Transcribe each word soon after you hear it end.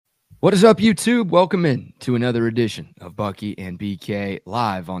What is up, YouTube? Welcome in to another edition of Bucky and BK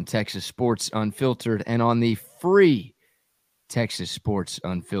live on Texas Sports Unfiltered and on the free Texas Sports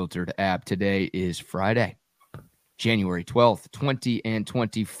Unfiltered app. Today is Friday, January 12th,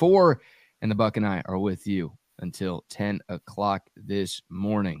 2024, and the Buck and I are with you until 10 o'clock this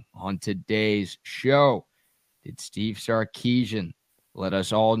morning. On today's show, did Steve Sarkisian let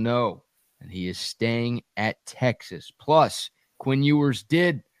us all know that he is staying at Texas? Plus, Quinn Ewers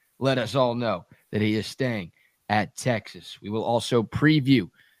did let us all know that he is staying at Texas. We will also preview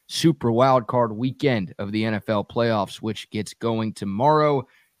Super Wildcard Weekend of the NFL playoffs, which gets going tomorrow.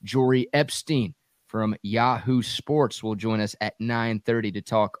 Jory Epstein from Yahoo Sports will join us at 9:30 to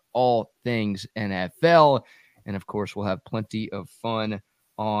talk all things NFL. And, of course, we'll have plenty of fun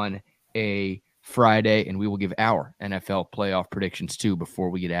on a Friday, and we will give our NFL playoff predictions, too, before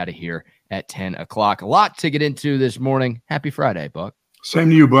we get out of here at 10 o'clock. A lot to get into this morning. Happy Friday, Buck.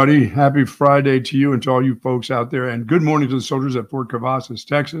 Same to you, buddy. Happy Friday to you and to all you folks out there. And good morning to the soldiers at Fort Cavazos,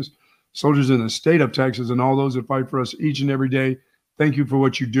 Texas, soldiers in the state of Texas, and all those that fight for us each and every day. Thank you for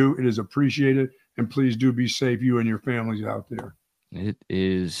what you do. It is appreciated. And please do be safe, you and your families out there. It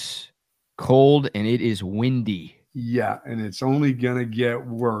is cold and it is windy. Yeah, and it's only going to get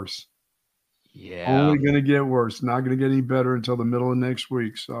worse. Yeah. Only going to get worse. Not going to get any better until the middle of next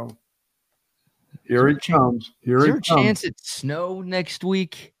week. So here it comes. Is there a chance it snow next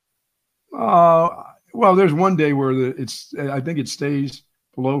week? Well, there's one day where I think it stays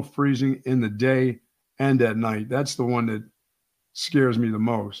below freezing in the day and at night. That's the one that scares me the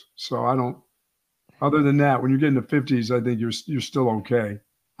most. So I don't. Other than that, when you're getting to 50s, I think you're still okay.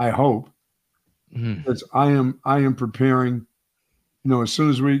 I hope. Because I am preparing. You know, as soon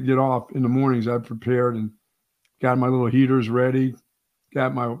as we get off in the mornings, I've prepared and got my little heaters ready.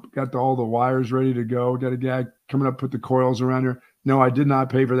 Got all the wires ready to go. Got a guy coming up, put the coils around here. No, I did not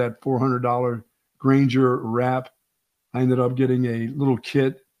pay for that $400 Granger wrap. I ended up getting a little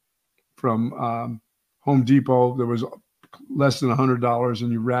kit from Home Depot that was less than $100,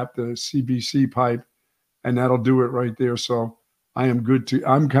 and you wrap the CBC pipe, and that'll do it right there. So I'm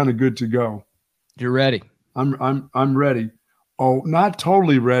kind of good to go. You're ready. I'm ready. Oh, not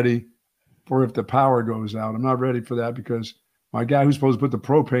totally ready for if the power goes out. I'm not ready for that because my guy who's supposed to put the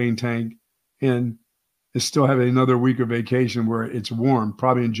propane tank in is still having another week of vacation where it's warm,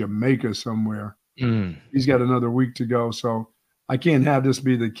 probably in Jamaica somewhere. He's got another week to go. So I can't have this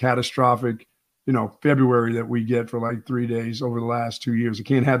be the catastrophic, February that we get for like 3 days over the last 2 years. I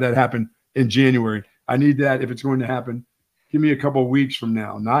can't have that happen in January. I need that if it's going to happen. Give me a couple of weeks from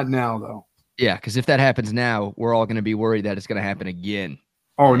now. Not now, though. Yeah, because if that happens now, we're all going to be worried that it's going to happen again.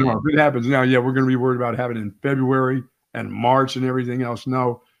 Oh, no. If it happens now, yeah, we're going to be worried about having it in February and March and everything else.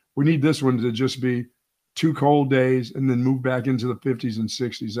 No, we need this one to just be 2 cold days and then move back into the 50s and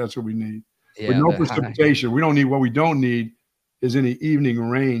 60s. That's what we need. Yeah, with no precipitation. What we don't need is any evening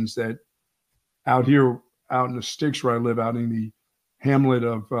rains that out here, out in the sticks where I live, out in the hamlet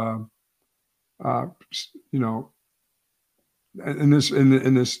of, in this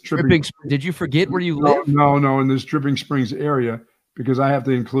Dripping. Did you forget where you live? No, in this Dripping Springs area, because I have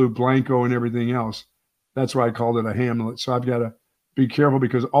to include Blanco and everything else. That's why I called it a hamlet. So I've got to be careful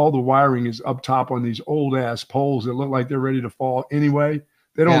because all the wiring is up top on these old ass poles that look like they're ready to fall anyway.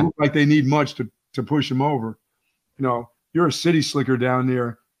 They don't look like they need much to push them over. You're a city slicker down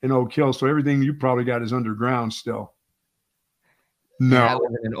there in Oak Hill, so everything you probably got is underground still. No, I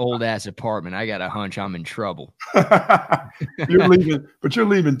live in an old ass apartment. I got a hunch I'm in trouble. You're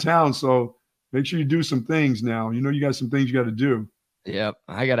leaving town, so make sure you do some things now. You got some things you got to do. Yep.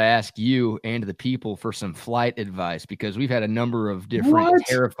 I got to ask you and the people for some flight advice because we've had a number of different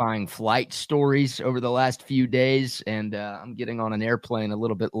terrifying flight stories over the last few days, and I'm getting on an airplane a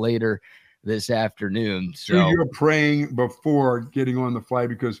little bit later this afternoon. So you're praying before getting on the flight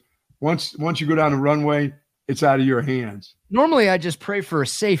because once you go down the runway, it's out of your hands. Normally, I just pray for a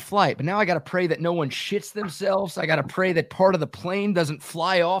safe flight, but now I got to pray that no one shits themselves. I got to pray that part of the plane doesn't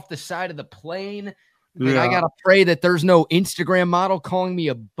fly off the side of the plane. I got to pray that there's no Instagram model calling me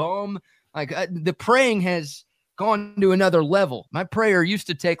a bum. The praying has gone to another level. My prayer used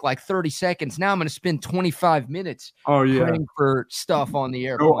to take like 30 seconds. Now I'm going to spend 25 minutes praying for stuff on the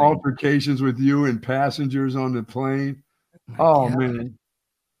airplane. No altercations with you and passengers on the plane. Man.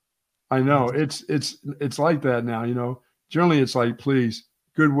 I know. It's like that now, Generally, it's like, please,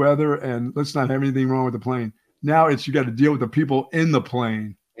 good weather, and let's not have anything wrong with the plane. Now you got to deal with the people in the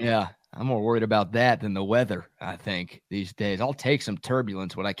plane. Yeah. I'm more worried about that than the weather, I think, these days. I'll take some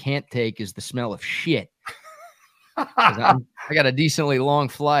turbulence. What I can't take is the smell of shit. 'Cause I got a decently long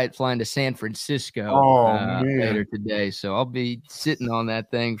flight flying to San Francisco, Oh later man. today, so I'll be sitting on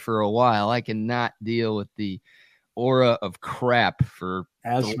that thing for a while. I cannot deal with the aura of crap for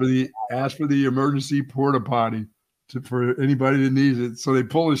Ask 3 for the emergency porta potty for anybody that needs it. So they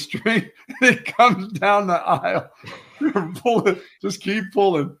pull a string and it comes down the aisle. Pull it. Just keep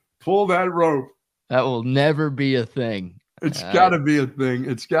pulling. Pull that rope. That will never be a thing. It's got to be a thing.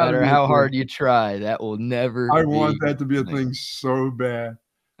 It's got No to matter be a how thing. hard you try, that will never I be want that to be a a thing. thing so bad,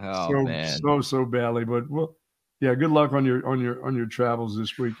 Oh, man. so badly. But well, yeah. Good luck on your travels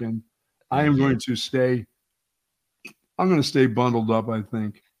this weekend. I Thank am you. going to stay. I'm going to stay bundled up, I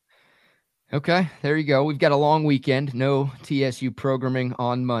think. Okay, there you go. We've got a long weekend. No TSU programming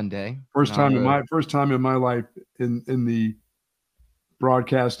on Monday. First time in my life in the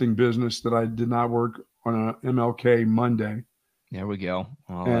broadcasting business that I did not work on a MLK Monday. There we go.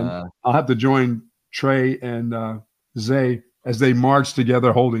 And I'll have to join Trey and Zay as they march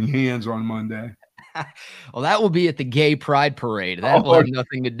together holding hands on Monday. Well, that will be at the Gay Pride Parade. That will Oh, have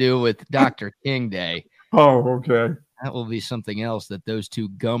nothing to do with Dr. King Day. oh, okay. That will be something else that those two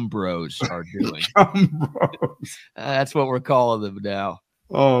gum bros are doing. Bros. That's what we're calling them now.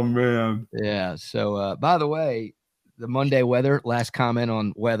 Oh, man. Yeah. So, by the way, the Monday weather, last comment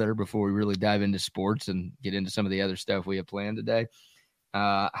on weather before we really dive into sports and get into some of the other stuff we have planned today.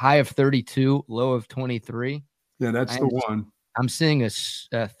 High of 32, low of 23. Yeah, that's the one. I'm seeing a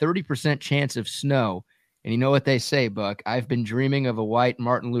 30% chance of snow. And you know what they say, Buck? I've been dreaming of a white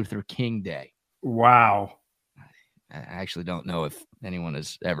Martin Luther King Day. Wow. I actually don't know if anyone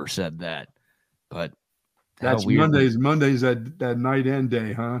has ever said that, but that's Mondays. Mondays that night and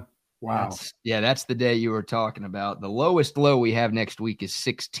day, huh? Wow. That's the day you were talking about. The lowest low we have next week is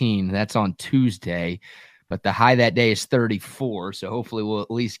 16. That's on Tuesday, but the high that day is 34. So hopefully we'll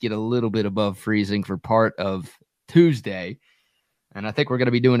at least get a little bit above freezing for part of Tuesday. And I think we're going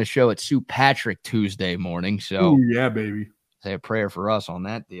to be doing a show at St. Patrick Tuesday morning. So ooh, yeah, baby. Say a prayer for us on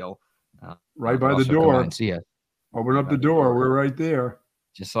that deal. Right by the door. See us. Open up the door. We're right there.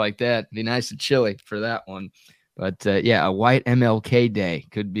 Just like that. Be nice and chilly for that one. But yeah, a white MLK Day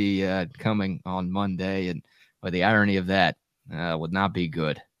could be coming on Monday. And the irony of that would not be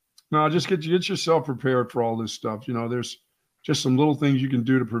good. No, just get yourself prepared for all this stuff. You know, there's just some little things you can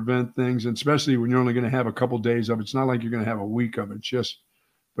do to prevent things, and especially when you're only going to have a couple of days of it. It's not like you're going to have a week of it.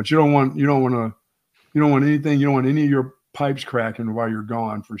 But you don't want anything. You don't want any of your pipes cracking while you're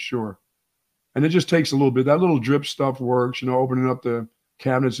gone, for sure. And it just takes a little bit. That little drip stuff works. You know, opening up the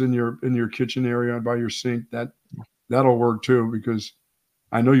cabinets in your kitchen area by your sink, that'll work too, because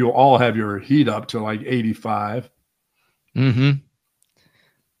I know you'll all have your heat up to like 85. Mm-hmm.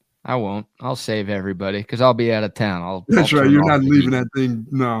 I won't. I'll save everybody because I'll be out of town. That's right. You're not leaving that thing.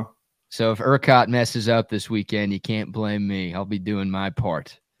 No. So if ERCOT messes up this weekend, you can't blame me. I'll be doing my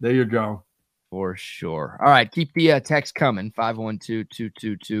part. There you go. For sure. All right. Keep the text coming.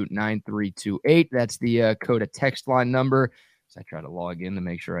 512-222-9328. That's the Coda text line number. So I try to log in to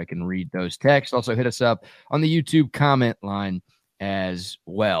make sure I can read those texts. Also hit us up on the YouTube comment line as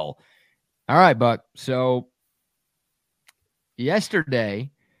well. All right, Buck. So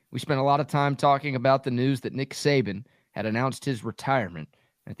yesterday, we spent a lot of time talking about the news that Nick Saban had announced his retirement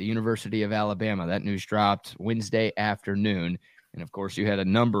at the University of Alabama. That news dropped Wednesday afternoon. And, of course, you had a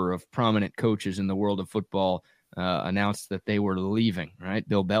number of prominent coaches in the world of football announced that they were leaving, right?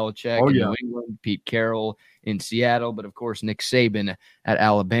 Bill Belichick in New England, Pete Carroll in Seattle, but, of course, Nick Saban at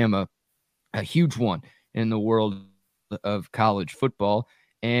Alabama, a huge one in the world of college football.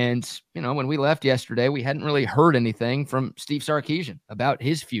 And, you know, when we left yesterday, we hadn't really heard anything from Steve Sarkisian about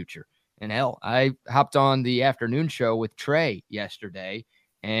his future. And hell, I hopped on the afternoon show with Trey yesterday,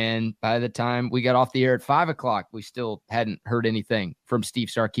 and by the time we got off the air at 5 o'clock, we still hadn't heard anything from Steve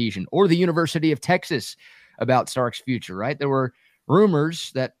Sarkisian or the University of Texas about Sark's future, right? There were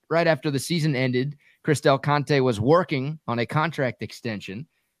rumors that right after the season ended, Chris Del Conte was working on a contract extension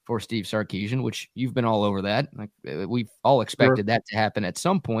for Steve Sarkisian, which you've been all over that. Like, we've all expected that to happen at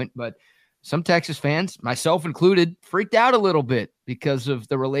some point, but some Texas fans, myself included, freaked out a little bit because of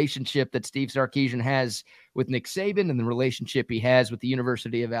the relationship that Steve Sarkisian has with Nick Saban and the relationship he has with the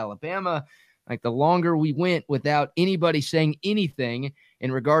University of Alabama. Like, the longer we went without anybody saying anything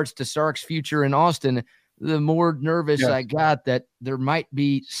in regards to Sark's future in Austin, the more nervous I got that there might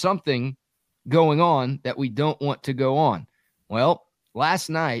be something going on that we don't want to go on. Well, last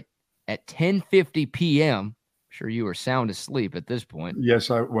night at 10:50 p.m., sure you were sound asleep at this point.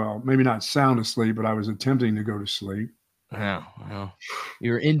 Yes, well, maybe not sound asleep, but I was attempting to go to sleep. Oh, well,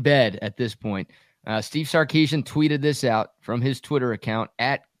 you were in bed at this point. Steve Sarkisian tweeted this out from his Twitter account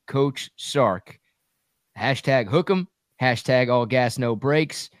at Coach Sark. hashtag hook 'em, hashtag all gas, no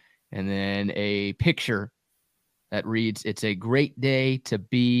brakes, and then a picture that reads, "It's a great day to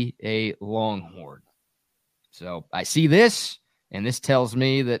be a Longhorn." So I see this, and this tells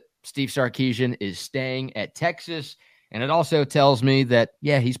me that Steve Sarkisian is staying at Texas. And it also tells me that,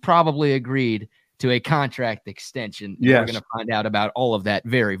 yeah, he's probably agreed to a contract extension. And we're going to find out about all of that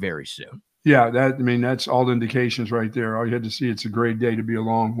very, very soon. Yeah, that's all the indications right there. All you had to see, it's a great day to be a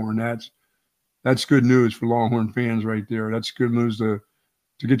Longhorn. That's good news for Longhorn fans right there. That's good news to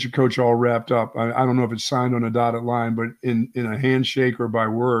get your coach all wrapped up. I don't know if it's signed on a dotted line, but in a handshake or by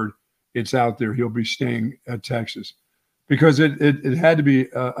word, it's out there. He'll be staying at Texas, because it had to be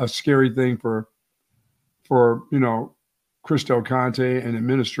a scary thing for Chris Del Conte and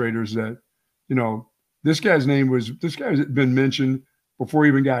administrators that, this guy's been mentioned before he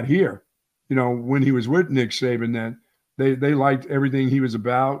even got here. When he was with Nick Saban, that they liked everything he was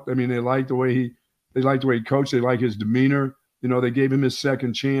about. I mean, they liked the way he coached. They liked his demeanor. They gave him his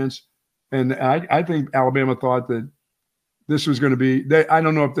second chance. And I think Alabama thought that this was going to be, I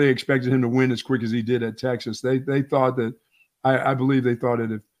don't know if they expected him to win as quick as he did at Texas. They thought that, I believe they thought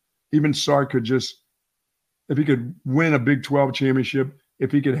that if even Sark if he could win a Big 12 championship,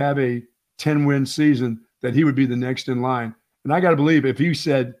 if he could have a 10-win season, that he would be the next in line. And I got to believe if he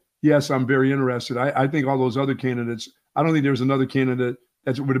said, yes, I'm very interested, I think all those other candidates, I don't think there was another candidate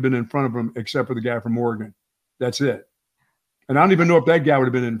that would have been in front of him except for the guy from Oregon. That's it. And I don't even know if that guy would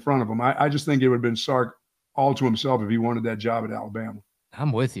have been in front of him. I just think it would have been Sark all to himself if he wanted that job at Alabama.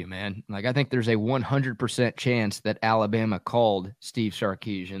 I'm with you, man. Like, I think there's a 100% chance that Alabama called Steve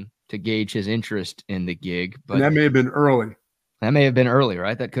Sarkisian to gauge his interest in the gig. But and that may have been early. That may have been early,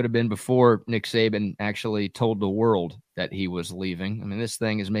 right? That could have been before Nick Saban actually told the world that he was leaving. I mean, this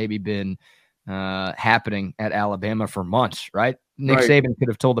thing has maybe been happening at Alabama for months, right? Nick Saban could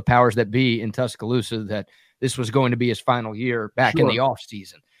have told the powers that be in Tuscaloosa that this was going to be his final year back in the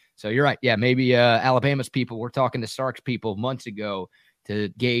offseason. So you're right. Yeah, maybe Alabama's people were talking to Sark's people months ago to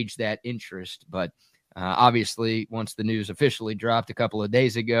gauge that interest. But obviously, once the news officially dropped a couple of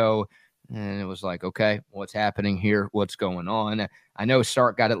days ago, and it was like, okay, what's happening here? What's going on? I know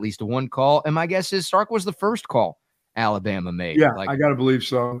Sark got at least one call, and my guess is Sark was the first call Alabama made. Yeah, I got to believe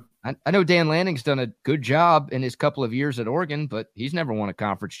so. I know Dan Lanning's done a good job in his couple of years at Oregon, but he's never won a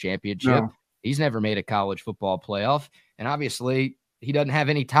conference championship. No. He's never made a college football playoff. And obviously, he doesn't have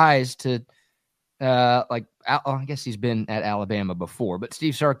any ties to I guess he's been at Alabama before, but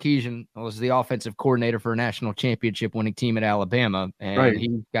Steve Sarkisian was the offensive coordinator for a national championship winning team at Alabama, and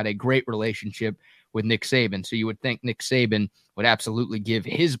he got a great relationship with Nick Saban. So you would think Nick Saban would absolutely give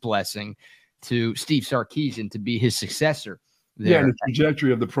his blessing to Steve Sarkisian to be his successor there. Yeah, and the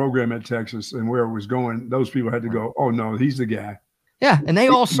trajectory of the program at Texas and where it was going, those people had to go, oh, no, he's the guy. Yeah, and they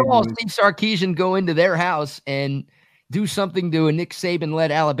all saw Steve Sarkisian go into their house and do something to a Nick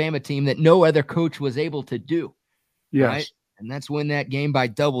Saban-led Alabama team that no other coach was able to do. Yes. Right? And that's win that game by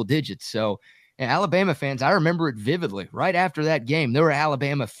double digits. So, and Alabama fans, I remember it vividly. Right after that game, there were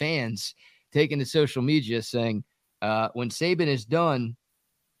Alabama fans taking to social media saying, when Saban is done,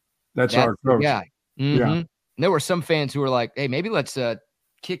 that's our coach. Yeah. Mm-hmm. Yeah. And there were some fans who were like, hey, maybe let's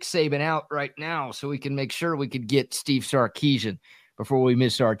kick Saban out right now so we can make sure we could get Steve Sarkisian before we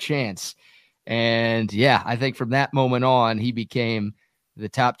miss our chance. And yeah, I think from that moment on, he became the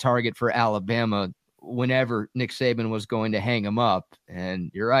top target for Alabama whenever Nick Saban was going to hang him up.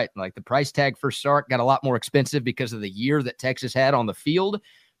 And you're right. Like, the price tag for Sark got a lot more expensive because of the year that Texas had on the field.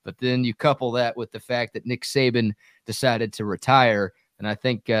 But then you couple that with the fact that Nick Saban decided to retire. And I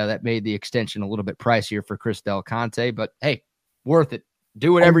think that made the extension a little bit pricier for Chris Del Conte. But hey, worth it.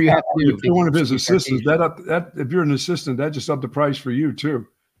 Do whatever you have to do. If you're one of his assistants, if you're an assistant, that just upped the price for you too.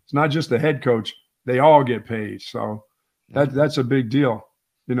 It's not just the head coach. They all get paid. So that's a big deal.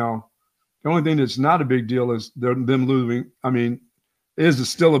 The only thing that's not a big deal is them losing. I mean, is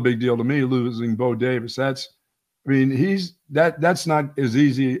still a big deal to me, losing Bo Davis. That's not as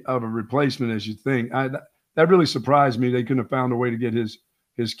easy of a replacement as you think. That really surprised me. They couldn't have found a way to get his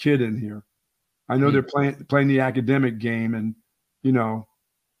kid in here. I know they're playing the academic game, and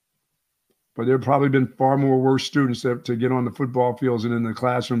but there have probably been far more worse students to get on the football fields and in the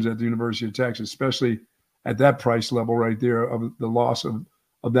classrooms at the University of Texas, especially at that price level right there of the loss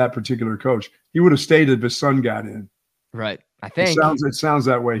of that particular coach. He would have stayed if his son got in. Right. I think it sounds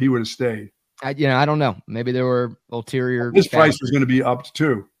that way. He would have stayed. I don't know. Maybe there were ulterior. His price was going to be upped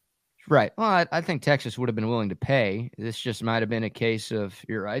too. Right. Well, I think Texas would have been willing to pay. This just might have been a case of,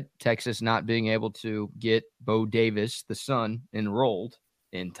 you're right, Texas not being able to get Bo Davis, the son, enrolled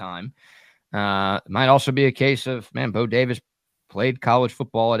in time. It might also be a case of, man, Bo Davis played college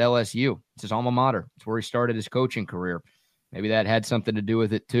football at LSU. It's his alma mater. It's where he started his coaching career. Maybe that had something to do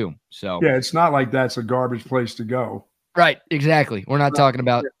with it too. So Yeah, it's not like that's a garbage place to go. right, exactly. We're not talking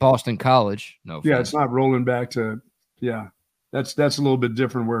about Boston College. No offense. Yeah, it's not rolling back to That's a little bit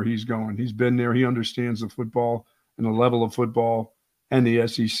different where he's going. He's been there. He understands the football and the level of football and the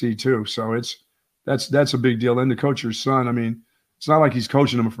SEC too. So that's a big deal. And to coach your son, I mean, it's not like he's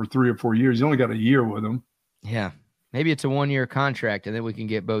coaching him for 3 or 4 years. He's only got a year with him. Yeah. Maybe it's a 1-year contract, and then we can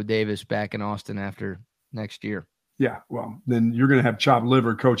get Bo Davis back in Austin after next year. Yeah, well, then you're going to have chopped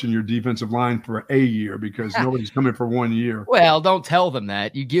liver coaching your defensive line for a year because nobody's coming for 1 year. Well, don't tell them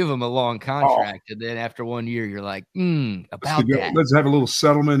that. You give them a long contract, and then after 1 year, you're like, about that. Let's have a little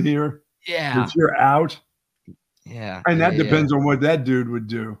settlement here. Yeah. If you're out. Yeah. And that depends on what that dude would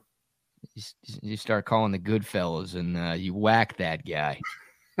do. You start calling the good fellas, and you whack that guy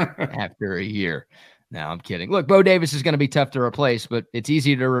after a year. No, I'm kidding. Look, Bo Davis is going to be tough to replace, but it's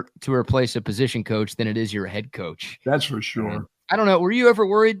easier to replace a position coach than it is your head coach. That's for sure. I don't know. Were you ever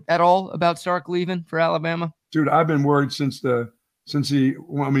worried at all about Sark leaving for Alabama? Dude, I've been worried when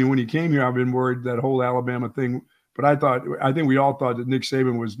he came here, I've been worried that whole Alabama thing. But I think we all thought that Nick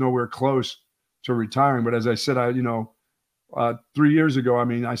Saban was nowhere close to retiring. But as I said, 3 years ago,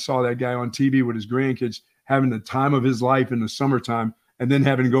 I saw that guy on TV with his grandkids having the time of his life in the summertime and then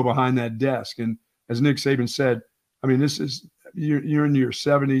having to go behind that desk. And as Nick Saban said, you're in your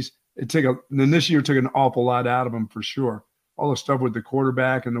 70s. Then this year took an awful lot out of him for sure. All the stuff with the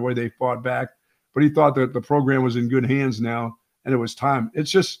quarterback and the way they fought back. But he thought that the program was in good hands now, and it was time.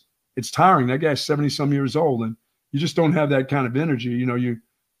 It's tiring. That guy's 70-some years old, and you just don't have that kind of energy.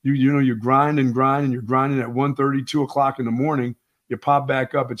 You grind and grind, and you're grinding at 1:30, 2 o'clock in the morning. You pop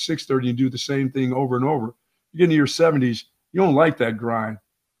back up at 6:30 and do the same thing over and over. You get into your 70s, you don't like that grind.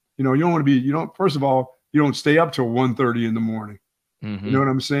 You don't want to be, first of all, you don't stay up till 1:30 in the morning. Mm-hmm. You know what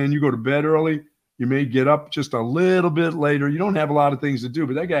I'm saying? You go to bed early. You may get up just a little bit later. You don't have a lot of things to do,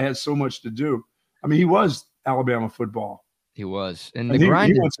 but that guy has so much to do. He was Alabama football. He was. And he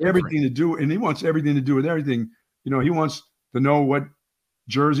wants everything to do, and he wants everything to do with everything. He wants to know what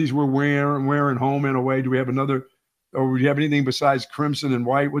jerseys we're wearing home and away. Do we have or do we have anything besides crimson and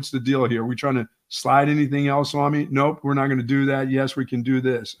white? What's the deal here? Are we trying to slide anything else on me? Nope, we're not going to do that. Yes, we can do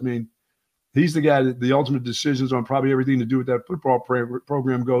this. He's the guy that the ultimate decisions on probably everything to do with that football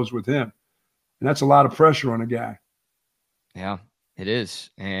program goes with him. And that's a lot of pressure on a guy. Yeah, it is.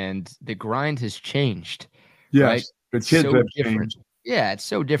 And the grind has changed. Yes, right? The kids have changed. Yeah, it's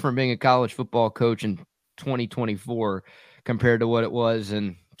so different being a college football coach in 2024 compared to what it was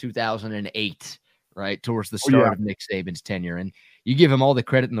in 2008, right, towards the start of Nick Saban's tenure. And you give him all the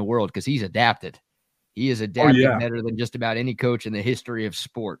credit in the world because he's adapted. He is adapting better than just about any coach in the history of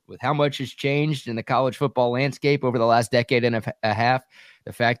sport. With how much has changed in the college football landscape over the last decade and a half,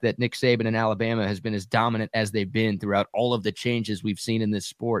 the fact that Nick Saban in Alabama has been as dominant as they've been throughout all of the changes we've seen in this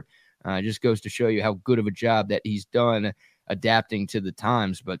sport just goes to show you how good of a job that he's done adapting to the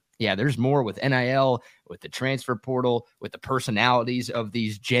times. But yeah, there's more with NIL, with the transfer portal, with the personalities of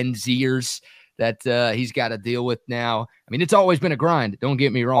these Gen Zers that he's got to deal with now. It's always been a grind. Don't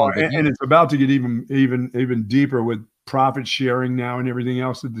get me wrong. And it's about to get even deeper with profit sharing now and everything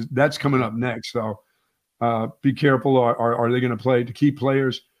else. That's coming up next. So be careful. Are they going to play to keep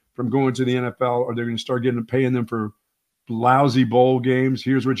players from going to the NFL? Or they're going to start paying them for lousy bowl games?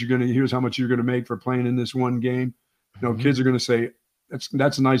 Here's how much you're going to make for playing in this one game. Kids are going to say,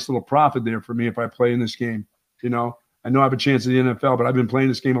 that's a nice little profit there for me if I play in this game. I know I have a chance at the NFL, but I've been playing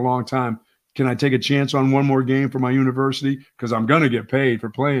this game a long time. Can I take a chance on one more game for my university? Because I'm going to get paid for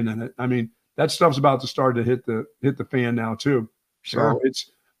playing in it. That stuff's about to start to hit the fan now too. Sure.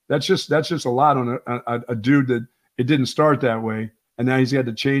 So that's just a lot on a dude that it didn't start that way, and now he's got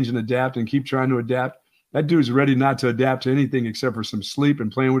to change and adapt and keep trying to adapt. That dude's ready not to adapt to anything except for some sleep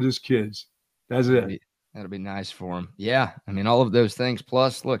and playing with his kids. That's it. That'll be nice for him. Yeah, all of those things.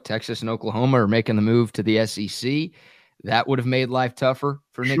 Plus, look, Texas and Oklahoma are making the move to the SEC. That would have made life tougher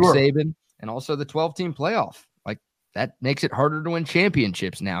for Nick Saban. And also the 12-team playoff. That makes it harder to win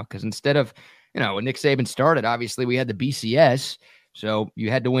championships now because instead of, when Nick Saban started, obviously we had the BCS. So you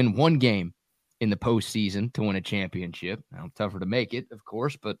had to win one game in the postseason to win a championship. Now, tougher to make it, of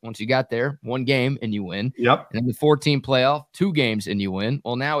course, but once you got there, one game and you win. Yep. And then the 14 playoff, 2 games and you win.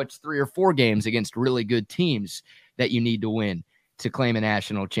 Well, now it's 3 or 4 games against really good teams that you need to win to claim a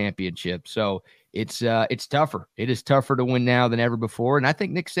national championship. So it's tougher. It is tougher to win now than ever before. And I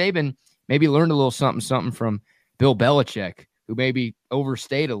think Nick Saban maybe learned a little something from Bill Belichick, who maybe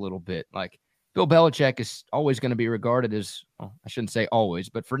overstayed a little bit. Bill Belichick is always going to be regarded as, well, I shouldn't say always,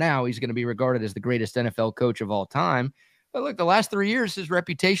 but for now, he's going to be regarded as the greatest NFL coach of all time. But look, the last 3 years, his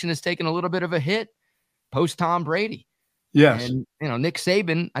reputation has taken a little bit of a hit post Tom Brady. Yes. And, Nick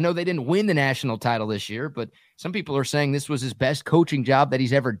Saban, I know they didn't win the national title this year, but some people are saying this was his best coaching job that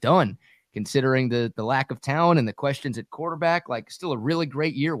he's ever done, considering the lack of talent and the questions at quarterback. Like, still a really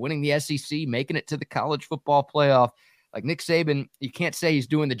great year, winning the SEC, making it to the college football playoff. Like, Nick Saban, you can't say he's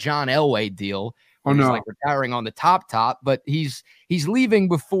doing the John Elway deal where he's like retiring on the top, but he's leaving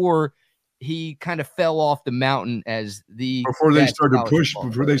before he kind of fell off the mountain as before they start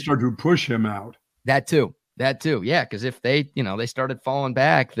to push him out. That too. Yeah. Cause if they started falling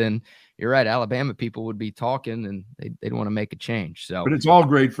back, then you're right. Alabama people would be talking and they'd want to make a change. So, but it's all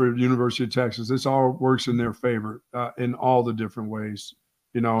great for the University of Texas. This all works in their favor in all the different ways,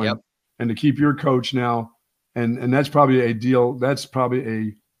 yep. and to keep your coach now. And that's probably a deal. That's probably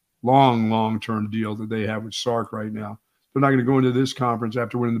a long-term deal that they have with Sark right now. They're not going to go into this conference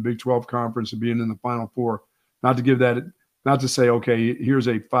after winning the Big 12 conference and being in the Final Four. Not to say, okay, here's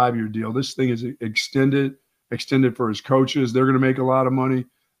a 5-year deal. This thing is extended for his coaches. They're going to make a lot of money.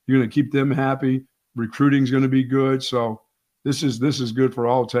 You're going to keep them happy. Recruiting's going to be good. So this is good for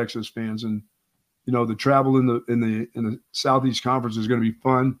all Texas fans. And the travel in the Southeast Conference is going to be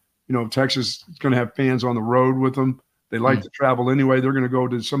fun. Texas is going to have fans on the road with them. They like to travel anyway. They're going to go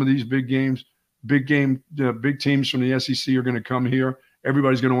to some of these big games. Big teams from the SEC are going to come here.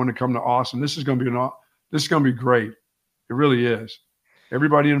 Everybody's going to want to come to Austin. This is going to be great. It really is.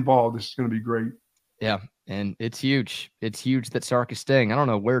 Everybody involved, this is going to be great. Yeah, and it's huge. It's huge that Sark is staying. I don't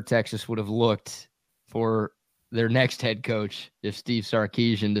know where Texas would have looked for their next head coach if Steve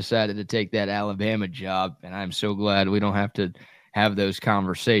Sarkisian decided to take that Alabama job, and I'm so glad we don't have to have those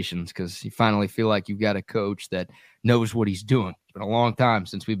conversations because you finally feel like you've got a coach that knows what he's doing. It's been a long time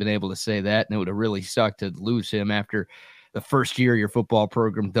since we've been able to say that, and it would have really sucked to lose him after the first year your football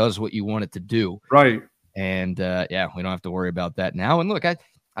program does what you want it to do. Right. And, we don't have to worry about that now. And look, I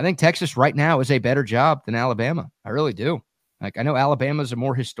think Texas right now is a better job than Alabama. I really do. Like, I know Alabama is a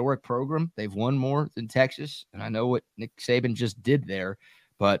more historic program. They've won more than Texas, and I know what Nick Saban just did there.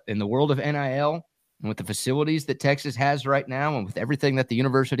 But in the world of NIL, and with the facilities that Texas has right now and with everything that the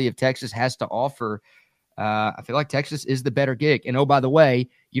University of Texas has to offer, I feel like Texas is the better gig. And, oh, by the way,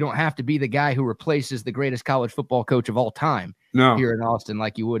 you don't have to be the guy who replaces the greatest college football coach of all time here in Austin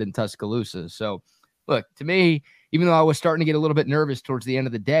like you would in Tuscaloosa. So, look, to me, even though I was starting to get a little bit nervous towards the end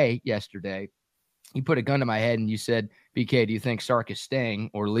of the day yesterday, you put a gun to my head and you said, BK, do you think Sark is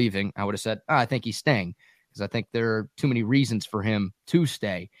staying or leaving? I would have said, I think he's staying because I think there are too many reasons for him to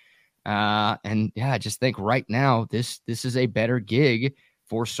stay. I just think right now this is a better gig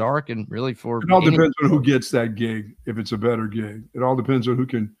for Sark and really for it all depends on who gets that gig. If it's a better gig, it all depends on who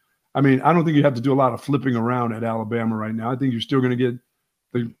can. I mean, I don't think you have to do a lot of flipping around at Alabama right now. I think you're still going to get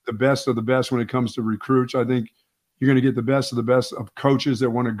the best of the best when it comes to recruits. I think you're going to get the best of the best of coaches that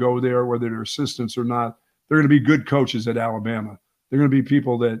want to go there, whether they're assistants or not. They're going to be good coaches at Alabama. They're going to be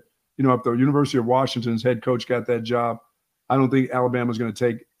people that, if the University of Washington's head coach got that job, I don't think Alabama's going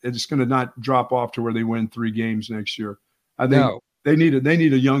to take – it's going to not drop off to where they win 3 games next year. I think they need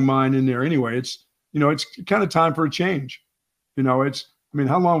a young mind in there anyway. It's kind of time for a change.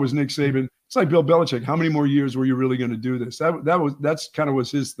 How long was Nick Saban? It's like Bill Belichick. How many more years were you really going to do this? That's kind of was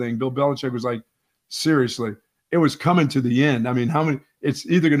his thing. Bill Belichick was like, seriously, it was coming to the end. I mean, how many? It's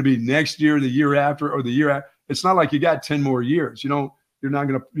either going to be next year, the year after, or the year after. It's not like you got 10 more years. You're not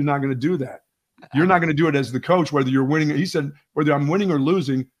going to do that. You're not going to do it as the coach, whether you're winning. He said, whether I'm winning or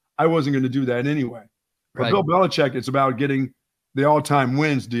losing, I wasn't going to do that anyway. But Bill Belichick, it's about getting the all-time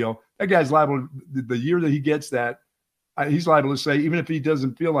wins deal. That guy's liable, the year that he gets that, he's liable to say, even if he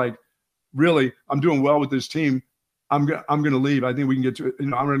doesn't feel like, really, I'm doing well with this team, I'm going to leave. I think we can get to, I'm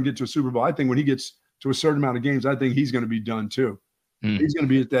going to get to a Super Bowl. I think when he gets to a certain amount of games, I think he's going to be done too. He's going to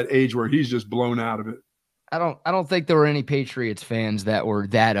be at that age where he's just blown out of it. I don't think there were any Patriots fans that were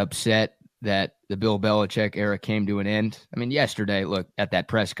that upset that the Bill Belichick era came to an end. I mean, yesterday, look, at that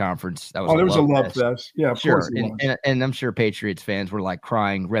press conference, that was there was a love fest. Yeah, of course. And I'm sure Patriots fans were like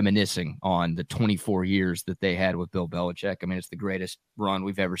crying, reminiscing on the 24 years that they had with Bill Belichick. I mean, it's the greatest run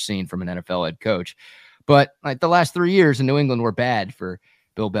we've ever seen from an NFL head coach. But like the last 3 years in New England were bad for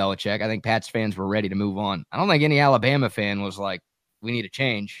Bill Belichick. I think Pats fans were ready to move on. I don't think any Alabama fan was like, we need a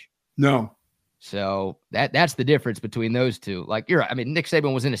change. No. So that's the difference between those two. Like, you're right. I mean, Nick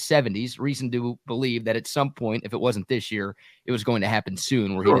Saban was in his 70s. Reason to believe that at some point, if it wasn't this year, it was going to happen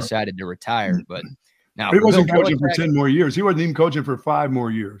soon where he decided to retire. But now he wasn't coaching for 10 more years. He wasn't even coaching for 5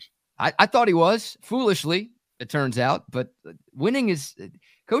 more years. I thought he was, foolishly, it turns out. But winning is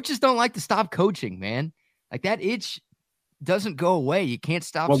 – coaches don't like to stop coaching, man. Like, that itch doesn't go away. You can't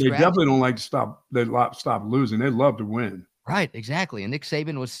stop. Well, they scratching. definitely don't like to stop. They stop losing. They love to win. Right, exactly. And Nick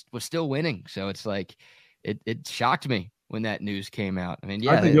Saban was still winning, so it's like it shocked me when that news came out. I mean,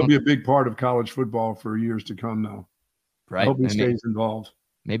 yeah, I think he'll be a big part of college football for years to come now. Right. I hope he stays involved.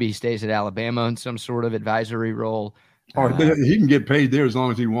 Maybe he stays at Alabama in some sort of advisory role. Oh, he can get paid there as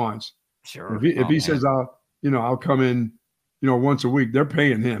long as he wants. Sure. If he says I'll come in, once a week, they're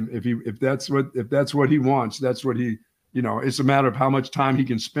paying him. If that's what he wants, that's what he, it's a matter of how much time he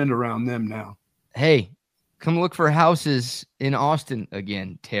can spend around them now. Hey, come look for houses in Austin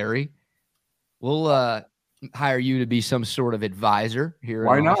again, Terry. We'll hire you to be some sort of advisor here.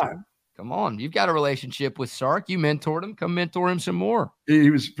 Why not? Come on. You've got a relationship with Sark. You mentored him. Come mentor him some more. He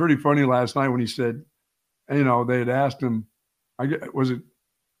was pretty funny last night when he said, they had asked him, who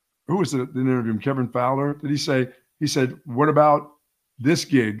was the interview? Kevin Fowler? Did he say, he said, what about this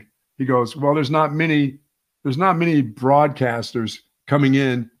gig? He goes, well, there's not many broadcasters coming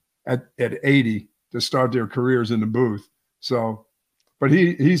in at 80 to start their careers in the booth. So, but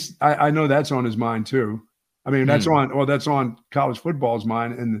I know that's on his mind too. I mean, that's on college football's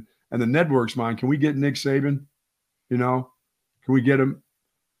mind and the network's mind. Can we get Nick Saban? Can we get him?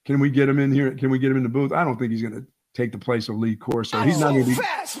 Can we get him in here? Can we get him in the booth? I don't think he's going to take the place of Lee Corso. He's not going to be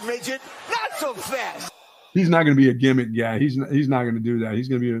fast, midget. Not so fast. He's not going to be a gimmick guy. He's not going to do that. He's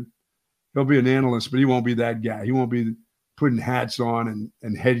going to be he'll be an analyst, but he won't be that guy. He won't be putting hats on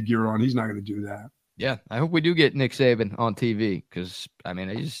and headgear on. He's not going to do that. Yeah, I hope we do get Nick Saban on TV because, I mean,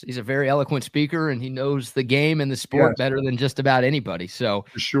 he's a very eloquent speaker and he knows the game and the sport better than just about anybody. So,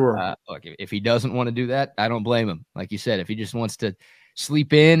 for sure. Look, if he doesn't want to do that, I don't blame him. Like you said, if he just wants to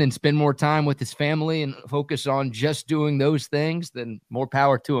sleep in and spend more time with his family and focus on just doing those things, then more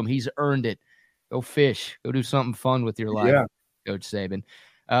power to him. He's earned it. Go fish. Go do something fun with your life, Coach Saban.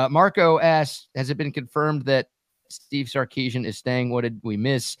 Marco asks, has it been confirmed that Steve Sarkisian is staying? What did we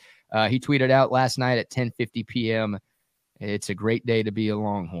miss? He tweeted out last night at 10:50 p.m. It's a great day to be a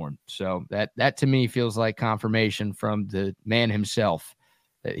Longhorn. So that to me feels like confirmation from the man himself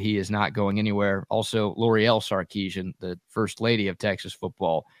that he is not going anywhere. Also, L'Oreal Sarkisian, the first lady of Texas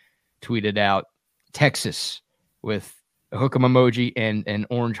football, tweeted out Texas with a hook'em emoji and an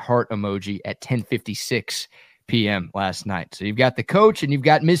orange heart emoji at 10:56 p.m. last night. So you've got the coach and you've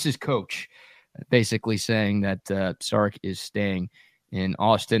got Mrs. Coach basically saying that Sark is staying in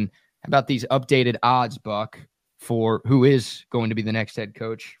Austin. How about these updated odds, Buck, for who is going to be the next head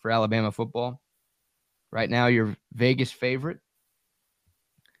coach for Alabama football? Right now, your Vegas favorite,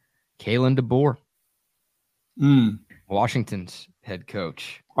 Kalen DeBoer, Washington's head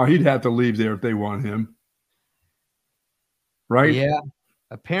coach. Oh, he'd have to leave there if they want him. Right? Yeah.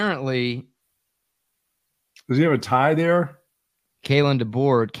 Apparently. Does he have a tie there? Kalen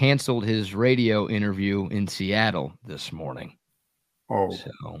DeBoer canceled his radio interview in Seattle this morning. Oh.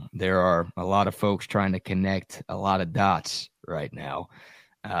 So there are a lot of folks trying to connect a lot of dots right now.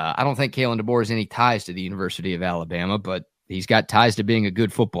 I don't think Kalen DeBoer has any ties to the University of Alabama, but he's got ties to being a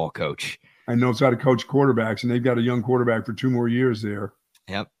good football coach. I know it's how to coach quarterbacks, and they've got a young quarterback for 2 more years there.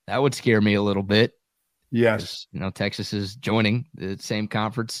 Yep, that would scare me a little bit. Yes. Texas is joining the same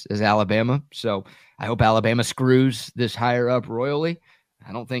conference as Alabama, so I hope Alabama screws this hire up royally.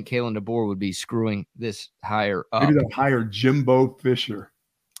 I don't think Kalen DeBoer would be screwing this hire up. Maybe they'll hire Jimbo Fisher.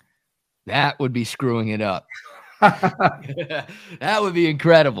 That would be screwing it up. That would be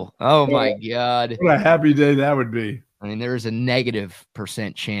incredible. Oh, my God. What a happy day that would be. I mean, there is a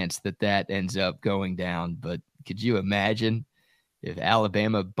 -% chance that ends up going down. But could you imagine if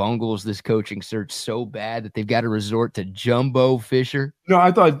Alabama bungles this coaching search so bad that they've got to resort to Jumbo Fisher? No,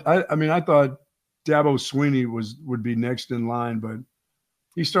 I thought Dabo Swinney would be next in line, but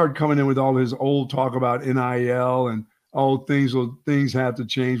he started coming in with all his old talk about NIL and things have to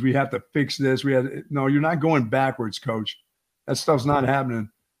change. We have to fix this. No, you're not going backwards, coach. That stuff's not happening.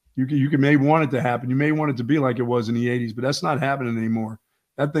 You may want it to happen. You may want it to be like it was in the 80s, but that's not happening anymore.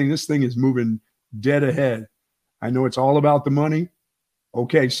 This thing is moving dead ahead. I know it's all about the money.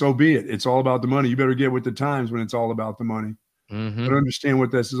 Okay, so be it. It's all about the money. You better get with the times when it's all about the money. Mm-hmm. But understand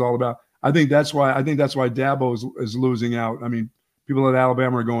what this is all about. I think that's why Dabo is losing out. I mean, people at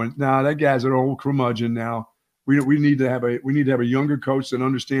Alabama are going, nah, that guy's an old curmudgeon now. We need to have a younger coach that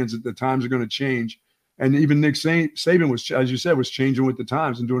understands that the times are going to change. And even Nick Saban was, as you said, was changing with the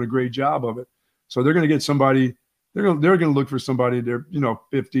times and doing a great job of it. So they're going to get somebody. They're going to look for somebody in their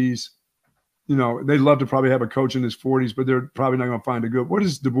 50s. They'd love to probably have a coach in his 40s, but they're probably not going to find a good. What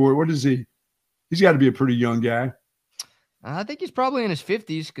is DeBoer? What is he? He's got to be a pretty young guy. I think he's probably in his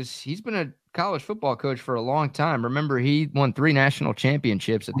 50s because he's been a college football coach for a long time. Remember, he won 3 national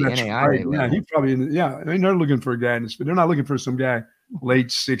championships at the That's NAIA right. level. Yeah, he's probably I mean, they're looking for a guy in this, but they're not looking for some guy late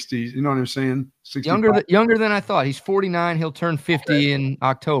 60s. You know what I'm saying? 65. Younger than I thought. He's 49. He'll turn 50 in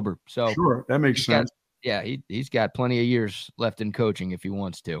October. So Sure, that makes sense. He's got plenty of years left in coaching if he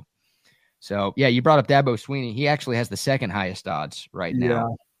wants to. So, yeah, you brought up Dabo Swinney. He actually has the second highest odds right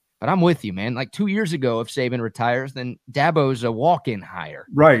now. But I'm with you, man. Like 2 years ago, if Saban retires, then Dabo's a walk-in hire.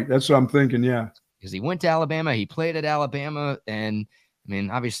 Right. That's what I'm thinking, yeah. Because he went to Alabama. He played at Alabama. And, I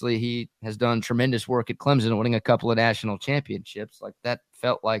mean, obviously he has done tremendous work at Clemson, winning a couple of national championships. Like that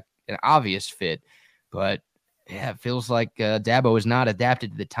felt like an obvious fit. But, yeah, it feels like Dabo is not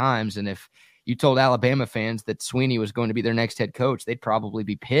adapted to the times. And if you told Alabama fans that Swinney was going to be their next head coach, they'd probably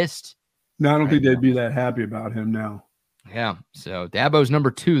be pissed. No, I don't think they'd be that happy about him now. Yeah. So Dabo's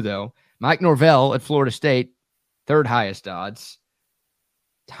number 2, though. Mike Norvell at Florida State, third highest odds.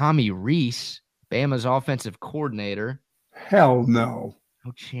 Tommy Rees, Bama's offensive coordinator. Hell no.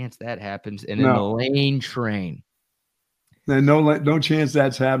 No chance that happens. And then the Lane Train. And no chance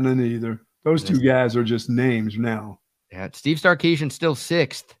that's happening either. Those two guys are just names now. Yeah, Steve Sarkisian's still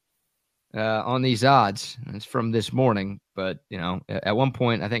 6th on these odds. It's from this morning. But, you know, at one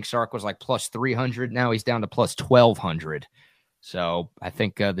point, I think Sark was like plus 300. Now he's down to plus 1,200. So I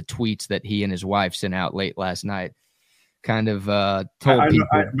think the tweets that he and his wife sent out late last night kind of told people.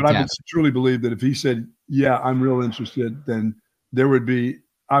 But I truly believe that if he said, yeah, I'm real interested, then there would be,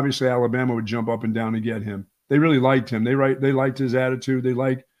 obviously Alabama would jump up and down to get him. They really liked him. They liked his attitude. They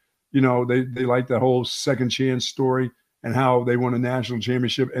liked, you know, they liked the whole second chance story and how they won a national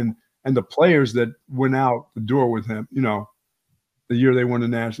championship and the players that went out the door with him, you know, the year they won the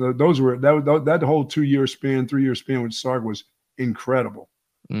national. Those were that whole 2-year span, 3-year span with Sark was incredible.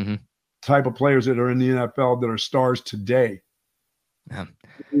 Mm-hmm. Type of players that are in the NFL that are stars today. Yeah.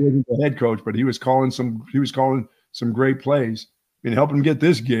 He wasn't the head coach, but he was calling some great plays. I mean, help him get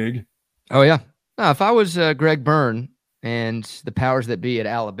this gig. Oh yeah. No, if I was Greg Byrne and the powers that be at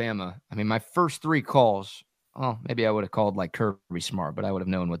Alabama, I mean, my first 3 calls. Well, maybe I would have called like Kirby Smart, but I would have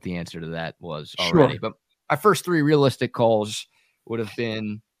known what the answer to that was already. Sure. But my first 3 realistic calls would have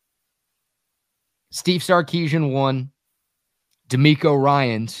been Steve Sarkisian 1, D'Amico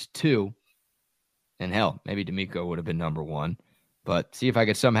Ryans 2, and hell, maybe D'Amico would have been number 1. But see if I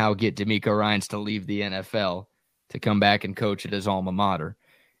could somehow get D'Amico Ryans to leave the NFL to come back and coach at his alma mater.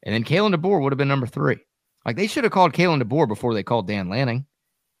 And then Kalen DeBoer would have been number 3. Like they should have called Kalen DeBoer before they called Dan Lanning.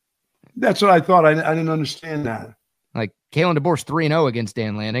 That's what I thought. I didn't understand that. Like Kalen DeBoer's 3-0 against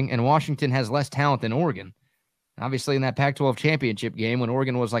Dan Lanning, and Washington has less talent than Oregon. Obviously, in that Pac-12 championship game, when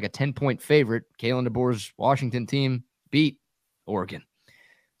Oregon was like a 10-point favorite, Kalen DeBoer's Washington team beat Oregon.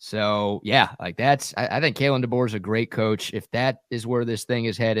 So, yeah, like I think Kalen DeBoer's a great coach. If that is where this thing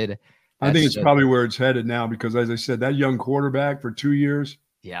is headed. I think it's probably where it's headed now because, as I said, that young quarterback for 2 years.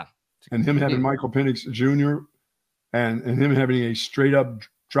 Yeah. And him having Michael Penix Jr. and him having a straight-up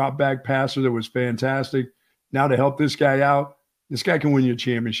drop-back passer that was fantastic. Now to help this guy out, this guy can win you a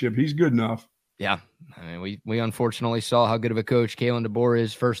championship. He's good enough. Yeah. I mean, we unfortunately saw how good of a coach Kalen DeBoer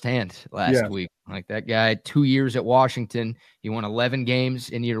is firsthand last week. Like that guy, 2 years at Washington, he won 11 games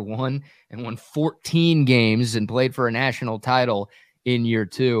in year 1 and won 14 games and played for a national title in year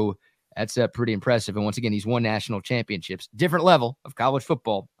 2. That's pretty impressive. And once again, he's won national championships. Different level of college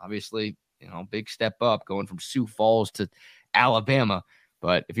football. Obviously, you know, big step up going from Sioux Falls to Alabama.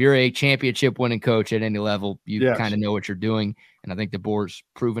 But if you're a championship winning coach at any level, you kind of know what you're doing. And I think DeBoer's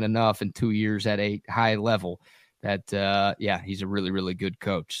proven enough in 2 years at a high level that, he's a really, really good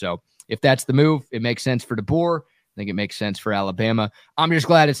coach. So if that's the move, it makes sense for DeBoer. I think it makes sense for Alabama. I'm just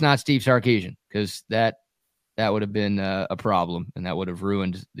glad it's not Steve Sarkisian because that would have been a problem and that would have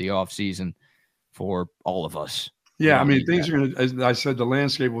ruined the offseason for all of us. Yeah, I mean, things are going to, as I said, the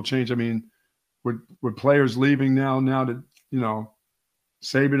landscape will change. I mean, with players leaving now that, you know,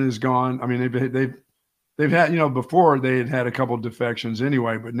 Saban is gone. I mean, they've had, you know, before they had a couple of defections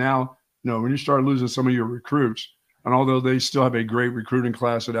anyway, but now, you know, when you start losing some of your recruits, and although they still have a great recruiting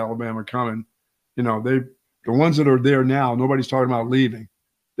class at Alabama coming, you know, the ones that are there now, nobody's talking about leaving.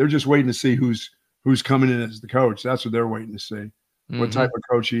 They're just waiting to see who's coming in as the coach. That's what they're waiting to see, what type of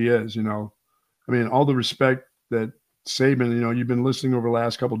coach he is, you know. I mean, all the respect that Saban, you know, you've been listening over the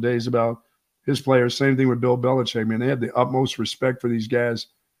last couple of days about his players. Same thing with Bill Belichick. Man, they had the utmost respect for these guys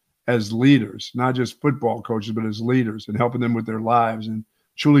as leaders, not just football coaches, but as leaders and helping them with their lives and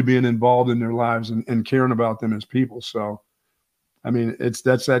truly being involved in their lives and caring about them as people. So, I mean,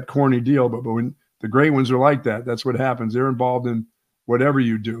 that's that corny deal, but when the great ones are like that, that's what happens. They're involved in whatever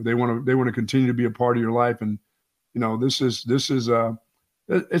you do. They want to continue to be a part of your life and This is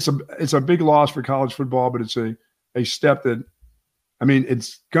it's a big loss for college football, but it's a step that,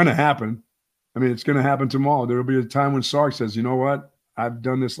 it's going to happen. It's going to happen tomorrow. There will be a time when Sark says, you know what, I've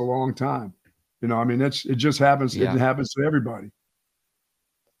done this a long time. It just happens. Yeah. It happens to everybody.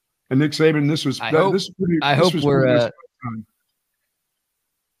 And Nick Saban,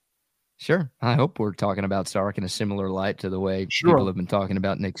 Sure. I hope we're talking about Sark in a similar light to the way people have been talking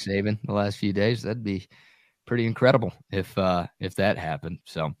about Nick Saban the last few days. That'd be pretty incredible if that happened.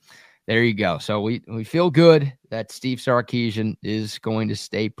 So there you go. So we feel good that Steve Sarkisian is going to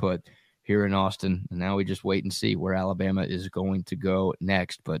stay put here in Austin. And now we just wait and see where Alabama is going to go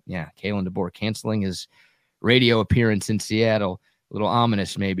next. But yeah, Kalen DeBoer canceling his radio appearance in Seattle. A little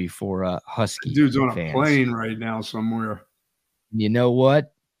ominous maybe for Husky dude's on fans. A plane right now somewhere. You know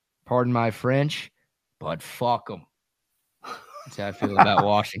what? Pardon my French, but fuck them. That's how I feel about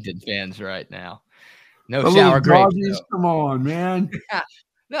Washington fans right now. No the sour grapes. Come on, man.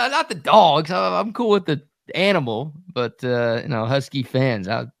 No, not the dogs. I'm cool with the animal, but Husky fans.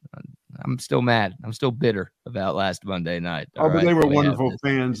 I'm still mad. I'm still bitter about last Monday night. But they were wonderful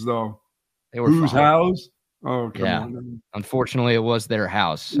fans, though. They were whose house? Oh, come on. Unfortunately, it was their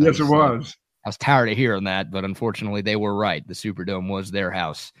house. Yes, it was. I was tired of hearing that, but unfortunately, they were right. The Superdome was their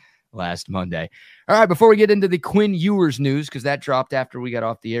house last Monday. All right, before we get into the Quinn Ewers news, because that dropped after we got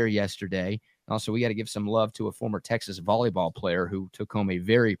off the air yesterday. Also, we got to give some love to a former Texas volleyball player who took home a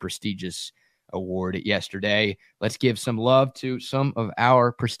very prestigious award yesterday. Let's give some love to some of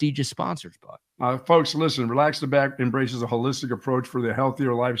our prestigious sponsors, Buck. Folks, listen, Relax the Back embraces a holistic approach for the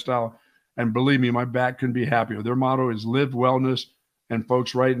healthier lifestyle. And believe me, my back couldn't be happier. Their motto is live wellness. And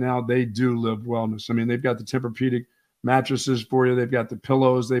folks, right now, they do live wellness. They've got the Tempur-Pedic mattresses for you. They've got the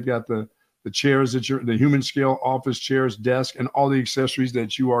pillows. They've got the chairs the human scale office chairs, desk, and all the accessories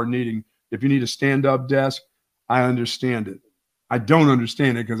that you are needing. If you need a stand-up desk, I understand it. I don't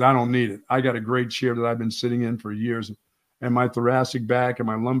understand it because I don't need it. I got a great chair that I've been sitting in for years, and my thoracic back and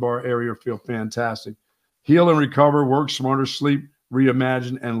my lumbar area feel fantastic. Heal and recover, work smarter, sleep,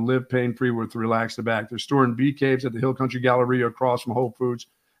 reimagine, and live pain-free with Relax the Back. They're stored in Bee Caves at the Hill Country Galleria across from Whole Foods,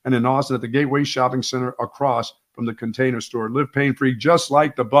 and in Austin at the Gateway Shopping Center across from the Container Store. Live pain-free just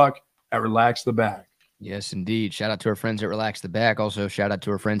like the Buck at Relax the Back. Yes, indeed. Shout out to our friends at Relax the Back. Also, shout out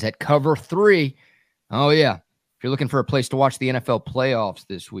to our friends at Cover 3. Oh, yeah. If you're looking for a place to watch the NFL playoffs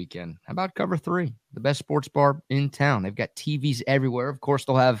this weekend, how about Cover 3, the best sports bar in town? They've got TVs everywhere. Of course,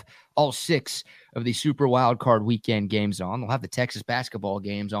 they'll have all 6 of the Super Wild Card weekend games on. They'll have the Texas basketball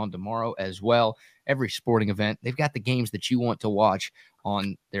games on tomorrow as well. Every sporting event, they've got the games that you want to watch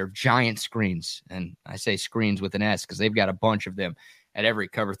on their giant screens. And I say screens with an S because they've got a bunch of them at every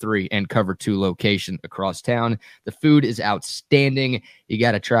Cover 3 and Cover 2 location across town. The food is outstanding. You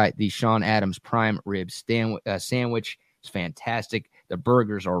got to try the Sean Adams prime rib sandwich. It's fantastic. The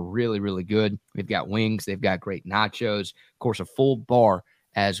burgers are really, really good. They've got wings. They've got great nachos. Of course, a full bar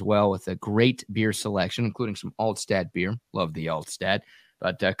as well with a great beer selection, including some Altstadt beer. Love the Altstadt.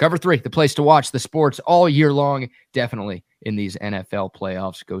 But Cover 3, the place to watch the sports all year long, definitely in these NFL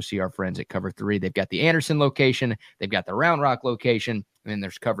playoffs. Go see our friends at Cover 3. They've got the Anderson location. They've got the Round Rock location. And then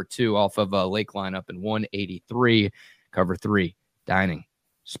there's Cover 2 off of Lakeline up in 183. Cover 3, dining,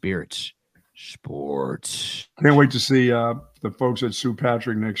 spirits, sports. Can't wait to see the folks at Sue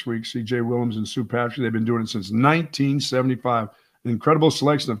Patrick next week. C.J. Willems and Sue Patrick. They've been doing it since 1975. An incredible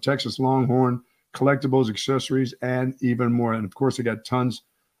selection of Texas Longhorn collectibles, accessories, and even more. And of course, they got tons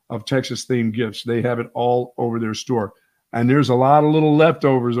of Texas-themed gifts. They have it all over their store. And there's a lot of little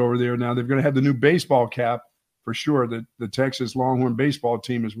leftovers over there now. They're going to have the new baseball cap for sure. The Texas Longhorn baseball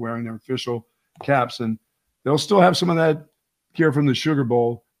team is wearing their official caps. And they'll still have some of that gear from the Sugar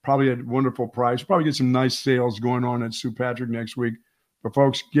Bowl, probably at a wonderful price. Probably get some nice sales going on at Sue Patrick next week. But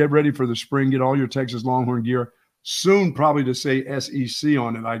folks, get ready for the spring. Get all your Texas Longhorn gear. Soon probably to say SEC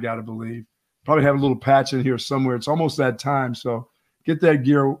on it, I got to believe. Probably have a little patch in here somewhere. It's almost that time. So get that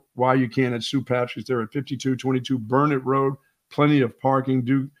gear while you can at Sue Patrick's. They're at 5222 Burnett Road. Plenty of parking.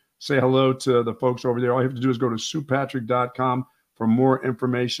 Do say hello to the folks over there. All you have to do is go to SuePatrick.com for more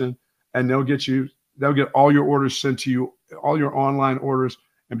information, and they'll get all your orders sent to you, all your online orders.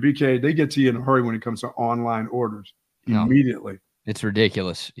 And BK, they get to you in a hurry when it comes to online orders immediately. It's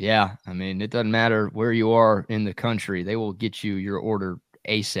ridiculous. Yeah. It doesn't matter where you are in the country. They will get you your order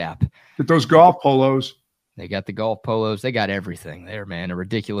ASAP. Get those golf polos. They got the golf polos. They got everything there, man. A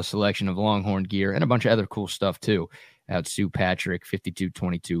ridiculous selection of Longhorn gear and a bunch of other cool stuff, too. Out Sue Patrick,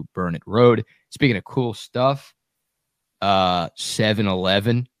 5222 Burnett Road. Speaking of cool stuff,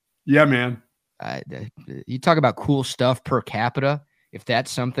 7-Eleven. Yeah, man. You talk about cool stuff per capita. If that's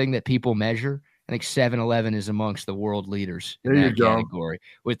something that people measure, I think 7-Eleven is amongst the world leaders in There you that go. category,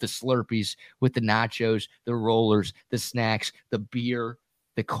 with the Slurpees, with the nachos, the rollers, the snacks, the beer,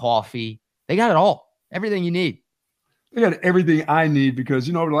 the coffee. They got it all. Everything you need. They got everything I need because,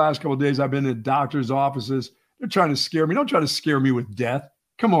 over the last couple of days, I've been in doctors' offices. They're trying to scare me. Don't try to scare me with death.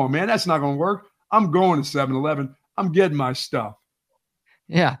 Come on, man. That's not going to work. I'm going to 7-Eleven. I'm getting my stuff.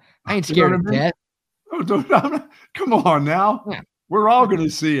 Yeah. I ain't scared of death. Come on now. Yeah. We're all going to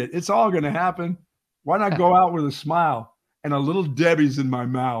see it. It's all going to happen. Why not go out with a smile and a little Debbie's in my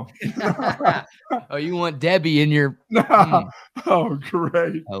mouth? Oh, you want Debbie in your Oh,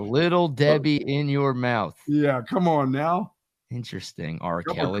 great. a little Debbie in your mouth. Yeah, come on now. Interesting. R.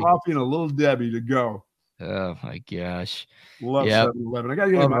 Cup Kelly. of coffee and a little Debbie to go. Oh my gosh. Love Yep. 7-Eleven.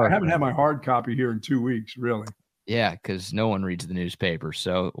 I haven't had my hard copy here in 2 weeks, really. Yeah, because no one reads the newspaper.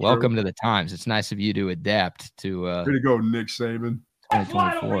 So welcome to the times. It's nice of you to adapt to Way to go, Nick Saban. That's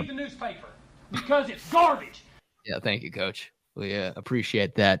why I don't read the newspaper, because it's garbage. Yeah, thank you, Coach. We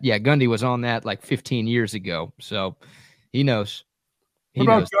appreciate that. Yeah, Gundy was on that like 15 years ago, so he knows. What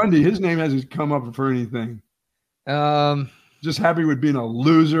about Gundy? His name hasn't come up for anything. Just happy with being a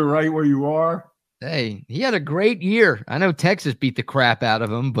loser right where you are. Hey, he had a great year. I know Texas beat the crap out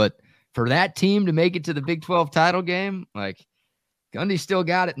of him, but for that team to make it to the Big 12 title game, like Gundy still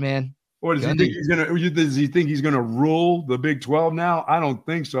got it, man. What does he think he's gonna? Does he think he's gonna rule the Big 12 now? I don't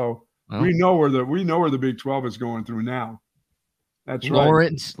think so. Well, we know where the Big 12 is going through now. That's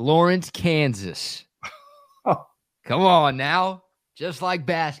right. Lawrence, Kansas. Come on now, just like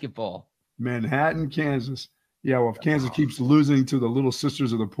basketball. Manhattan, Kansas. Yeah, well, if Kansas keeps losing to the Little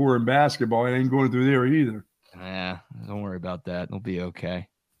Sisters of the Poor in basketball, it ain't going through there either. Yeah, don't worry about that. It'll be okay.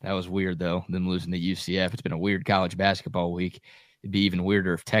 That was weird, though, them losing to UCF. It's been a weird college basketball week. It'd be even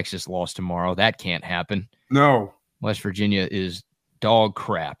weirder if Texas lost tomorrow. That can't happen. No. West Virginia is dog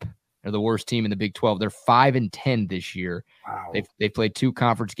crap. They're the worst team in the Big 12. They're 5-10 this year. Wow. They've played 2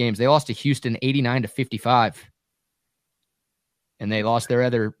 conference games. They lost to Houston 89-55. And they lost their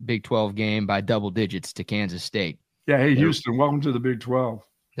other Big 12 game by double digits to Kansas State. Yeah, hey, Houston, welcome to the Big 12.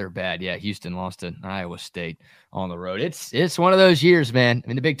 They're bad. Yeah, Houston lost to Iowa State on the road. It's one of those years, man. I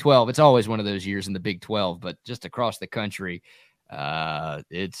mean, the Big 12, it's always one of those years in the Big 12, but just across the country,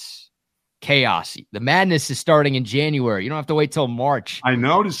 it's chaos. The madness is starting in January. You don't have to wait till March. I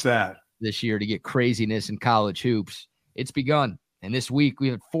noticed that. This year to get craziness in college hoops. It's begun. And this week, we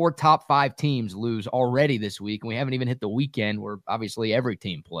have 4 top 5 teams lose already this week, and we haven't even hit the weekend where obviously every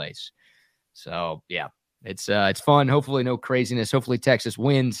team plays. So, yeah, it's fun. Hopefully no craziness. Hopefully Texas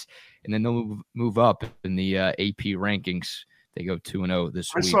wins, and then they'll move up in the AP rankings. They go 2-0 this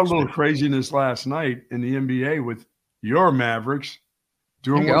week. I saw a little craziness last night in the NBA with your Mavericks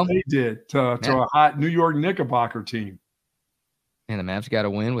doing what they did to a hot New York Knickerbocker team. And the Mavs got a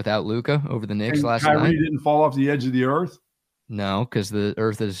win without Luka over the Knicks last night. Kyrie didn't fall off the edge of the earth? No, because the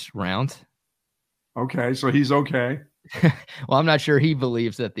earth is round. Okay, so he's okay. Well, I'm not sure he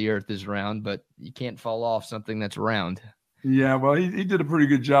believes that the earth is round, but you can't fall off something that's round. Yeah, well, he did a pretty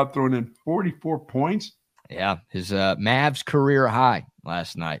good job throwing in 44 points. Yeah, his Mavs career high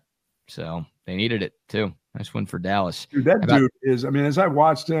last night. So they needed it, too. Nice win for Dallas. Dude, dude is, I mean, as I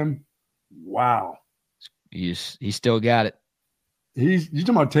watched him, wow. He's still got it. You're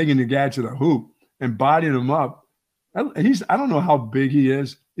talking about taking the guy to the hoop and bodying him up. I don't know how big he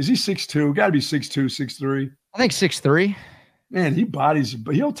is. Is he 6'2"? Got to be 6'2", 6'3". I think 6'3". Man,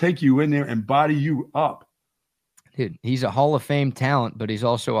 he'll take you in there and body you up. Dude, he's a Hall of Fame talent, but he's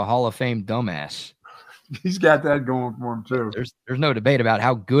also a Hall of Fame dumbass. He's got that going for him, too. There's no debate about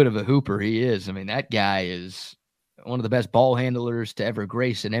how good of a hooper he is. I mean, that guy is one of the best ball handlers to ever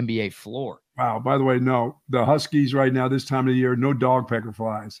grace an NBA floor. Wow. By the way, no, the Huskies right now, this time of the year, no dog pecker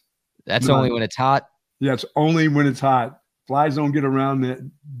flies. That's only when it's hot. Yeah, it's only when it's hot. Flies don't get around the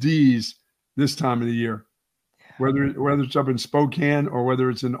D's this time of the year. Whether it's up in Spokane or whether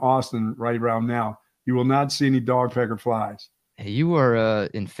it's in Austin right around now, you will not see any dog pecker flies. Hey, you are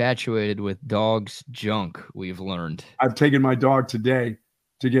infatuated with dogs' junk, we've learned. I've taken my dog today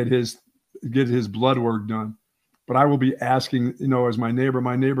to get his blood work done. But I will be asking, as my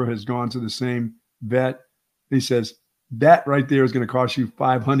neighbor has gone to the same vet. He says, that right there is going to cost you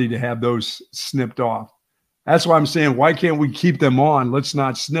 $500 to have those snipped off. That's why I'm saying, why can't we keep them on? Let's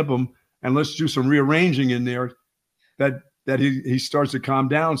not snip them, and let's do some rearranging in there that he starts to calm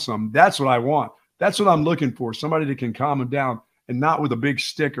down some. That's what I want. That's what I'm looking for, somebody that can calm him down and not with a big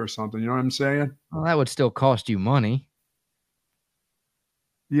stick or something. You know what I'm saying? Well, that would still cost you money.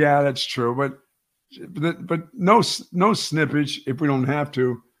 Yeah, that's true. But no snippage if we don't have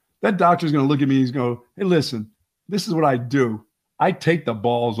to. That doctor's going to look at me and he's going, hey, listen, this is what I do. I take the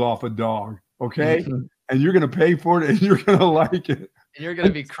balls off a dog. okay? And you're going to pay for it, and you're going to like it. And you're going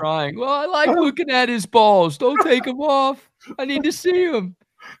to be crying. Well, I like looking at his balls. Don't take them off. I need to see them.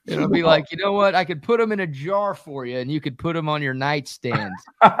 And I'll be like, you know what? I could put them in a jar for you, and you could put them on your nightstand.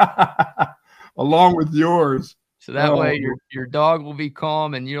 Along with yours. So that way your dog will be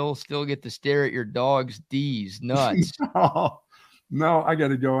calm, and you'll still get to stare at your dog's D's nuts. No, I got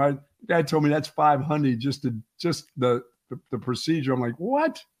to go. Dad told me that's $500 just the procedure. I'm like,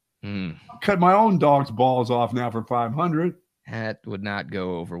 what? Cut my own dog's balls off now for $500. That would not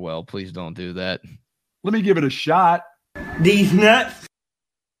go over well. Please don't do that. Let me give it a shot. These nuts.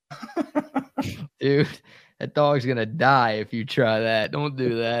 Dude, that dog's going to die if you try that. Don't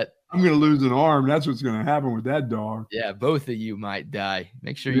do that. I'm going to lose an arm. That's what's going to happen with that dog. Yeah, both of you might die.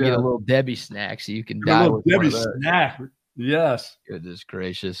 Make sure you get a little Debbie snack so you can die with Debbie one of those. snack. Yes. Goodness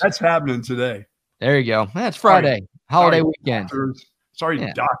gracious. That's happening today. There you go. That's Friday. Holiday weekend.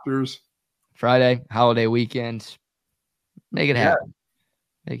 Doctors. Friday, holiday weekend. Make it happen.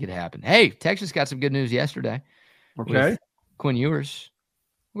 Make it happen. Hey, Texas got some good news yesterday. Okay. Quinn Ewers.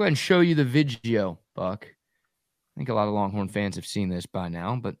 We'll go ahead and show you the video, Buck. I think a lot of Longhorn fans have seen this by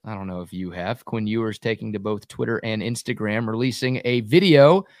now, but I don't know if you have. Quinn Ewers taking to both Twitter and Instagram, releasing a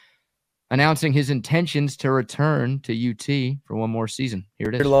video announcing his intentions to return to UT for one more season. Here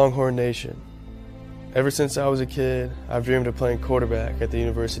it is. Dear Longhorn Nation, ever since I was a kid, I've dreamed of playing quarterback at the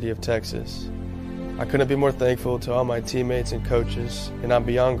University of Texas. I couldn't be more thankful to all my teammates and coaches, and I'm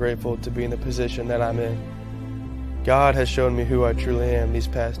beyond grateful to be in the position that I'm in. God has shown me who I truly am these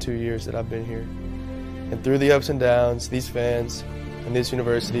past 2 years that I've been here. And through the ups and downs, these fans and this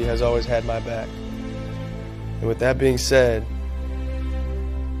university has always had my back. And with that being said,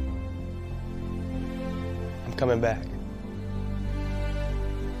 I'm coming back.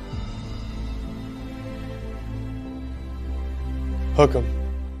 Hook 'em.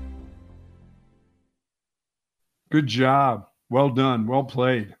 Good job. Well done. Well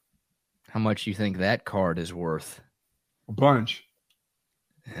played. How much you think that card is worth? A bunch.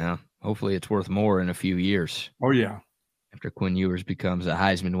 Yeah. Hopefully it's worth more in a few years. Oh, yeah. After Quinn Ewers becomes a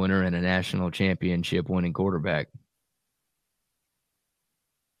Heisman winner and a national championship winning quarterback.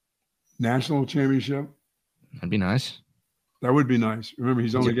 National championship? That'd be nice. That would be nice. Remember,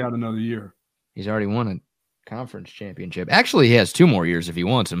 he's only got another year. He's already won a conference championship. Actually, he has 2 more years if he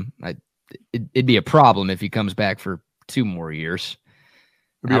wants them. It'd be a problem if he comes back for 2 more years.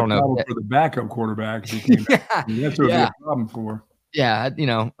 It'd be a problem for the backup quarterback. That's what it'd be a problem for. Yeah, I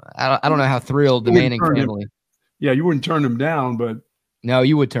don't know how thrilled the Manning family. Yeah, you wouldn't turn him down, but no,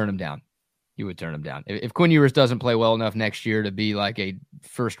 you would turn him down. You would turn him down if Quinn Ewers doesn't play well enough next year to be like a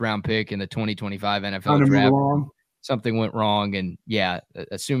first-round pick in the 2025 NFL draft. Something went wrong, and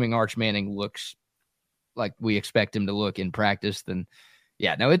assuming Arch Manning looks like we expect him to look in practice, then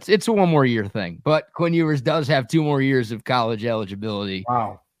it's a 1 more year thing. But Quinn Ewers does have 2 more years of college eligibility.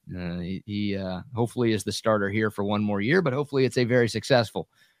 Wow. He hopefully is the starter here for 1 more year, but hopefully it's a very successful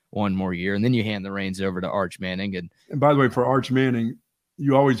 1 more year. And then you hand the reins over to Arch Manning. And by the way, for Arch Manning,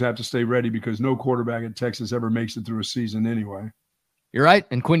 you always have to stay ready because no quarterback at Texas ever makes it through a season anyway. You're right.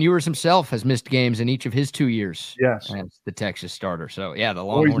 And Quinn Ewers himself has missed games in each of his 2 years as the Texas starter. So, the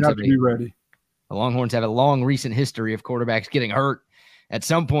Longhorns have to be ready. The Longhorns have a long recent history of quarterbacks getting hurt at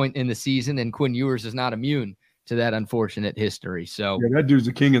some point in the season, and Quinn Ewers is not immune to that unfortunate history. So that dude's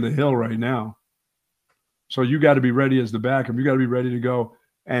the king of the hill right now. So you got to be ready as the backup. You got to be ready to go.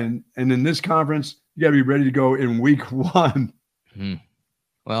 And in this conference, you got to be ready to go in week 1.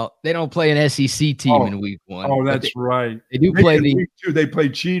 Well, they don't play an SEC team in week 1. Oh, that's right. They do play week 2. They play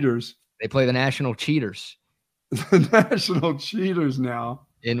cheaters. They play the national cheaters. The national cheaters now.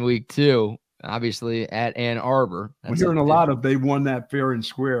 In week 2, obviously at Ann Arbor. We're hearing a lot of they won that fair and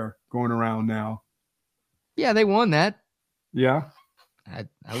square going around now. Yeah, they won that. Yeah. I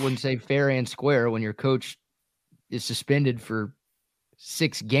wouldn't say fair and square when your coach is suspended for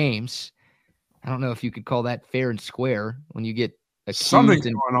 6 games. I don't know if you could call that fair and square when you get accused. Something's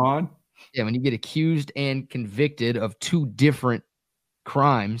going on. Yeah, when you get accused and convicted of 2 different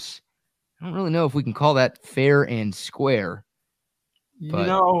crimes. I don't really know if we can call that fair and square.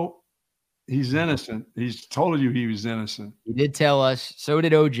 But he's innocent. He's told you he was innocent. He did tell us. So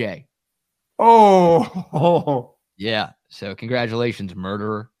did OJ. Oh. Yeah. So congratulations,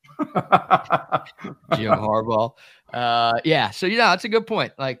 murderer. Jim Harbaugh. So, it's a good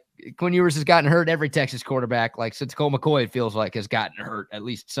point. Like, Quinn Ewers has gotten hurt. Every Texas quarterback, like since Colt McCoy, it feels like, has gotten hurt at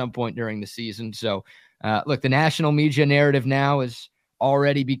least some point during the season. So, look, the national media narrative now is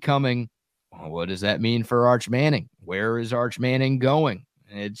already becoming, well, what does that mean for Arch Manning? Where is Arch Manning going?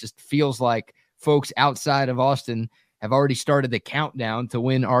 And it just feels like folks outside of Austin have already started the countdown to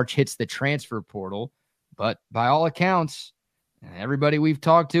when Arch hits the transfer portal. But by all accounts, everybody we've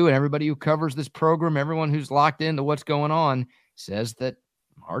talked to and everybody who covers this program, everyone who's locked into what's going on, says that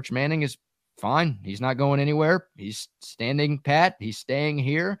Arch Manning is fine. He's not going anywhere. He's standing pat. He's staying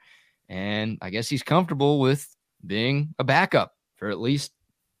here. And I guess he's comfortable with being a backup for at least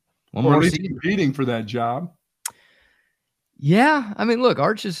one more season. Competing for that job. Yeah. I mean, look,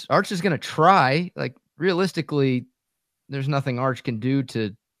 Arch is going to try. Like, realistically, there's nothing Arch can do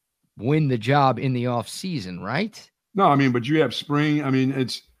to win the job in the off season, right? No, I mean, but you have spring. I mean,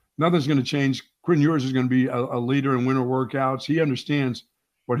 nothing's going to change. Quinn Ewers is going to be a leader in winter workouts. He understands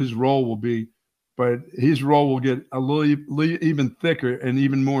what his role will be, but his role will get a little even thicker and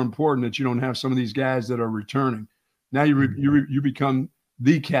even more important that you don't have some of these guys that are returning. Now you become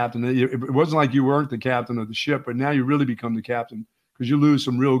the captain. It wasn't like you weren't the captain of the ship, but now you really become the captain because you lose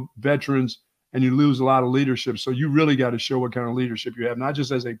some real veterans and you lose a lot of leadership. So you really got to show what kind of leadership you have, not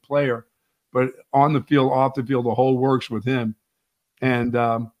just as a player, but on the field, off the field, the whole works with him. And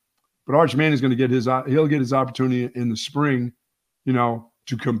but Arch Manning is going to get he'll get his opportunity in the spring,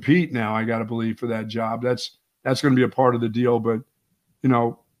 to compete now, I got to believe, for that job. That's going to be a part of the deal. But,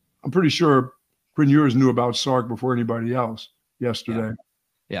 I'm pretty sure Quinn Ewers knew about Sark before anybody else yesterday.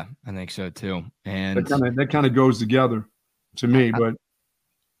 Yeah, I think so too. And that kind of goes together to me. But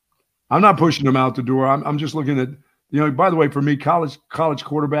I'm not pushing him out the door. I'm just looking at, by the way, for me, college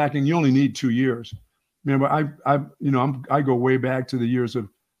quarterbacking, you only need 2 years. I go way back to the years of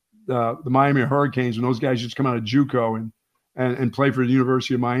the Miami Hurricanes when those guys just come out of JUCO and play for the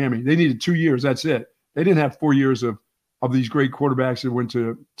University of Miami. They needed 2 years. That's it. They didn't have 4 years of these great quarterbacks that went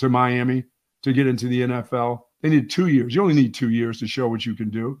to Miami to get into the NFL. They needed 2 years. You only need 2 years to show what you can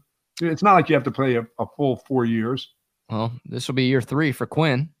do. It's not like you have to play a full 4 years. Well, this will be year 3 for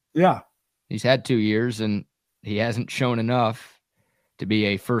Quinn. Yeah. He's had 2 years, and he hasn't shown enough to be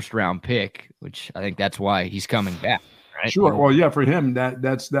a first-round pick, which I think that's why he's coming back, right? Sure. Well, yeah, for him,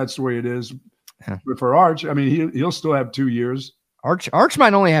 that's the way it is. But for Arch, I mean, he'll still have 2 years. Arch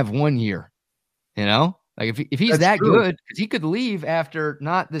might only have 1 year, Like if he's that good, because he could leave after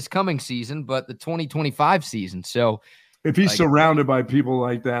not this coming season, but the 2025 season. So if he's surrounded by people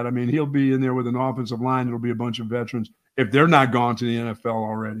like that, I mean, he'll be in there with an offensive line. It'll be a bunch of veterans if they're not gone to the NFL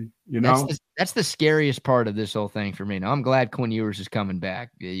already. That's the scariest part of this whole thing for me. Now, I'm glad Quinn Ewers is coming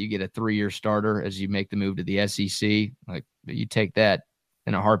back. You get a 3-year starter as you make the move to the SEC. Like, you take that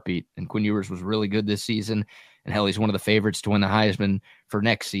in a heartbeat. And Quinn Ewers was really good this season. And hell, he's one of the favorites to win the Heisman for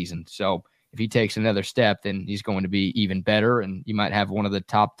next season. So if he takes another step, then he's going to be even better. And you might have one of the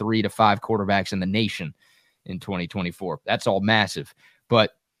top 3 to 5 quarterbacks in the nation in 2024. That's all massive.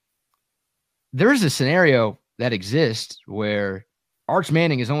 But there's a scenario that exists where Arch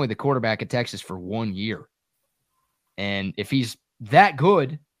Manning is only the quarterback at Texas for 1 year. And if he's that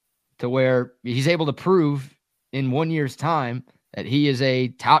good to where he's able to prove in 1 year's time that he is a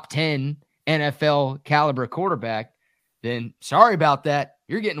top 10 NFL caliber quarterback, then sorry about that.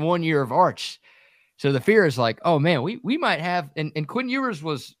 You're getting 1 year of Arch. So the fear is like, oh man, we might have, and Quinn Ewers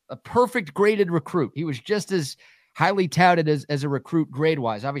was a perfect graded recruit. He was just as highly touted as a recruit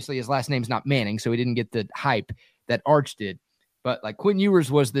grade-wise. Obviously, his last name's not Manning, so he didn't get the hype that Arch did. But like Quinn Ewers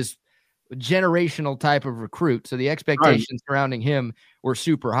was this generational type of recruit, so the expectations surrounding him were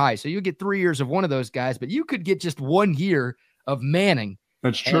super high. So you get 3 years of one of those guys, but you could get just 1 year of Manning.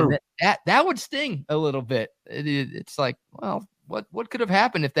 That's true. That would sting a little bit. It's like, well, what could have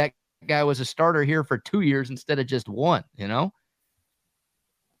happened if that guy was a starter here for 2 years instead of just 1?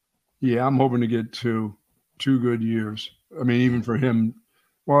 Yeah, I'm hoping to get two good years. I mean, even for him,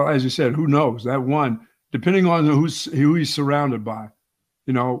 well, as you said, who knows? That one, depending on who he's surrounded by,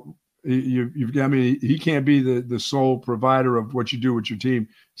 I mean, he can't be the sole provider of what you do with your team.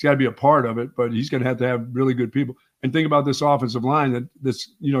 He's got to be a part of it, but he's going to have really good people. And think about this offensive line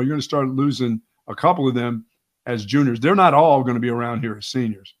you're going to start losing a couple of them as juniors. They're not all going to be around here as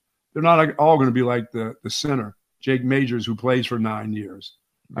seniors. They're not all going to be like the center, Jake Majors, who plays for 9 years.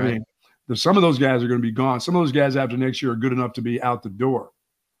 Right. I mean, some of those guys are going to be gone. Some of those guys after next year are good enough to be out the door.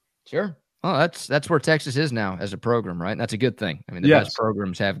 Sure. Well, that's where Texas is now as a program, right? And that's a good thing. I mean, the best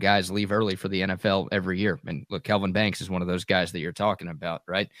programs have guys leave early for the NFL every year. And look, Kelvin Banks is one of those guys that you're talking about,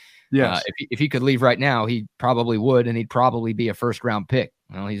 right? Yes. If he could leave right now, he probably would, and he'd probably be a first-round pick.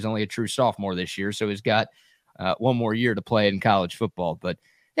 Well, he's only a true sophomore this year, so he's got 1 more year to play in college football. But,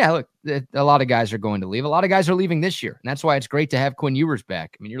 yeah, look, a lot of guys are going to leave. A lot of guys are leaving this year, and that's why it's great to have Quinn Ewers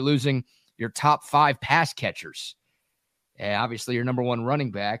back. I mean, you're losing your top 5 pass catchers. Obviously, your number 1 running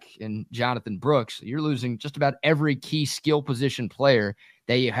back in Jonathan Brooks. You're losing just about every key skill position player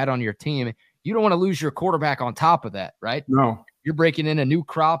that you had on your team. you don't want to lose your quarterback on top of that, right? No. You're breaking in a new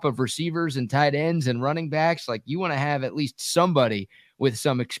crop of receivers and tight ends and running backs. Like, you want to have at least somebody with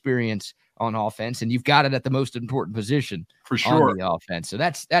some experience on offense, and you've got it at the most important position for sure on the offense. So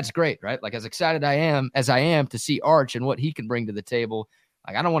that's great, right? Like, as excited as I am to see Arch and what he can bring to the table.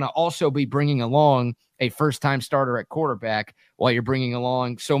 Like, I don't want to also be bringing along a first-time starter at quarterback while you're bringing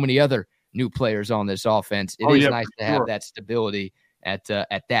along so many other new players on this offense. It is nice to have that stability at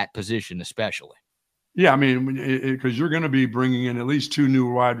that position, especially. Yeah, I mean, because you're going to be bringing in at least 2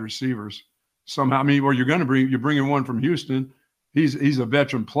 new wide receivers somehow. I mean, or you're bringing one from Houston. He's a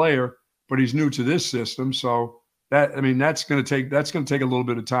veteran player, but he's new to this system. So that's going to take a little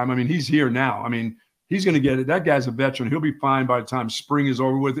bit of time. I mean, he's here now. I mean, he's going to get it. That guy's a veteran. He'll be fine by the time spring is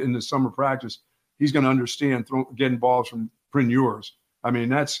over with in the summer practice. He's going to understand getting balls from preneurs. I mean,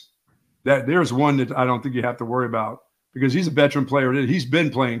 there's one that I don't think you have to worry about because he's a veteran player. He's been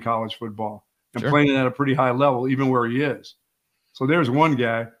playing college football and playing at a pretty high level, even where he is. So there's one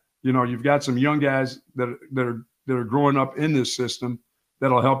guy. You know, you've got some young guys that are growing up in this system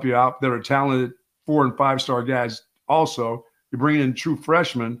that'll help you out, that are talented 4- and 5-star guys. Also, you're bringing in true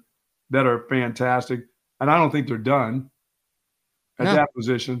freshmen that are fantastic, and I don't think they're done at that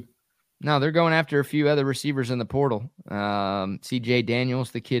position. No, they're going after a few other receivers in the portal. C.J.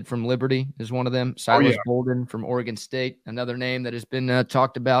 Daniels, the kid from Liberty, is one of them. Silas Bolden from Oregon State, another name that has been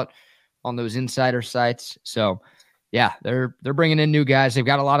talked about on those insider sites. So, yeah, they're bringing in new guys. They've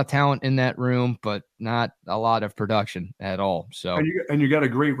got a lot of talent in that room, but not a lot of production at all. So, and you got a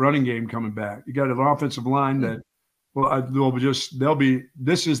great running game coming back. You got an offensive line that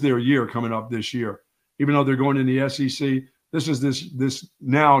this is their year coming up this year. Even though they're going in the SEC, this is this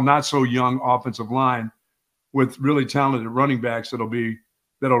now not so young offensive line with really talented running backs that'll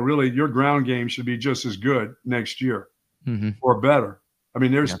really, your ground game should be just as good next year or better. I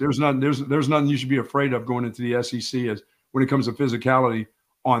mean, there's nothing you should be afraid of going into the SEC as when it comes to physicality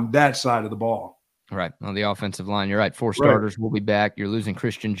on that side of the ball. Right. On the offensive line, you're right. 4 starters will be back. You're losing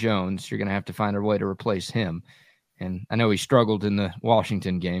Christian Jones. You're going to have to find a way to replace him. And I know he struggled in the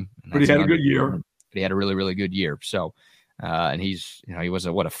Washington game. But he had a good year. But he had a really, really good year. So, and he was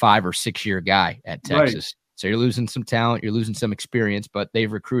a 5 or 6 year guy at Texas. Right. So you're losing some talent. You're losing some experience, but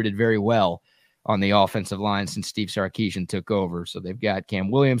they've recruited very well on the offensive line since Steve Sarkisian took over. So they've got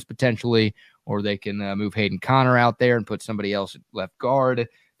Cam Williams potentially, or they can move Hayden Connor out there and put somebody else at left guard.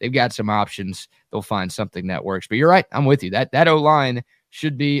 They've got some options. They'll find something that works. But you're right. I'm with you. That O-line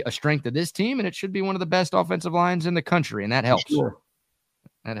should be a strength of this team, and it should be one of the best offensive lines in the country, and that helps. Sure.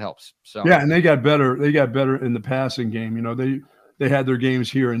 That helps. So yeah, and they got better. They got better in the passing game. You know, they had their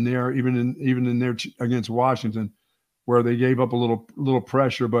games here and there, even in their against Washington, where they gave up a little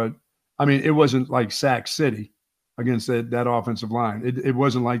pressure, but I mean, it wasn't like Sac City against that offensive line. It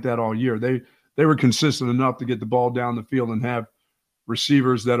wasn't like that all year. They were consistent enough to get the ball down the field and have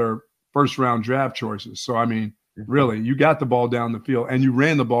receivers that are first-round draft choices. So, I mean, really, you got the ball down the field, and you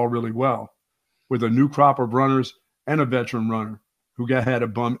ran the ball really well with a new crop of runners and a veteran runner who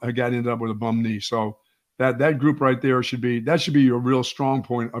ended up with a bum knee. So that group right there should be your real strong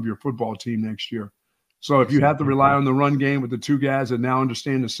point of your football team next year. So if you have to rely on the run game with the 2 guys that now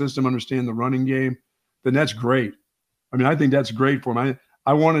understand the system, understand the running game, then that's great. I mean, I think that's great for them.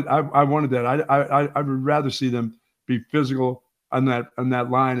 I wanted that. I would rather see them be physical on that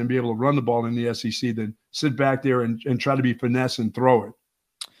line and be able to run the ball in the SEC than sit back there and try to be finesse and throw it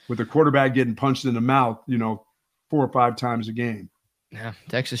with the quarterback getting punched in the mouth, 4 or 5 times a game. Yeah,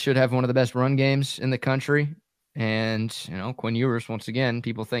 Texas should have one of the best run games in the country. And, Quinn Ewers, once again,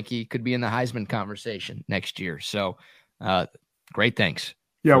 people think he could be in the Heisman conversation next year. So, great thanks.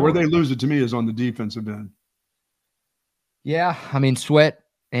 Yeah, where they lose it to me is on the defensive end. Yeah, I mean, Sweat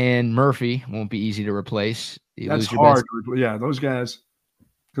and Murphy won't be easy to replace. That's hard. Yeah, those guys,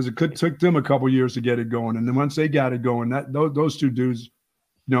 because it took them a couple years to get it going. And then once they got it going, those 2 dudes,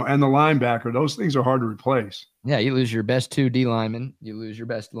 and the linebacker, those things are hard to replace. Yeah, you lose your best 2 D linemen. You lose your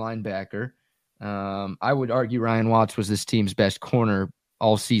best linebacker. I would argue Ryan Watts was this team's best corner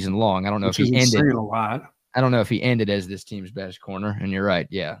all season long. I don't know if he ended a lot. I don't know if he ended as this team's best corner. And you're right.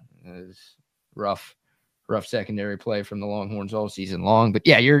 Yeah, it was rough secondary play from the Longhorns all season long. But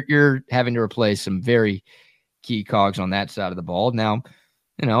yeah, you're having to replace some very key cogs on that side of the ball. Now,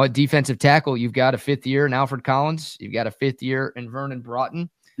 at defensive tackle, you've got a 5th year in Alfred Collins. You've got a 5th year in Vernon Broughton.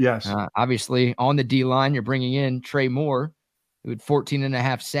 Yes. Obviously, on the D line, you're bringing in Trey Moore, who had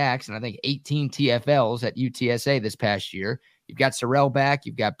 14.5 sacks and I think 18 TFLs at UTSA this past year. You've got Sorrell back.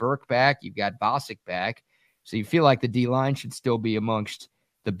 You've got Burke back. You've got Bosick back. So you feel like the D line should still be amongst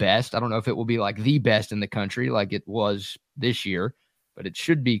the best. I don't know if it will be like the best in the country like it was this year, but it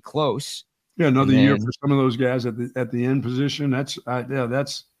should be close. Yeah, another year for some of those guys at the end position. That's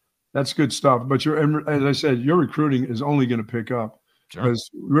good stuff. But as I said, your recruiting is only going to pick up because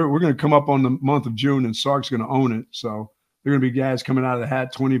we're going to come up on the month of June, and Sark's going to own it. So there are going to be guys coming out of the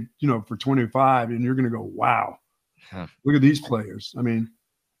hat 20, for 25, and you're going to go, wow, look at these players. I mean,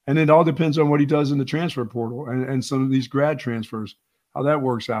 and it all depends on what he does in the transfer portal and some of these grad transfers, how that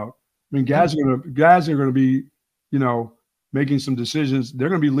works out. I mean, guys are going to be, making some decisions. They're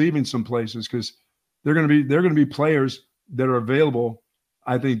going to be leaving some places because they're going to be players that are available,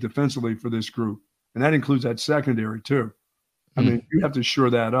 I think, defensively for this group. And that includes that secondary too. I mean, you have to shore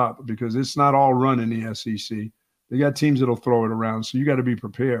that up because it's not all run in the SEC. They got teams that'll throw it around. So you got to be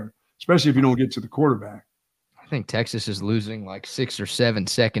prepared, especially if you don't get to the quarterback. I think Texas is losing like 6 or 7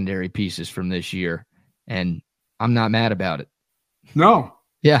 secondary pieces from this year, and I'm not mad about it. No.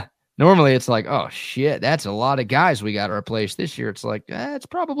 Yeah. Normally it's like, oh, shit, that's a lot of guys we got to replace. This year it's like, it's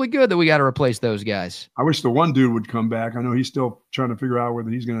probably good that we got to replace those guys. I wish the one dude would come back. I know he's still trying to figure out whether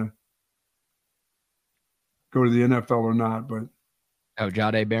he's going to go to the NFL or not. But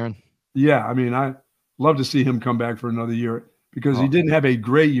Jahdae Barron? Yeah, I mean, I love to see him come back for another year because he didn't have a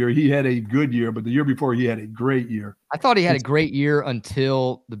great year. He had a good year, but the year before he had a great year. I thought he had a great year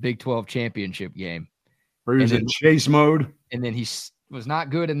until the Big 12 championship game. Where he was in chase mode. And then he was not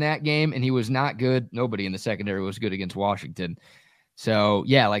good in that game, and he was not good. Nobody in the secondary was good against Washington. So,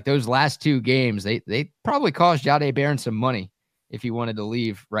 yeah, like those last 2 games, they probably cost Jahdae Barron some money if he wanted to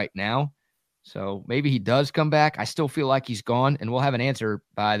leave right now. So maybe he does come back. I still feel like he's gone, and we'll have an answer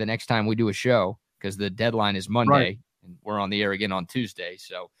by the next time we do a show because the deadline is Monday, and we're on the air again on Tuesday.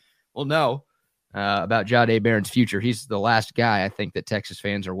 So we'll know about Jahdae Barron's future. He's the last guy I think that Texas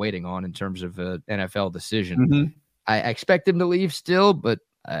fans are waiting on in terms of an NFL decision. Mm-hmm. I expect him to leave still, but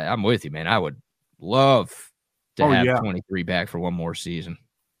I'm with you, man. I would love to have 23 back for one more season.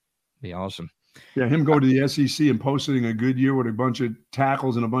 Be awesome. Yeah, him going to the SEC and posting a good year with a bunch of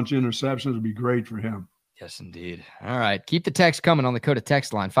tackles and a bunch of interceptions would be great for him. Yes, indeed. All right. Keep the text coming on the Coda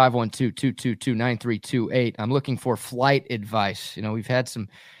text line, 512-222-9328. I'm looking for flight advice. We've had some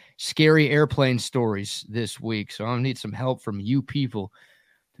scary airplane stories this week, so I need some help from you people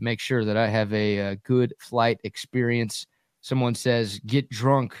to make sure that I have a good flight experience. Someone says, get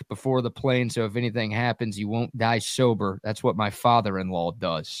drunk before the plane so if anything happens, you won't die sober. That's what my father-in-law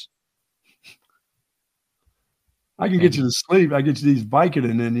does. I can get you to sleep. I get you these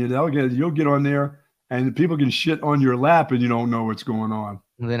Vicodin in you. You'll get on there, and people can shit on your lap, and you don't know what's going on.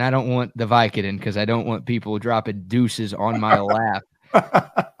 Then I don't want the Vicodin because I don't want people dropping deuces on my lap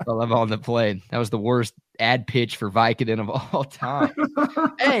while I'm on the plane. That was the worst ad pitch for Vicodin of all time.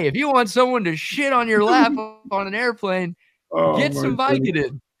 Hey, if you want someone to shit on your lap on an airplane, get some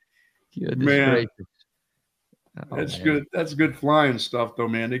Vicodin. Man, that's good. That's good flying stuff, though,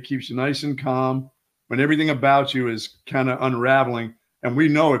 man. It keeps you nice and calm when everything about you is kind of unraveling. And we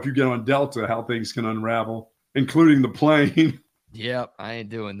know if you get on Delta, how things can unravel, including the plane. Yep, I ain't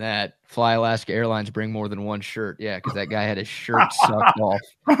doing that. Fly Alaska Airlines, bring more than one shirt. Yeah, because that guy had his shirt sucked off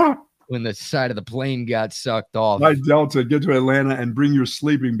when the side of the plane got sucked off. By Delta, get to Atlanta and bring your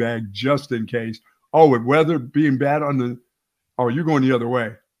sleeping bag just in case. Oh, with weather being bad you're going the other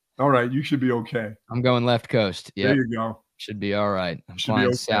way. All right, you should be okay. I'm going left coast. Yeah, there you go. Should be all right. I'm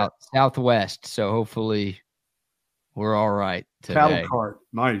flying southwest, so hopefully we're all right today. Cattle cart,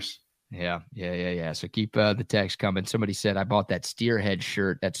 nice. Yeah. So keep the text coming. Somebody said I bought that steerhead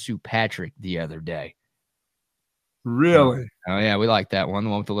shirt at Sue Patrick the other day. Really? Oh yeah, we like that one. The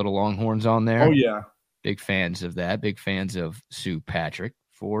one with the little longhorns on there. Oh yeah. Big fans of that. Big fans of Sue Patrick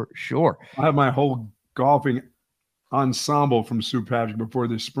for sure. I have my whole golfing ensemble from Sue Patrick before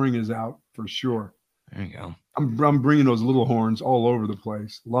this spring is out for sure. There you go. I'm bringing those little horns all over the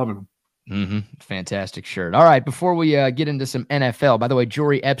place. Loving them. Mm-hmm. Fantastic shirt. All right, before we get into some NFL, by the way,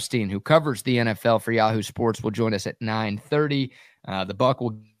 Jory Epstein, who covers the NFL for Yahoo Sports, will join us at 9:30. The Buck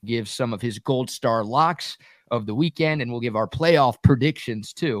will give some of his Gold Star locks of the weekend, and we'll give our playoff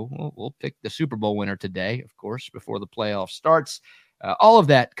predictions too. We'll pick the Super Bowl winner today, of course, before the playoff starts. All of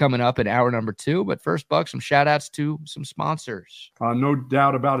that coming up in hour number 2. But first, Buck, some shout-outs to some sponsors. No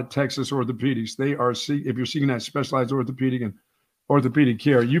doubt about it, Texas Orthopedics. They are, if you're seeking that specialized orthopedic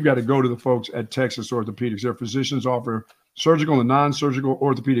care, you've got to go to the folks at Texas Orthopedics. Their physicians offer surgical and non-surgical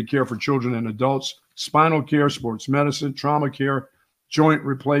orthopedic care for children and adults, spinal care, sports medicine, trauma care, joint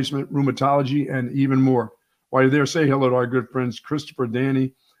replacement, rheumatology, and even more. While you're there, say hello to our good friends Christopher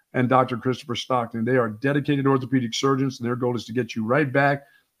Danny and Dr. Christopher Stockton. They are dedicated orthopedic surgeons, and their goal is to get you right back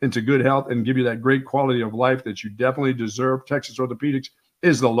into good health and give you that great quality of life that you definitely deserve. Texas Orthopedics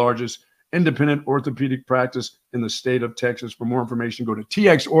is the largest independent orthopedic practice in the state of Texas. For more information, go to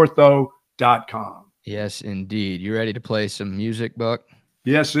txortho.com. AVConsultations.com. Yes, indeed. You ready to play some music, Buck?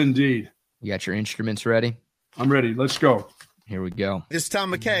 Yes, indeed. You got your instruments ready? I'm ready. Let's go. Here we go. This is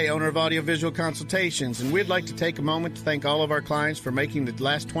Tom McKay, owner of Audiovisual Consultations, and we'd like to take a moment to thank all of our clients for making the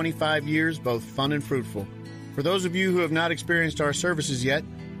last 25 years both fun and fruitful. For those of you who have not experienced our services yet,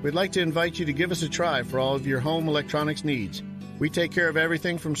 we'd like to invite you to give us a try for all of your home electronics needs. We take care of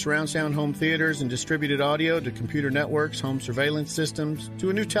everything from surround sound home theaters and distributed audio to computer networks, home surveillance systems,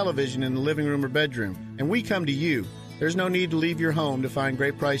 to a new television in the living room or bedroom. And we come to you. There's no need to leave your home to find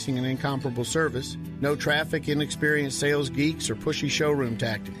great pricing and incomparable service. No traffic, inexperienced sales geeks, or pushy showroom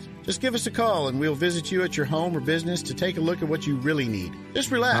tactics. Just give us a call and we'll visit you at your home or business to take a look at what you really need. Just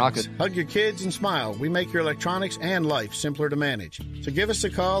relax, hug your kids, and smile. We make your electronics and life simpler to manage. So give us a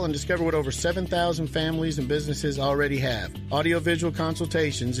call and discover what over 7,000 families and businesses already have. Audiovisual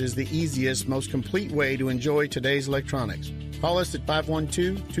Consultations is the easiest, most complete way to enjoy today's electronics. Call us at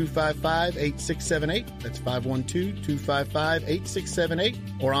 512-255-8678. That's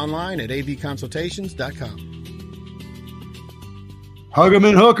 512-255-8678. Or online at avconsultations.com. Hug 'em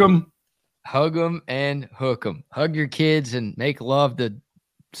and hook 'em. Hug them and hook them. Hug your kids and make love to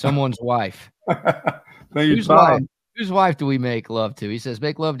someone's wife. Thank you, Tom. Whose wife do we make love to? He says,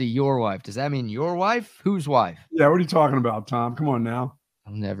 make love to your wife. Does that mean your wife? Whose wife? Yeah, what are you talking about, Tom? Come on now.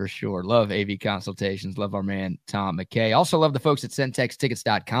 I'm never sure. Love AV Consultations. Love our man, Tom McKay. Also love the folks at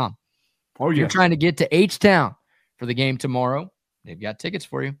centextickets.com. Oh, If yeah. you're trying to get to H-Town for the game tomorrow, they've got tickets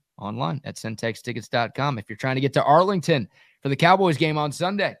for you online at centextickets.com. If you're trying to get to Arlington for the Cowboys game on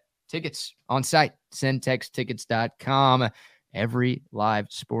Sunday, tickets on site, centextickets.com. Every live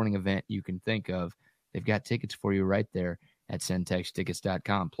sporting event you can think of, they've got tickets for you right there at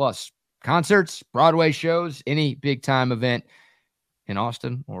centextickets.com. Plus, concerts, Broadway shows, any big-time event in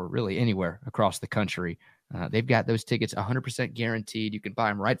Austin or really anywhere across the country. They've got those tickets 100% guaranteed. You can buy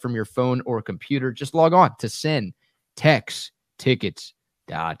them right from your phone or computer. Just log on to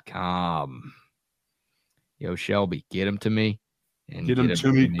centextickets.com. Yo, Shelby, get them to me. And Get them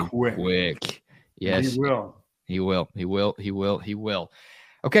to me quick. Yes. He will. He will. He will. He will. He will.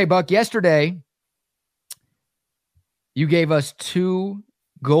 Okay, Buck, yesterday you gave us 2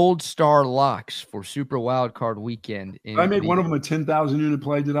 gold star locks for Super Wildcard Weekend. Did I make one of them a 10,000 unit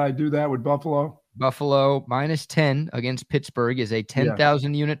play? Did I do that with Buffalo? Buffalo -10 against Pittsburgh is a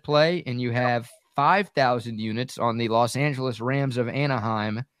 10,000 unit play, and you have 5,000 units on the Los Angeles Rams of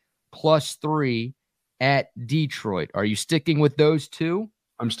Anaheim +3 at Detroit. Are you sticking with those 2?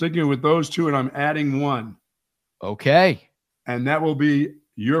 I'm sticking with those 2, and I'm adding one. Okay. And that will be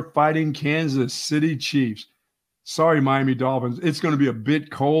your Fighting Kansas City Chiefs. Sorry, Miami Dolphins. It's going to be a bit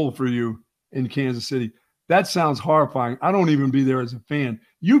cold for you in Kansas City. That sounds horrifying. I don't even be there as a fan.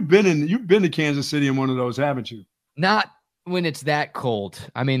 You've been to Kansas City in one of those, haven't you? Not when it's that cold.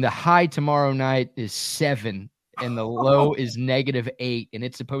 I mean, the high tomorrow night is 7 and the low is -8, and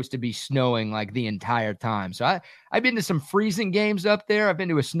it's supposed to be snowing like the entire time. So I've been to some freezing games up there. I've been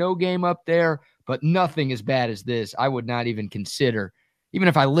to a snow game up there, but nothing as bad as this. I would not even consider, even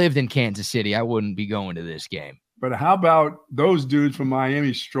if I lived in Kansas City, I wouldn't be going to this game. But how about those dudes from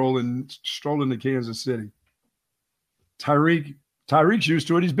Miami strolling to Kansas City? Tyreek's used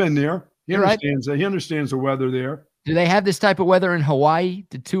to it. He's been there. He understands that. He understands the weather there. Do they have this type of weather in Hawaii?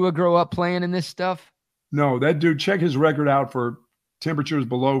 Did Tua grow up playing in this stuff? No, that dude, check his record out for temperatures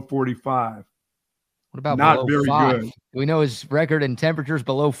below 45. What about not below very 5? good? Do we know his record in temperatures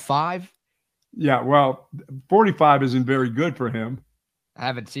below 5? Yeah, well, 45 isn't very good for him. I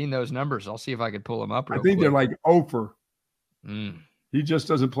haven't seen those numbers. I'll see if I can pull them up real I think quick. they're like over. Mm. He just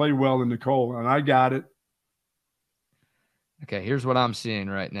doesn't play well in the cold, and I got it. Okay, here's what I'm seeing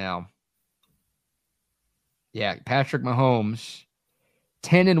right now. Yeah, Patrick Mahomes,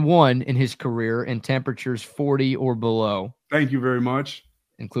 10-1 in his career in temperatures 40 or below. Thank you very much.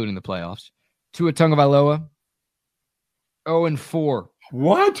 Including the playoffs. Tua Tagovailoa, 0-4.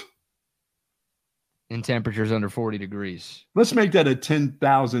 What? In temperatures under 40 degrees. Let's make that a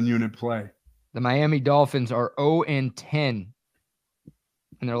 10,000 unit play. The Miami Dolphins are 0-10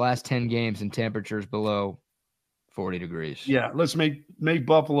 in their last 10 games in temperatures below 40 degrees. Yeah, let's make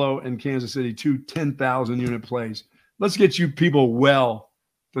Buffalo and Kansas City 2 10,000 unit plays. Let's get you people well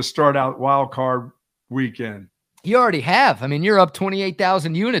to start out wild card weekend. You already have. I mean, you're up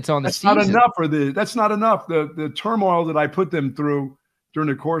 28,000 units on the season. That's not enough for that's not enough. The turmoil that I put them through during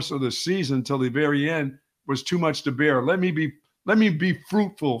the course of the season until the very end was too much to bear. Let me be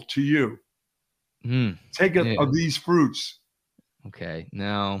fruitful to you. Take of these fruits. Okay.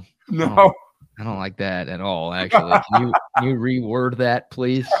 No. I don't like that at all, actually. Can you reword that,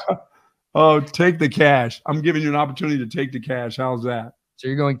 please? Oh, take the cash. I'm giving you an opportunity to take the cash. How's that? So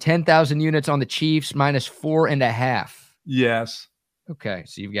you're going 10,000 units on the Chiefs minus 4.5. Yes. Okay,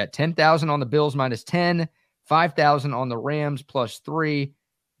 so you've got 10,000 on the Bills minus 10, 5,000 on the Rams plus 3,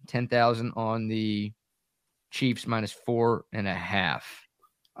 10,000 on the Chiefs minus 4.5.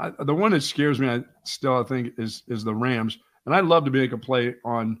 The one that scares me, I think, is the Rams. And I'd love to make a play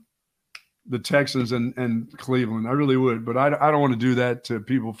on the Texans and Cleveland. I really would, but I don't want to do that to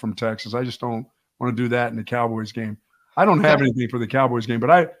people from Texas. I just don't want to do that in the Cowboys game. I don't have anything for the Cowboys game,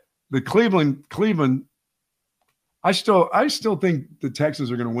 but the Cleveland. I still think the Texans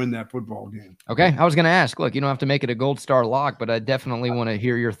are going to win that football game. Okay, I was going to ask. Look, you don't have to make it a gold star lock, but I definitely want to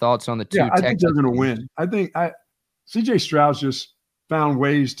hear your thoughts on the two. Yeah, I Texans think they're going to win. I think C.J. Stroud's just found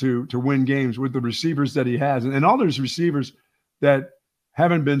ways to win games with the receivers that he has, and all those receivers that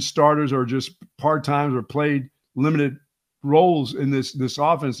haven't been starters or just part-times or played limited roles in this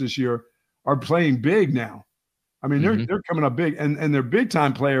offense this year are playing big now. I mean, they're coming up big, and their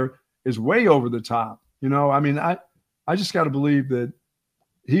big-time player is way over the top. You know, I mean, I just got to believe that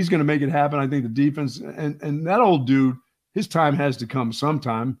he's going to make it happen. I think the defense and that old dude, his time has to come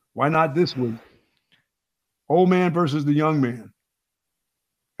sometime. Why not this week? Old man versus the young man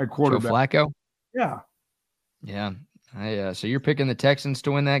at quarterback. Joe Flacco? Yeah. Yeah. So you're picking the Texans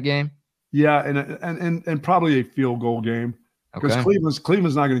to win that game? Yeah, and probably a field goal game because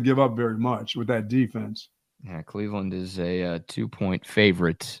Cleveland's not going to give up very much with that defense. Yeah, Cleveland is a 2-point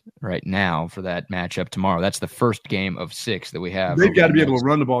favorite right now for that matchup tomorrow. That's the first game of 6 that we have. They've got to be able to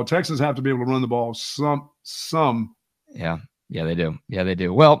run the ball. Texans have to be able to run the ball some. Yeah, they do. Yeah, they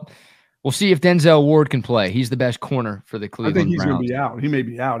do. Well, we'll see if Denzel Ward can play. He's the best corner for the Cleveland Browns. I think he's going to be out. He may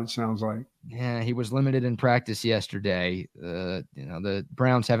be out, it sounds like. Yeah, he was limited in practice yesterday. The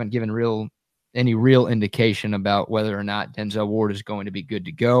Browns haven't given any real indication about whether or not Denzel Ward is going to be good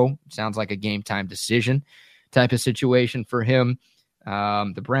to go. Sounds like a game time decision type of situation for him.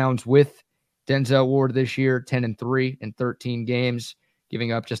 The Browns with Denzel Ward this year, 10-3 in 13 games,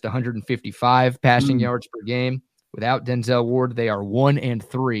 giving up just 155 passing yards per game. Without Denzel Ward, they are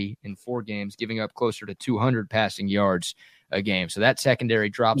 1-3 in 4 games, giving up closer to 200 passing yards a game. So that secondary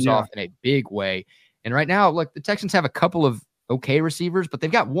drops off in a big way. And right now, look, the Texans have a couple of okay receivers, but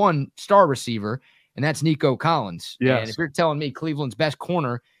they've got one star receiver, and that's Nico Collins. Yes. And if you're telling me Cleveland's best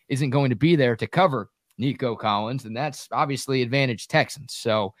corner isn't going to be there to cover Nico Collins, and that's obviously advantage Texans.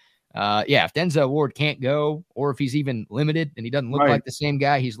 So, if Denzel Ward can't go, or if he's even limited and he doesn't look like the same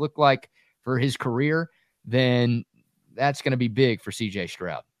guy he's looked like for his career, then that's going to be big for C.J.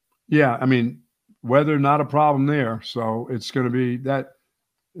 Stroud. Yeah, I mean, weather not a problem there. So it's going to be that.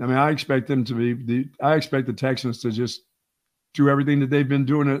 I mean, I expect them to be I expect the Texans to just do everything that they've been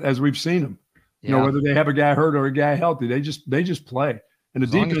doing as we've seen them. You know, whether they have a guy hurt or a guy healthy, they just play. And the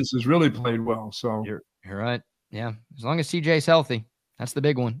defense has really played well. So you're right. Yeah. As long as CJ's healthy, that's the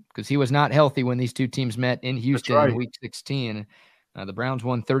big one, because he was not healthy when these two teams met in Houston in week 16. The Browns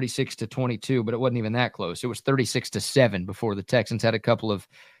won 36-22, but it wasn't even that close. It was 36-7 before the Texans had a couple of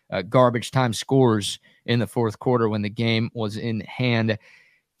garbage time scores in the fourth quarter when the game was in hand.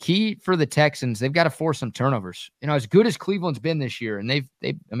 Key for the Texans, they've got to force some turnovers. You know, as good as Cleveland's been this year, and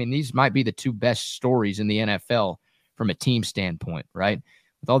these might be the two best stories in the NFL from a team standpoint, right?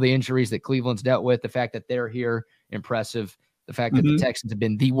 With all the injuries that Cleveland's dealt with, the fact that they're here, impressive. The fact that the Texans have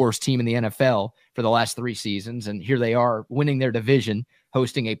been the worst team in the NFL for the last 3 seasons, and here they are winning their division,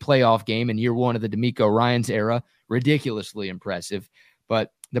 hosting a playoff game in year 1 of the DeMeco Ryans era. Ridiculously impressive.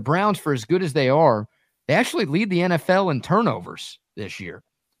 But the Browns, for as good as they are, they actually lead the NFL in turnovers this year.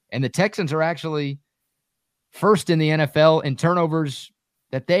 And the Texans are actually first in the NFL in turnovers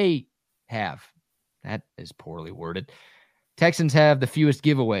that they have. That is poorly worded. Texans have the fewest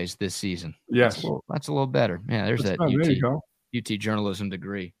giveaways this season. Yes. That's a little better. Yeah, there's that UT journalism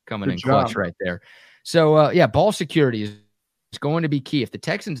degree coming in clutch right there. So, ball security is going to be key. If the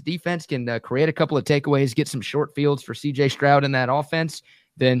Texans defense can create a couple of takeaways, get some short fields for C.J. Stroud in that offense,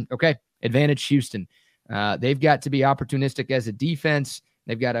 then, okay, advantage Houston. They've got to be opportunistic as a defense.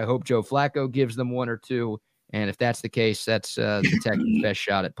 They've got to hope Joe Flacco gives them 1 or 2. And if that's the case, that's the Texans' best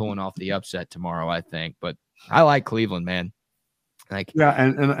shot at pulling off the upset tomorrow, I think. But I like Cleveland, man. And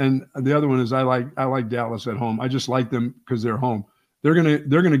the other one is I like Dallas at home. I just like them because they're home. They're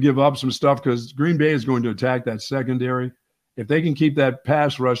gonna give up some stuff because Green Bay is going to attack that secondary. If they can keep that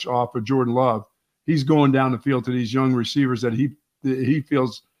pass rush off of Jordan Love, he's going down the field to these young receivers that he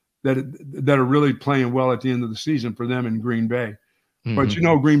feels that are really playing well at the end of the season for them in Green Bay. But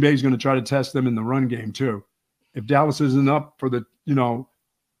Green Bay is going to try to test them in the run game too. If Dallas isn't up for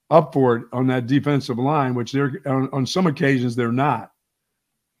it on that defensive line, which they're on some occasions they're not.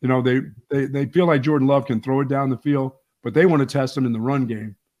 They feel like Jordan Love can throw it down the field, but they want to test him in the run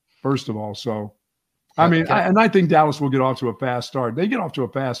game, first of all. So, I mean, I think Dallas will get off to a fast start. They get off to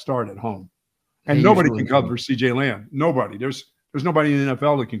a fast start at home. And nobody can cover C.J. Lamb. Nobody. There's nobody in the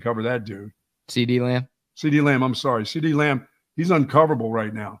NFL that can cover that dude. CD Lamb? CD Lamb, I'm sorry. CD Lamb, he's uncoverable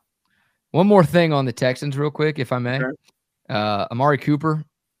right now. One more thing on the Texans real quick, if I may. Okay. Amari Cooper,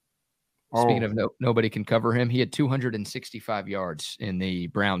 speaking of nobody can cover him, he had 265 yards in the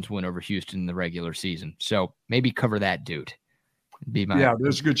Browns win over Houston in the regular season. So maybe cover that dude.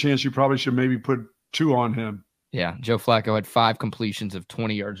 There's a good chance you probably should maybe put 2 on him. Yeah, Joe Flacco had 5 completions of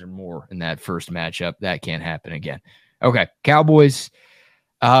 20 yards or more in that first matchup. That can't happen again. Okay, Cowboys.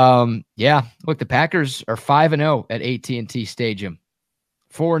 Look, the Packers are 5-0 at AT&T Stadium.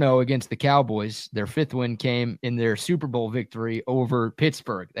 4-0 against the Cowboys. Their 5th win came in their Super Bowl victory over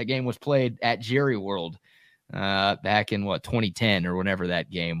Pittsburgh. That game was played at Jerry World back in, 2010 or whenever that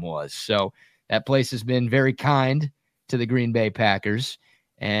game was. So that place has been very kind to the Green Bay Packers.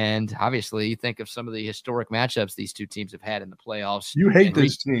 And obviously, you think of some of the historic matchups these two teams have had in the playoffs. You hate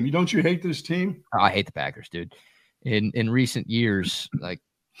this team. Don't you hate this team? Oh, I hate the Packers, dude. In recent years,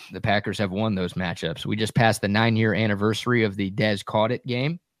 the Packers have won those matchups. We just passed the 9-year anniversary of the Dez Caught It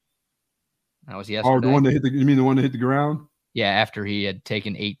game. That was yesterday. Oh, the one that hit you mean the one that hit the ground? Yeah, after he had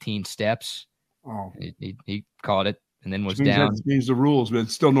taken 18 steps. Oh. He caught it and then was down. That means the rules, but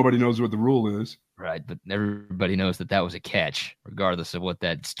still nobody knows what the rule is. Right, but everybody knows that was a catch, regardless of what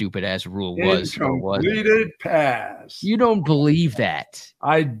that stupid-ass rule was. Completed pass. You don't believe that.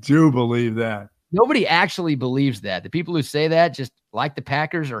 I do believe that. Nobody actually believes that. The people who say that just like the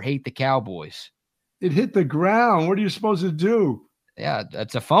Packers or hate the Cowboys. It hit the ground. What are you supposed to do? Yeah,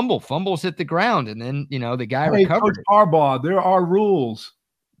 that's a fumble. Fumbles hit the ground, and then, the guy recovered. Coach Harbaugh, there are rules.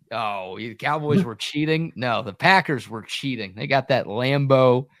 Oh, the Cowboys were cheating? No, the Packers were cheating. They got that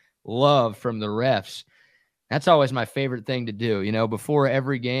Lambeau love from the refs. That's always my favorite thing to do. Before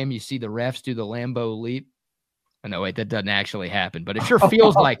every game, you see the refs do the Lambeau leap. Oh, no, wait, that doesn't actually happen, but it sure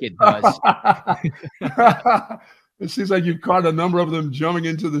feels like it does. It seems like you've caught a number of them jumping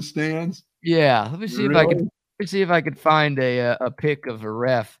into the stands. Yeah, let me see if I could find a pic of a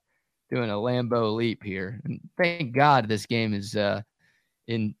ref doing a Lambeau leap here. And thank God this game is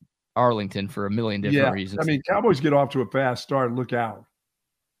in Arlington for a million different reasons. I mean, Cowboys get off to a fast start. Look out.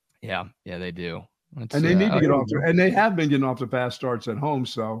 Yeah, they do. And they need to get off to, and they have been getting off to fast starts at home.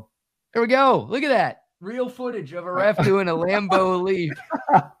 So there we go. Look at that. Real footage of a ref doing a Lambeau leap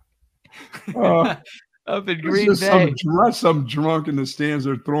up in Green Bay. Some drunk in the stands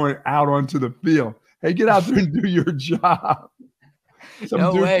are throwing out onto the field. Hey, get out there and do your job.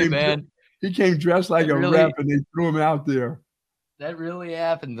 No way, man. He came dressed like a ref, and they threw him out there. That really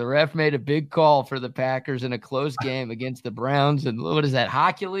happened. The ref made a big call for the Packers in a close game against the Browns. And what is that,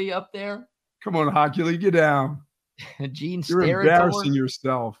 Hockley up there? Come on, Hockley, get down. Gene You're embarrassing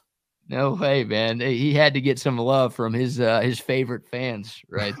yourself. No way, man. He had to get some love from his favorite fans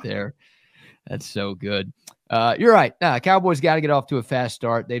right there. That's so good. You're right. Cowboys got to get off to a fast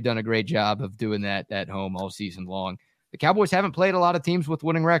start. They've done a great job of doing that at home all season long. The Cowboys haven't played a lot of teams with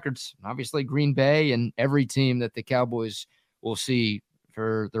winning records. Obviously, Green Bay and every team that the Cowboys will see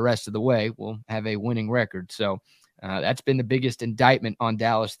for the rest of the way will have a winning record. So that's been the biggest indictment on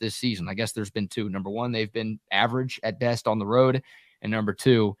Dallas this season. I guess there's been 2. Number 1, they've been average at best on the road. And number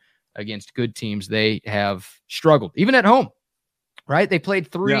 2, against good teams, they have struggled, even at home, right? They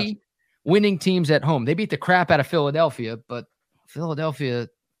played 3 winning teams at home. They beat the crap out of Philadelphia, but Philadelphia,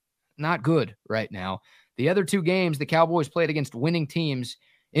 not good right now. The other 2 games, the Cowboys played against winning teams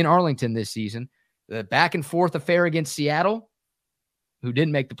in Arlington this season. The back and forth affair against Seattle, who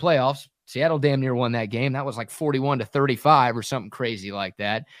didn't make the playoffs. Seattle damn near won that game. That was like 41-35 or something crazy like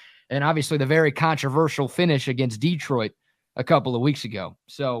that. And obviously the very controversial finish against Detroit a couple of weeks ago.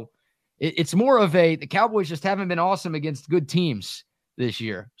 So it's more of the Cowboys just haven't been awesome against good teams this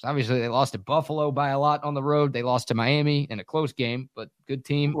year. So obviously they lost to Buffalo by a lot on the road. They lost to Miami in a close game, but good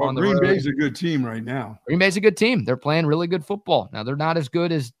team on the road. Green Bay's a good team right now. Green Bay's a good team. They're playing really good football. Now, they're not as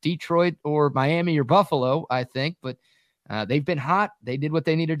good as Detroit or Miami or Buffalo, I think, but they've been hot. They did what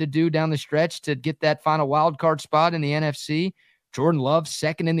they needed to do down the stretch to get that final wild card spot in the NFC. Jordan Love,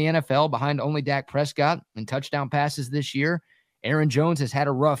 2nd in the NFL behind only Dak Prescott in touchdown passes this year. Aaron Jones has had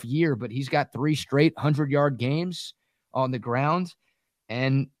a rough year, but he's got 3 straight 100-yard games on the ground.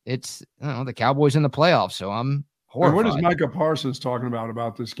 And it's the Cowboys in the playoffs, so I'm horrified. What is Micah Parsons talking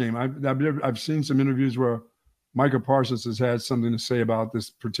about this game? I've seen some interviews where Micah Parsons has had something to say about this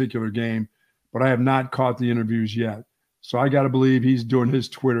particular game, but I have not caught the interviews yet. So I got to believe he's doing his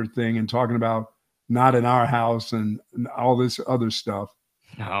Twitter thing and talking about not in our house and all this other stuff.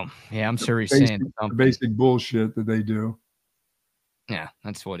 Oh, yeah, I'm sure he's Basic, saying the something. basic bullshit that they do. Yeah,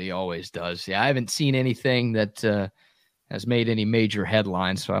 that's what he always does. Yeah, I haven't seen anything that has made any major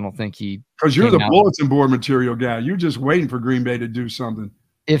headlines, so I don't think he. Because you're the came out- bulletin board material guy. You're just waiting for Green Bay to do something.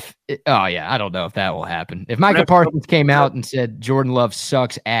 Oh yeah, I don't know if that will happen. If Micah Parsons came out and said Jordan Love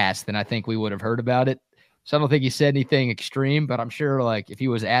sucks ass, then I think we would have heard about it. So I don't think he said anything extreme, but I'm sure like if he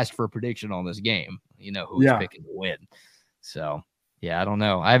was asked for a prediction on this game, you know who he's picking to win. So yeah, I don't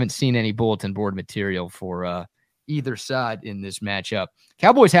know. I haven't seen any bulletin board material for either side in this matchup.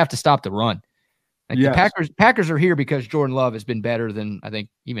 Cowboys have to stop the run. Like the Packers are here because Jordan Love has been better than I think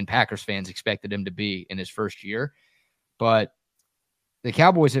even Packers fans expected him to be in his first year. But the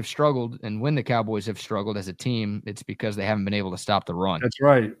Cowboys have struggled, and when the Cowboys have struggled as a team, it's because they haven't been able to stop the run. That's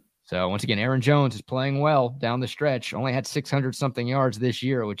right. So once again, Aaron Jones is playing well down the stretch. Only had 600-something yards this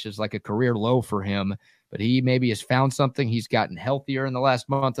year, which is like a career low for him. But he maybe has found something. He's gotten healthier in the last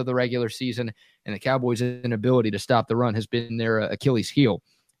month of the regular season, and the Cowboys' inability to stop the run has been their Achilles heel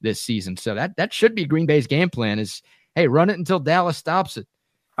this season. So that should be Green Bay's game plan is, hey, run it until Dallas stops it.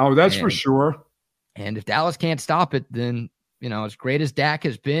 Oh, that's for sure. And if Dallas can't stop it, then you know, as great as Dak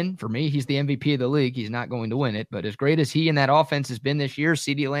has been, for me, he's the MVP of the league. He's not going to win it. But as great as he and that offense has been this year,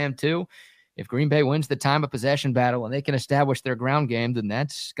 CeeDee Lamb too, if Green Bay wins the time of possession battle and they can establish their ground game, then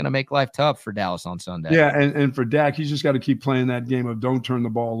that's going to make life tough for Dallas on Sunday. Yeah, and for Dak, he's just got to keep playing that game of don't turn the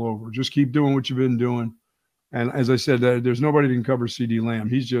ball over. Just keep doing what you've been doing. And as I said, there's nobody that can cover CeeDee Lamb.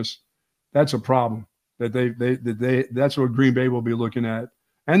 He's just – that's a problem that that's what Green Bay will be looking at.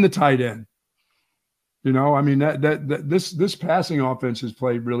 And the tight end. You know, I mean, this passing offense has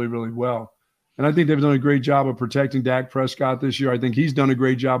played really, really well. And I think they've done a great job of protecting Dak Prescott this year. I think he's done a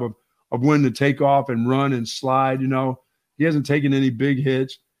great job of when to take off and run and slide. You know, he hasn't taken any big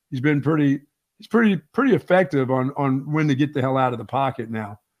hits. He's been pretty effective on when to get the hell out of the pocket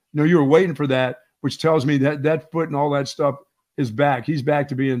now. You know, you were waiting for that, which tells me that foot and all that stuff is back. He's back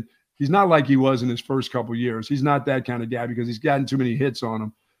to being – he's not like he was in his first couple of years. He's not that kind of guy because he's gotten too many hits on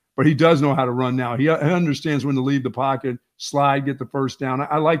him. But he does know how to run now. He understands when to leave the pocket, slide, get the first down.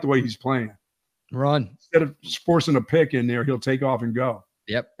 I like the way he's playing. Run. Instead of forcing a pick in there, he'll take off and go.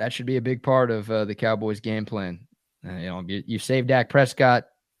 Yep, that should be a big part of the Cowboys' game plan. You know, you save Dak Prescott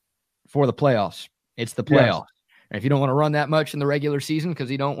for the playoffs. It's the playoffs. Yes. And if you don't want to run that much in the regular season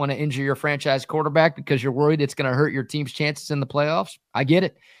because you don't want to injure your franchise quarterback because you're worried it's going to hurt your team's chances in the playoffs, I get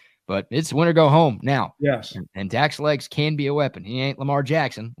it. But it's win or go home now. Yes. And Dak's legs can be a weapon. He ain't Lamar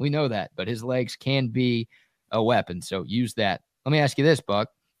Jackson. We know that. But his legs can be a weapon. So use that. Let me ask you this, Buck.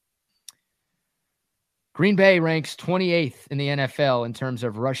 Green Bay ranks 28th in the NFL in terms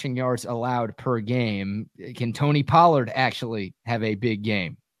of rushing yards allowed per game. Can Tony Pollard actually have a big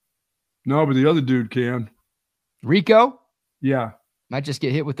game? No, but the other dude can. Rico? Yeah. Might just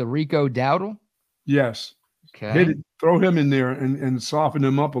get hit with the Rico Dowdle? Yes. Okay. Throw him in there and soften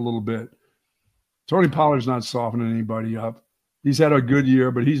him up a little bit. Tony Pollard's not softening anybody up. He's had a good year,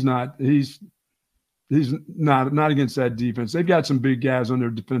 but he's not against that defense. They've got some big guys on their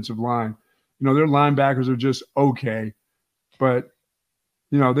defensive line. You know, their linebackers are just okay, but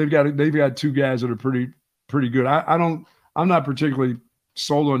you know, they've got two guys that are pretty good. I'm not particularly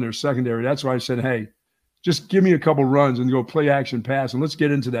sold on their secondary. That's why I said, hey, just give me a couple runs and go play action pass, and let's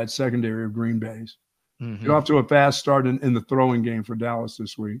get into that secondary of Green Bay's. Mm-hmm. Get off to a fast start in the throwing game for Dallas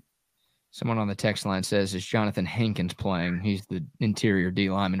this week. Someone on the text line says, is Jonathan Hankins playing? He's the interior D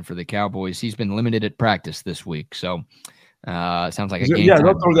lineman for the Cowboys. He's been limited at practice this week. So sounds like a game. Yeah,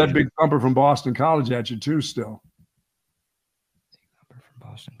 they'll throw that big thumper from Boston College at you too still. Thumper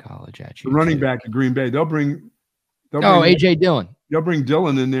from Boston College at you. The running back to Green Bay. They'll bring A.J. Dillon. They'll bring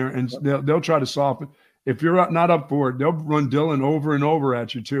Dillon in there, and they'll try to soften. If you're not up for it, they'll run Dillon over and over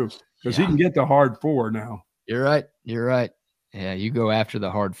at you too. Because he can get the hard four now. You're right. Yeah, you go after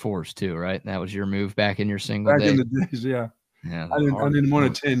the hard fours too, right? That was your move back in your single days. Back in the days, yeah. I didn't want a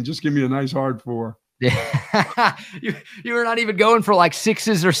 10. Just give me a nice hard four. Yeah. you were not even going for like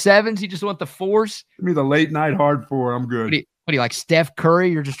 6s or 7s. You just want the 4s? Give me the late night hard four. I'm good. What do you like, Steph Curry?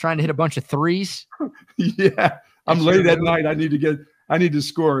 You're just trying to hit a bunch of 3s? Yeah. I'm late at night. I need to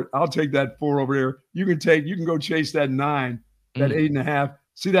score it. I'll take that 4 over there. You can go chase that 9, that 8.5.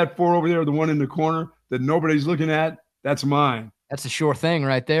 See that 4 over there, the one in the corner that nobody's looking at? That's mine. That's a sure thing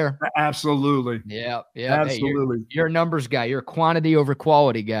right there. Absolutely. Yeah. Absolutely. Hey, you're a numbers guy. You're a quantity over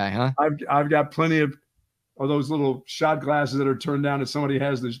quality guy, huh? I've got plenty of those little shot glasses that are turned down. If somebody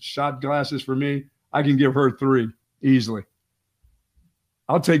has the shot glasses for me, I can give her 3 easily.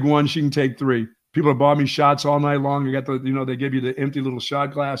 I'll take 1. She can take 3. People have bought me shots all night long. You got they give you the empty little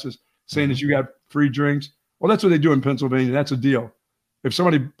shot glasses saying that you got free drinks. Well, that's what they do in Pennsylvania. That's a deal. if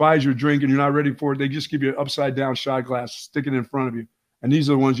somebody buys your drink and you're not ready for it, they just give you an upside down shot glass, stick it in front of you. And these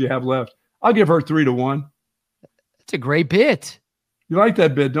are the ones you have left. I'll give her 3-1. That's a great bit. You like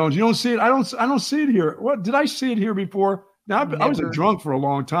that bit, don't you? You don't see it? I don't see it here. What did I see it here before? Now I was a drunk for a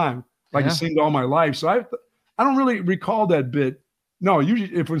long time, like it seemed all my life. So I don't really recall that bit. No,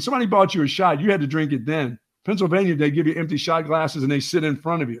 usually when somebody bought you a shot, you had to drink it then. Pennsylvania, they give you empty shot glasses and they sit in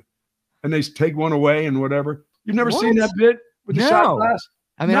front of you, and they take one away and whatever. You've never seen that bit with the shot glass?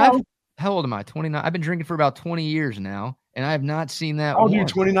 I mean, how old am I? 29. I've been drinking for about 20 years now, and I have not seen that. How old are you,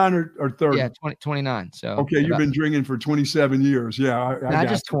 29 or 30? Yeah, 29. So okay, you've been drinking for 27 years. Yeah, not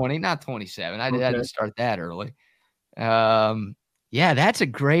just 20, not 27. I didn't start that early. Yeah, that's a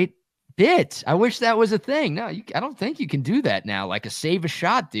great bit. I wish that was a thing. No, I don't think you can do that now, like a save a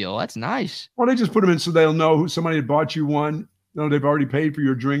shot deal. That's nice. Well, they just put them in so they'll know who somebody had bought you one. No, they've already paid for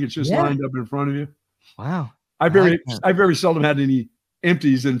your drink. It's just lined up in front of you. Wow. I very seldom had any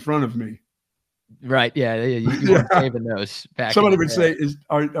empties in front of me. Right. Yeah. You weren't saving those back. Somebody would say,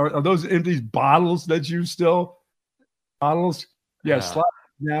 are those empties bottles that you still bottles? Yeah. Slide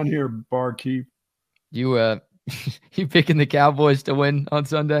down here, barkeep. You picking the Cowboys to win on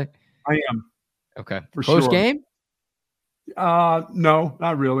Sunday? I am. Okay. For Close sure. game? No,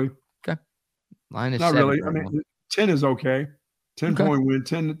 not really. Okay. Line is not 7. really. I mean, 10 is okay. 10-point win,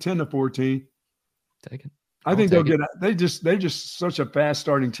 10 to 14. Take it. I think they'll get. They're just such a fast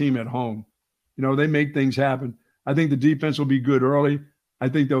starting team at home. You know, they make things happen. I think the defense will be good early. I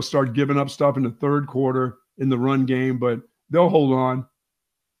think they'll start giving up stuff in the third quarter in the run game, but they'll hold on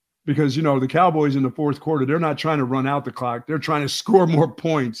because, you know, the Cowboys in the fourth quarter, they're not trying to run out the clock. They're trying to score more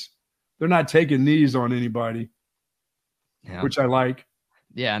points. They're not taking knees on anybody, which I like.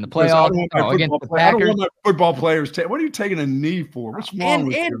 Yeah, and the playoffs against the Packers. I don't want my football players. What are you taking a knee for? What's wrong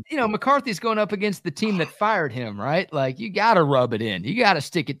with you? You know, McCarthy's going up against the team that fired him, right? Like, you got to rub it in. You got to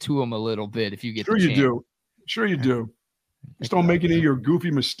stick it to him a little bit if you get the chance. Sure you do. Just don't make any of your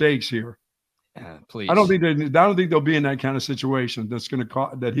goofy mistakes here. Please. I don't think they'll be in that kind of situation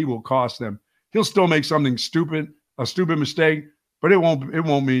that he will cost them. He'll still make something stupid, a stupid mistake, but it won't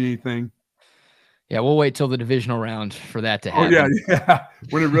mean anything. Yeah, we'll wait till the divisional round for that to happen. Oh, yeah.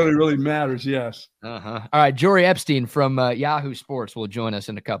 When it really, really matters, yes. All right, Jory Epstein from Yahoo Sports will join us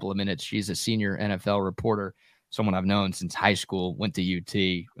in a couple of minutes. She's a senior NFL reporter, someone I've known since high school, went to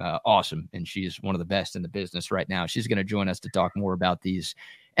UT. Awesome, and she's one of the best in the business right now. She's going to join us to talk more about these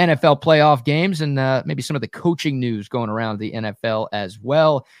NFL playoff games and maybe some of the coaching news going around the NFL as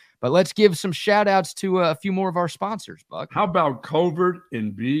well. But let's give some shout-outs to a few more of our sponsors, Buck. How about Covert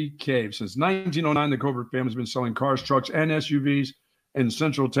and BK? Since 1909, the Covert family has been selling cars, trucks, and SUVs in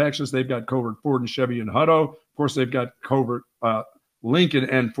Central Texas. They've got Covert Ford and Chevy in Hutto. Of course, they've got Covert Lincoln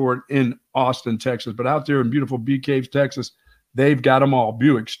and Ford in Austin, Texas. But out there in beautiful BK, Texas, they've got them all.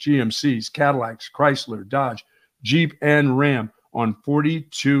 Buicks, GMCs, Cadillacs, Chrysler, Dodge, Jeep, and Ram on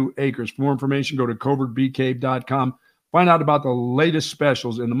 42 acres. For more information, go to covertbk.com. Find out about the latest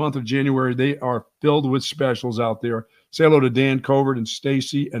specials. In the month of January, they are filled with specials out there. Say hello to Dan Covert and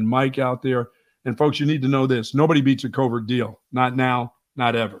Stacy and Mike out there. And, folks, you need to know this. Nobody beats a Covert deal. Not now,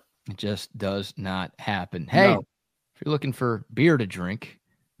 not ever. It just does not happen. Hey, if you're looking for beer to drink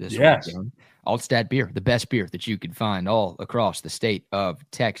this weekend, Altstadt Beer, the best beer that you can find all across the state of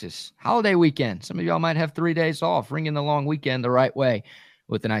Texas. Holiday weekend. Some of y'all might have 3 days off. Ring in the long weekend the right way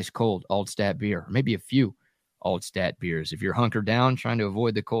with a nice cold Altstadt beer. Maybe a few Altstadt beers. If you're hunkered down, trying to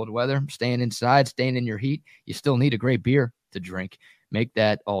avoid the cold weather, staying inside, staying in your heat, you still need a great beer to drink. Make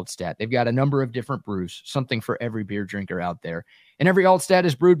that Altstadt. They've got a number of different brews, something for every beer drinker out there. And every Altstadt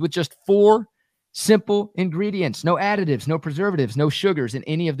is brewed with just 4 simple ingredients. No additives, no preservatives, no sugars in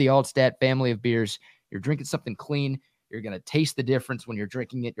any of the Altstadt family of beers. You're drinking something clean. You're going to taste the difference when you're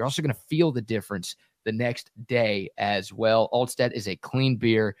drinking it. You're also going to feel the difference the next day as well. Altstadt is a clean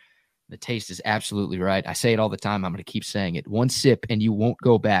beer. The taste is absolutely right. I say it all the time. I'm going to keep saying it. One sip and you won't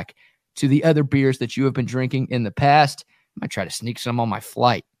go back to the other beers that you have been drinking in the past. I might try to sneak some on my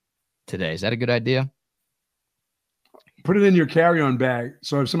flight today. Is that a good idea? Put it in your carry-on bag.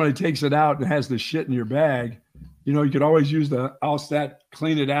 So if somebody takes it out and has the shit in your bag, you know, you could always use the Altstadt,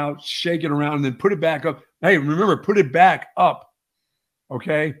 clean it out, shake it around, and then put it back up. Hey, remember, put it back up.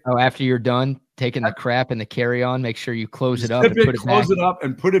 Okay? Oh, after you're done taking the crap in the carry-on, make sure you close it up and put it back. Close it up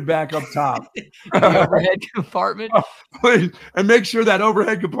and put it back up top. The overhead compartment. Please. And make sure that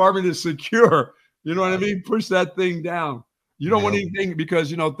overhead compartment is secure. You know what I mean? Push that thing down. You don't want anything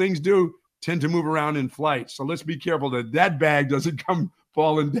because, you know, things do tend to move around in flight. So let's be careful that bag doesn't come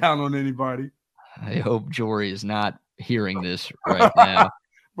falling down on anybody. I hope Jory is not hearing this right now.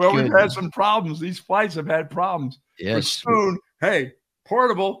 Well, we've had some problems. These flights have had problems. Yes. But soon, hey,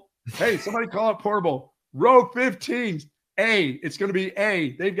 Portable. Hey, somebody call it portable. Row 15, A. It's going to be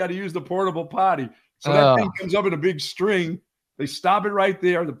A. They've got to use the portable potty. So that thing comes up in a big string. They stop it right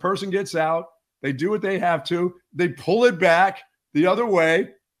there. The person gets out. They do what they have to. They pull it back the other way.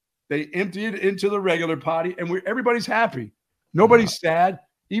 They empty it into the regular potty, and everybody's happy. Nobody's sad.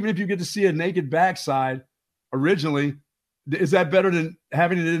 Even if you get to see a naked backside originally, is that better than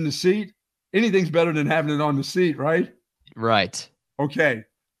having it in the seat? Anything's better than having it on the seat, right? Right. Okay.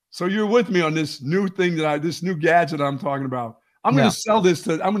 So you're with me on this new thing this new gadget I'm talking about. I'm going to sell this.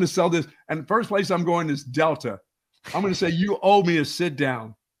 And the first place I'm going is Delta. I'm going to say, you owe me a sit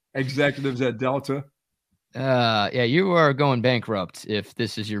down, executives at Delta. Yeah, you are going bankrupt if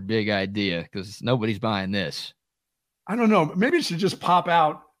this is your big idea, because nobody's buying this. I don't know. Maybe it should just pop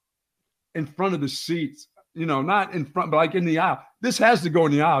out in front of the seats, not in front, but like in the aisle. This has to go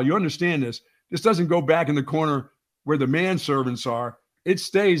in the aisle. You understand this. This doesn't go back in the corner where the manservants are. It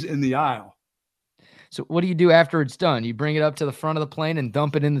stays in the aisle. So what do you do after it's done? You bring it up to the front of the plane and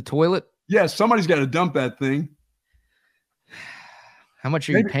dump it in the toilet? Yes, somebody's got to dump that thing. How much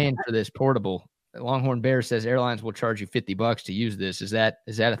are you paying for this portable? Longhorn Bear says airlines will charge you $50 to use this. Is that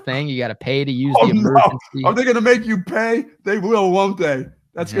a thing? You got to pay to use the emergency? No. Are they going to make you pay? They will, won't they?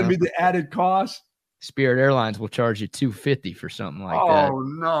 That's going to be the added cost. Spirit Airlines will charge you $250 for something like that. Oh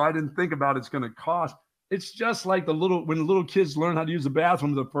no, I didn't think about it's going to cost. It's just like when the little kids learn how to use the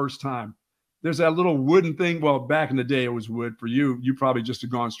bathroom the first time. There's that little wooden thing. Well, back in the day, it was wood. For you, you probably just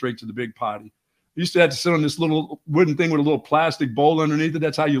have gone straight to the big potty. You used to have to sit on this little wooden thing with a little plastic bowl underneath it.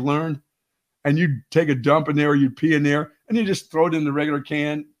 That's how you learned. And you'd take a dump in there, or you'd pee in there, and you just throw it in the regular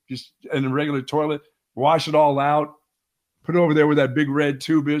can, just in the regular toilet, wash it all out, put it over there where that big red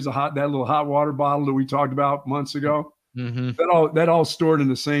tube is, that little hot water bottle that we talked about months ago. Mm-hmm. That all stored in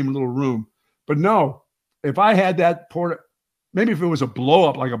the same little room. But no, if I had that maybe if it was a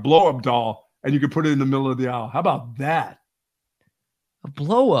blow-up, like a blow-up doll, and you could put it in the middle of the aisle. How about that? A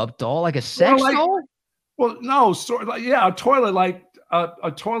blow-up doll, like a sex doll? Well, no, a toilet, like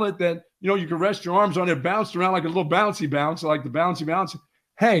a toilet that, you can rest your arms on it, bounced around like a little bouncy bounce, like the bouncy bounce.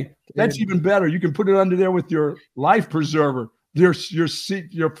 Hey, that's even better. You can put it under there with your life preserver, your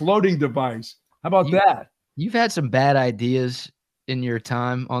floating device. How about that? You've had some bad ideas in your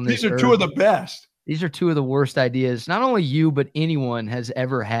time on this. These are two of the best. These are two of the worst ideas, not only you, but anyone has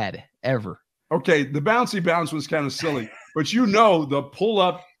ever had, ever. Okay, the bouncy bounce was kind of silly, but the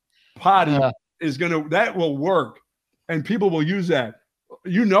pull-up potty that will work, and people will use that.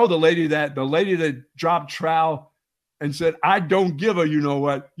 The lady that dropped trowel and said, "I don't give a,"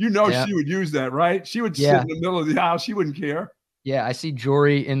 she would use that, right? She would sit in the middle of the aisle. She wouldn't care. Yeah, I see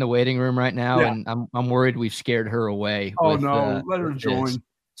Jory in the waiting room right now, and I'm worried we've scared her away. Oh, no, let her join.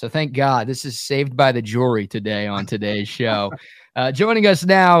 So thank God. This is Saved by the Jory today on today's show. Joining us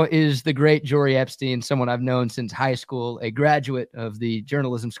now is the great Jory Epstein, someone I've known since high school, a graduate of the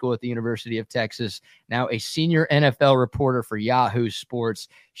journalism school at the University of Texas, now a senior NFL reporter for Yahoo Sports.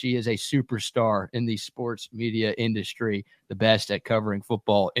 She is a superstar in the sports media industry, the best at covering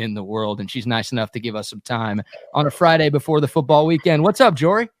football in the world, and she's nice enough to give us some time on a Friday before the football weekend. What's up,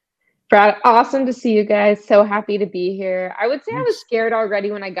 Jory? Brad, awesome to see you guys. So happy to be here. I would say I was scared already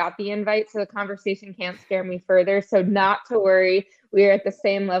when I got the invite, so the conversation can't scare me further. So not to worry. We are at the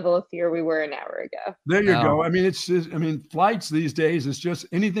same level of fear we were an hour ago. There you go. I mean, flights these days, it's just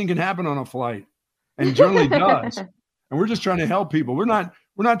anything can happen on a flight, and generally does. And we're just trying to help people. We're not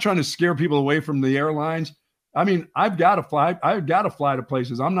trying to scare people away from the airlines. I mean, I've got to fly to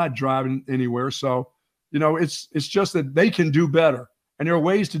places. I'm not driving anywhere. So, it's just that they can do better. And there are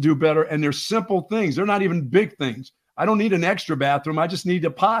ways to do better, and they're simple things. They're not even big things. I don't need an extra bathroom. I just need a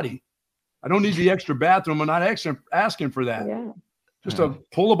potty. I don't need the extra bathroom. I'm not asking for that. Yeah. Just a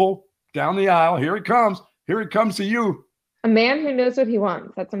pullable down the aisle. Here it comes. Here it comes to you. A man who knows what he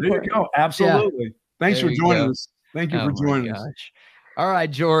wants. That's important. There you go. Absolutely. Yeah. Thanks for joining us. Thank you for joining us. All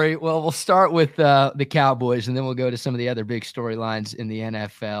right, Jory. Well, we'll start with the Cowboys, and then we'll go to some of the other big storylines in the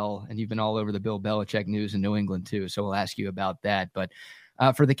NFL. And you've been all over the Bill Belichick news in New England, too, so we'll ask you about that. But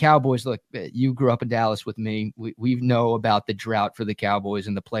for the Cowboys, look, you grew up in Dallas with me. We know about the drought for the Cowboys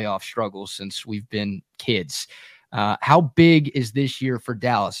and the playoff struggles since we've been kids. How big is this year for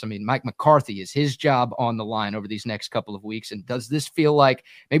Dallas? I mean, Mike McCarthy, is his job on the line over these next couple of weeks? And does this feel like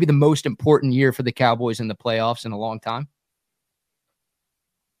maybe the most important year for the Cowboys in the playoffs in a long time?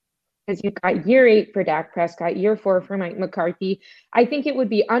 Because you've got year 8 for Dak Prescott, year 4 for Mike McCarthy. I think it would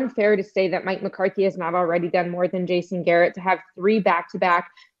be unfair to say that Mike McCarthy has not already done more than Jason Garrett to have 3 back-to-back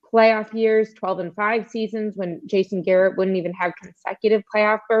playoff years, 12-5 seasons when Jason Garrett wouldn't even have consecutive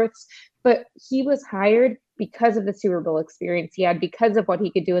playoff berths. but he was hired because of the Super Bowl experience he had, because of what he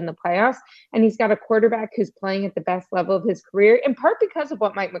could do in the playoffs. And he's got a quarterback who's playing at the best level of his career, in part because of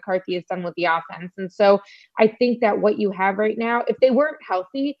what Mike McCarthy has done with the offense. And so I think that what you have right now, if they weren't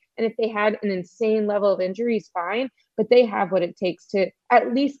healthy and if they had an insane level of injuries, fine, but they have what it takes to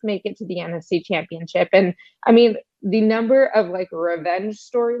at least make it to the NFC Championship. And I mean, the number of like revenge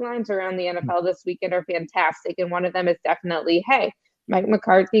storylines around the NFL this weekend are fantastic. And one of them is definitely, hey, Mike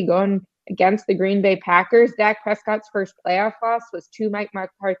McCarthy going against the Green Bay Packers. Dak Prescott's first playoff loss was to Mike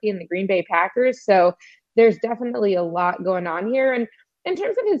McCarthy and the Green Bay Packers. So there's definitely a lot going on here. And in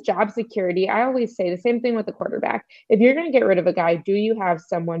terms of his job security, I always say the same thing with the quarterback. If you're going to get rid of a guy, do you have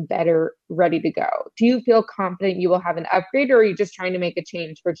someone better ready to go? Do you feel confident you will have an upgrade, or are you just trying to make a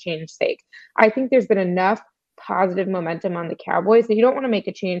change for change's sake? I think there's been enough positive momentum on the Cowboys that you don't want to make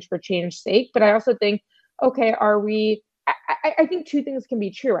a change for change's sake. But I also think, okay, I think two things can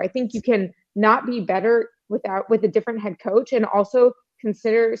be true. I think you can not be better with a different head coach, and also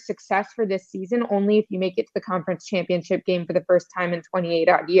consider success for this season only if you make it to the conference championship game for the first time in 28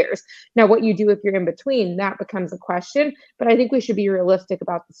 odd years. Now, what you do if you're in between, that becomes a question, but I think we should be realistic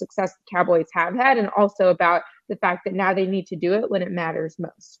about the success the Cowboys have had, and also about the fact that now they need to do it when it matters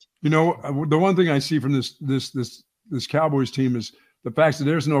most. You know, the one thing I see from this Cowboys team is the fact that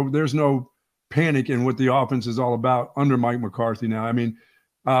there's no panic in what the offense is all about under Mike McCarthy now. I mean,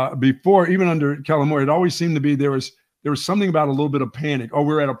 before, even under Kellen Moore, it always seemed to be there was something about a little bit of panic. Oh,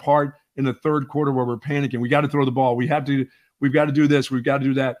 we're at a part in the third quarter where we're panicking. We got to throw the ball. We've got to do this. We've got to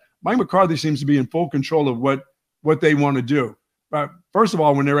do that. Mike McCarthy seems to be in full control of what they want to do. First of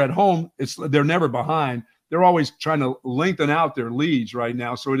all, when they're at home, they're never behind. They're always trying to lengthen out their leads right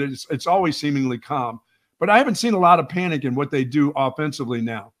now. So it's always seemingly calm. But I haven't seen a lot of panic in what they do offensively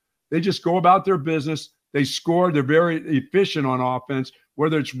now. They just go about their business. They score. They're very efficient on offense,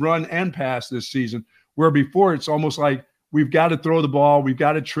 whether it's run and pass this season, where before it's almost like we've got to throw the ball. We've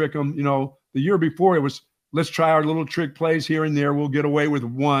got to trick them. You know, the year before it was, let's try our little trick plays here and there. We'll get away with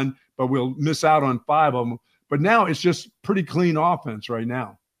one, but we'll miss out on 5 of them. But now it's just pretty clean offense right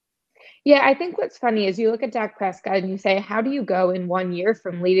now. Yeah, I think what's funny is you look at Dak Prescott and you say, how do you go in 1 year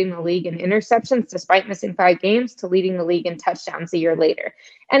from leading the league in interceptions despite missing 5 games to leading the league in touchdowns a year later?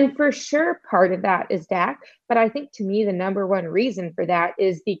 And for sure, part of that is Dak. But I think to me, the number one reason for that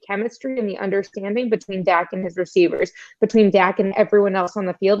is the chemistry and the understanding between Dak and his receivers, between Dak and everyone else on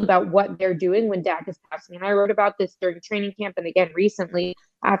the field about what they're doing when Dak is passing. And I wrote about this during training camp and again recently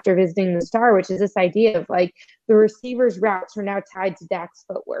after visiting the Star, which is this idea of like the receivers' routes are now tied to Dak's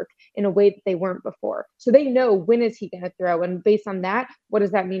footwork in a way that they weren't before. So they know when is he going to throw. And based on that, what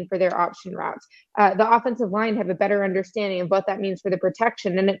does that mean for their option routes? The offensive line have a better understanding of what that means for the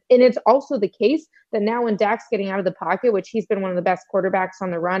protection. And it's also the case that now when Dak's getting out of the pocket, which he's been one of the best quarterbacks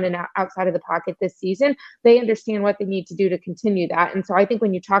on the run and outside of the pocket this season, they understand what they need to do to continue that. And so I think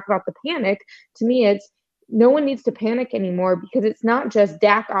when you talk about the panic, to me, it's no one needs to panic anymore, because it's not just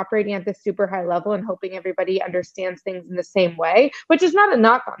Dak operating at this super high level and hoping everybody understands things in the same way, which is not a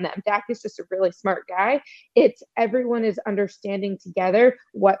knock on them. Dak is just a really smart guy. It's everyone is understanding together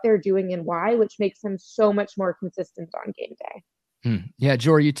what they're doing and why, which makes them so much more consistent on game day. Yeah,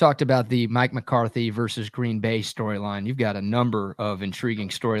 Jory, you talked about the Mike McCarthy versus Green Bay storyline. You've got a number of intriguing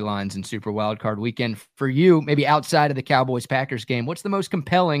storylines in Super Wildcard Weekend. For you, maybe outside of the Cowboys-Packers game, what's the most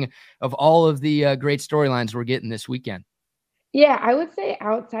compelling of all of the great storylines we're getting this weekend? Yeah, I would say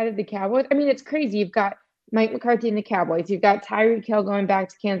outside of the Cowboys. I mean, it's crazy. You've got Mike McCarthy and the Cowboys. You've got Tyreek Hill going back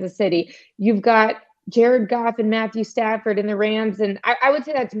to Kansas City. You've got Jared Goff and Matthew Stafford in the Rams. And I would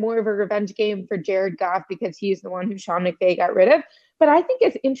say that's more of a revenge game for Jared Goff because he's the one who Sean McVay got rid of. But I think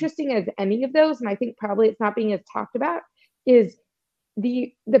as interesting as any of those, and I think probably it's not being as talked about, is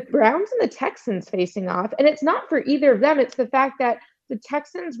the Browns and the Texans facing off. And it's not for either of them. It's the fact that the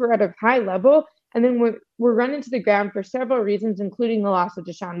Texans were at a high level and then we're running to the ground for several reasons, including the loss of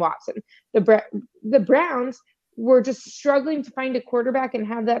Deshaun Watson. The Browns were just struggling to find a quarterback and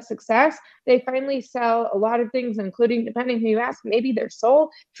have that success. They finally sell a lot of things, including, depending who you ask, maybe their soul,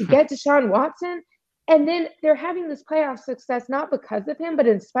 to get Deshaun Watson. And then they're having this playoff success, not because of him, but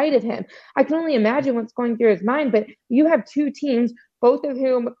in spite of him. I can only imagine what's going through his mind, but you have two teams, both of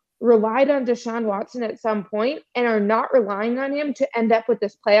whom relied on Deshaun Watson at some point and are not relying on him to end up with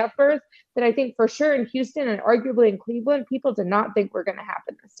this playoff berth that I think for sure in Houston and arguably in Cleveland, people did not think were going to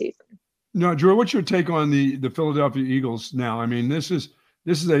happen this season. No, Drew, what's your take on the Philadelphia Eagles now? I mean,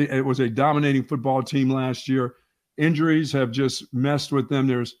 it was a dominating football team last year. Injuries have just messed with them.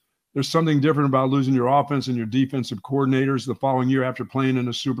 There's something different about losing your offense and your defensive coordinators the following year after playing in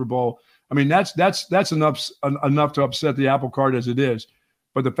a Super Bowl. I mean, that's enough to upset the apple cart as it is.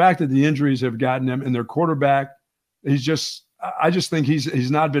 But the fact that the injuries have gotten them and their quarterback, I just think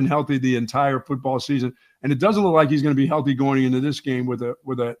he's not been healthy the entire football season. And it doesn't look like he's going to be healthy going into this game with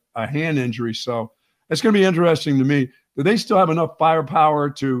a hand injury. So it's going to be interesting to me. Do they still have enough firepower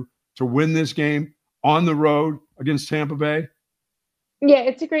to win this game on the road against Tampa Bay? Yeah,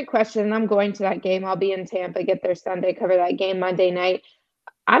 it's a great question. I'm going to that game. I'll be in Tampa, get there Sunday, cover that game Monday night.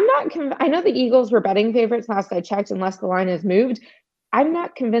 I'm not I know the Eagles were betting favorites last I checked, unless the line has moved. I'm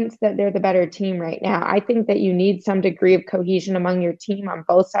not convinced that they're the better team right now. I think that you need some degree of cohesion among your team on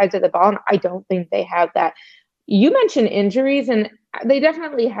both sides of the ball, and I don't think they have that. You mentioned injuries, and they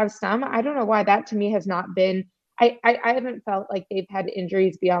definitely have some. I don't know why that to me has not been – I haven't felt like they've had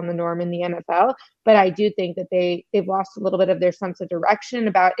injuries beyond the norm in the NFL, but I do think that they've lost a little bit of their sense of direction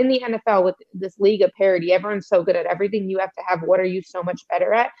about in the NFL with this league of parity. Everyone's so good at everything. You have to have what are you so much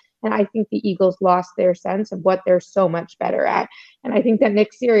better at? And I think the Eagles lost their sense of what they're so much better at. And I think that Nick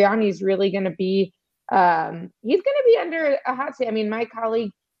Sirianni is really going to be he's going to be under a hot seat. I mean, my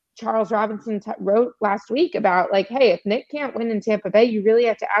colleague Charles Robinson wrote last week about like, hey, if Nick can't win in Tampa Bay, you really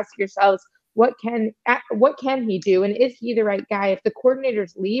have to ask yourselves, what can he do? And is he the right guy? If the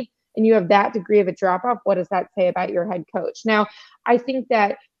coordinators leave and you have that degree of a drop-off, what does that say about your head coach? Now, I think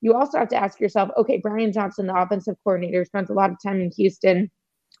that you also have to ask yourself, okay, Brian Johnson, the offensive coordinator, spends a lot of time in Houston,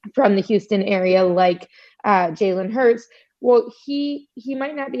 from the Houston area, like Jalen Hurts. Well, he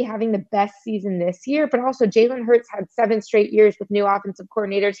might not be having the best season this year, but also Jalen Hurts had 7 straight years with new offensive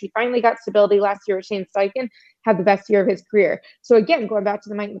coordinators. He finally got stability last year with Shane Steichen, had the best year of his career. So again, going back to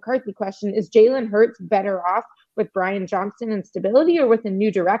the Mike McCarthy question, is Jalen Hurts better off with Brian Johnson and stability or with a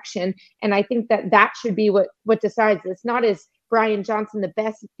new direction? And I think that should be what decides this. Not is Brian Johnson the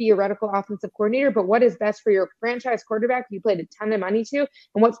best theoretical offensive coordinator, but what is best for your franchise quarterback you played a ton of money to,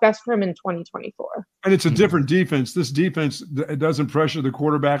 and what's best for him in 2024. And it's a different defense. This defense, it doesn't pressure the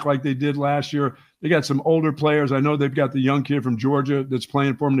quarterback like they did last year. They got some older players. I know they've got the young kid from Georgia that's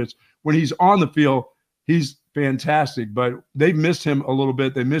playing for them. When he's on the field, he's fantastic, but they've missed him a little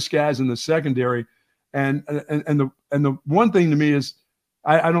bit. They missed guys in the secondary. And the one thing to me is,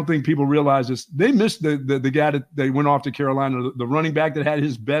 I don't think people realize this. They missed the guy that they went off to Carolina, the running back that had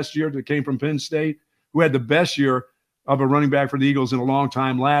his best year, that came from Penn State, who had the best year of a running back for the Eagles in a long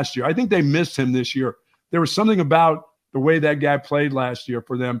time last year. I think they missed him this year. There was something about the way that guy played last year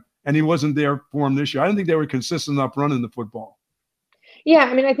for them, and he wasn't there for him this year. I didn't think they were consistent enough running the football. Yeah,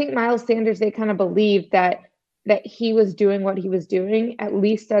 I mean, I think Miles Sanders, they kind of believed that he was doing what he was doing at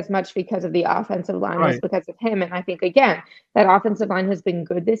least as much because of the offensive line as because of him. And I think, again, that offensive line has been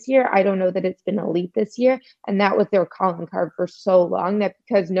good this year. I don't know that it's been elite this year. And that was their calling card for so long, that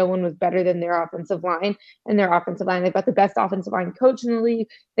because no one was better than their offensive line, and their offensive line, they've got the best offensive line coach in the league.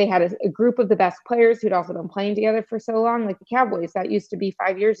 They had a group of the best players who'd also been playing together for so long, like the Cowboys. That used to be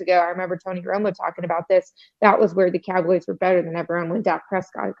 5 years ago. I remember Tony Romo talking about this. That was where the Cowboys were better than everyone when Dak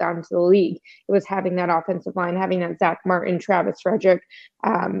Prescott got into the league. It was having that offensive line, having that Zach Martin, Travis Frederick,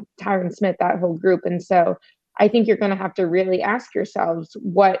 Tyron Smith, that whole group. And so I think you're going to have to really ask yourselves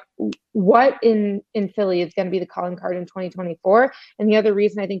what in Philly is going to be the calling card in 2024. And the other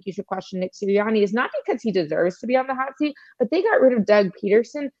reason I think you should question Nick Sirianni is not because he deserves to be on the hot seat, but they got rid of Doug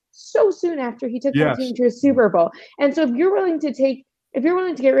Peterson so soon after he took that team to a Super Bowl. And so if you're willing to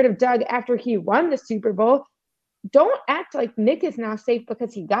get rid of Doug after he won the Super Bowl, don't act like Nick is now safe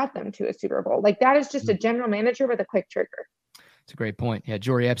because he got them to a Super Bowl. Like, that is just a general manager with a quick trigger. It's a great point. Yeah,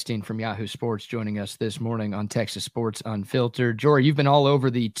 Jory Epstein from Yahoo Sports joining us this morning on Texas Sports Unfiltered. Jory, you've been all over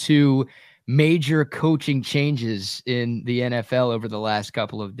the 2 major coaching changes in the NFL over the last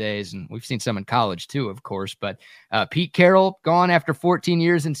couple of days, and we've seen some in college too, of course. But Pete Carroll gone after 14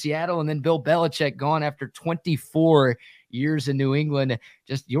 years in Seattle, and then Bill Belichick gone after 24 years in New England.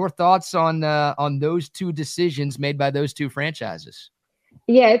 Just your thoughts on those 2 decisions made by those 2 franchises.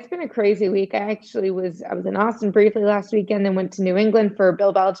 Yeah, it's been a crazy week. I was in Austin briefly last weekend, then went to New England for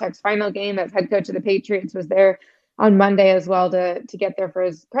Bill Belichick's final game as head coach of the Patriots. Was there on Monday as well to get there for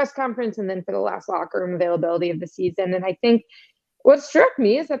his press conference, and then for the last locker room availability of the season. And I think what struck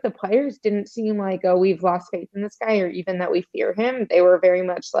me is that the players didn't seem like, oh, we've lost faith in this guy, or even that we fear him. They were very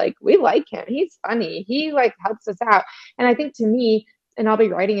much like, we like him. He's funny. He helps us out. And I think, to me, and I'll be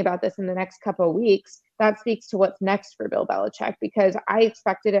writing about this in the next couple of weeks, that speaks to what's next for Bill Belichick, because I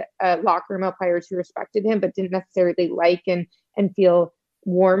expected a locker room of players who respected him but didn't necessarily like and feel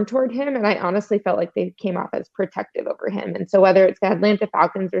warm toward him. And I honestly felt like they came off as protective over him. And so whether it's the Atlanta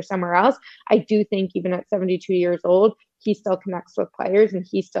Falcons or somewhere else, I do think even at 72 years old, he still connects with players, and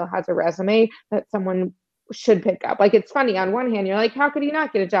he still has a resume that someone should pick up. Like, it's funny. On one hand, you're like, how could he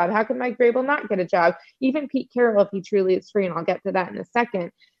not get a job? How could Mike Vrabel not get a job? Even Pete Carroll, if he truly is free, and I'll get to that in a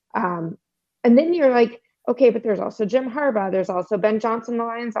second. And then you're like, okay, but there's also Jim Harbaugh. There's also Ben Johnson, the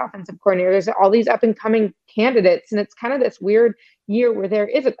Lions offensive coordinator. There's all these up and coming candidates. And it's kind of this weird year where there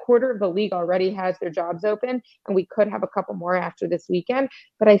is a quarter of the league already has their jobs open, and we could have a couple more after this weekend.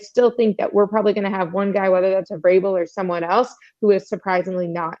 But I still think that we're probably going to have one guy, whether that's a Vrabel or someone else, who is surprisingly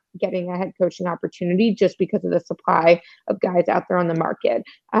not getting a head coaching opportunity just because of the supply of guys out there on the market.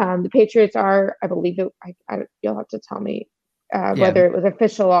 The Patriots are, I believe, you'll have to tell me whether it was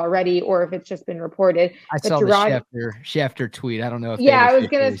official already or if it's just been reported. I saw the Schefter tweet. I don't know if I was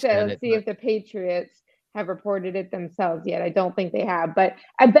going to say, let's see if the Patriots have reported it themselves yet. I don't think they have, but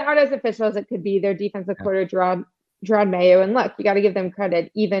about as official as it could be. Their defensive coordinator, Gerard Mayo, and look, you got to give them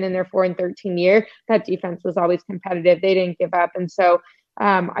credit. Even in their 4-13 year, that defense was always competitive. They didn't give up, and so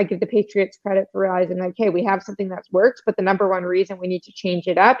I give the Patriots credit for realizing, like, hey, we have something that's worked, but the number one reason we need to change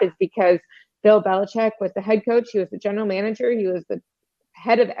it up is because Bill Belichick was the head coach. He was the general manager. He was the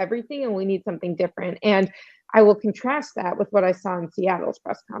head of everything, and we need something different. And I will contrast that with what I saw in Seattle's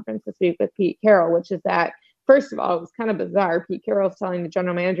press conference this week with Pete Carroll, which is that, first of all, it was kind of bizarre. Pete Carroll's telling the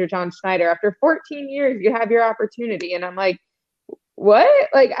general manager, John Schneider, after 14 years, you have your opportunity. And I'm like, what?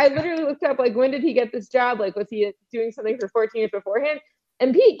 Like, I literally looked up, like, when did he get this job? Like, was he doing something for 14 years beforehand?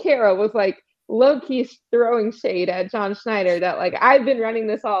 And Pete Carroll was like, low-key throwing shade at John Schneider that, like, I've been running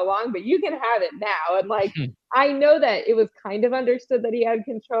this all along, but you can have it now. And, like, I know that it was kind of understood that he had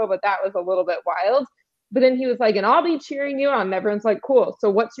control, but that was a little bit wild. But then he was like, and I'll be cheering you on. And everyone's like, cool. So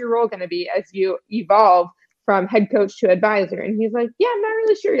what's your role going to be as you evolve from head coach to advisor? And he's like, yeah, I'm not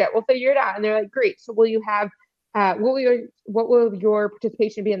really sure yet. We'll figure it out. And they're like, great. So will you have what will your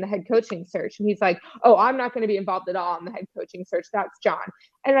participation be in the head coaching search? And he's like, oh, I'm not going to be involved at all in the head coaching search. That's John.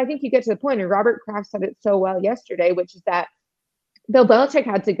 And I think you get to the point, and Robert Kraft said it so well yesterday, which is that Bill Belichick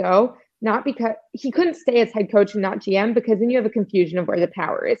had to go, not because he couldn't stay as head coach and not GM, because then you have a confusion of where the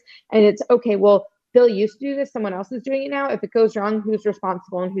power is. And it's, okay, well, Bill used to do this. Someone else is doing it now. If it goes wrong, who's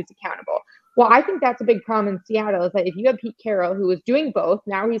responsible and who's accountable? Well, I think that's a big problem in Seattle, is that if you have Pete Carroll, who is doing both,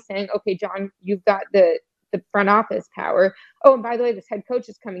 now he's saying, okay, John, you've got the front office power. Oh, and by the way, this head coach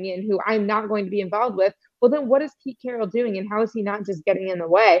is coming in who I'm not going to be involved with. Well, then what is Pete Carroll doing, and how is he not just getting in the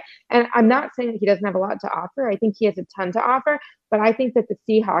way? And I'm not saying that he doesn't have a lot to offer. I think he has a ton to offer, but I think that the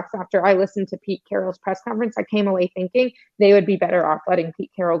Seahawks, after I listened to Pete Carroll's press conference, I came away thinking they would be better off letting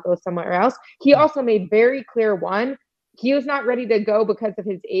Pete Carroll go somewhere else. He also made very clear, he was not ready to go because of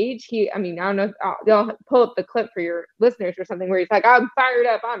his age. I don't know, they'll pull up the clip for your listeners or something where he's like, I'm fired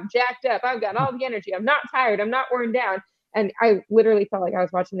up, I'm jacked up, I've got all the energy, I'm not tired, I'm not worn down. And I literally felt like I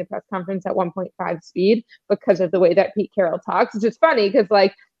was watching the press conference at 1.5 speed because of the way that Pete Carroll talks. It's just funny because,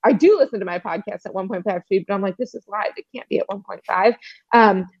 like, I do listen to my podcast at 1.5 speed, but I'm like, this is live. It can't be at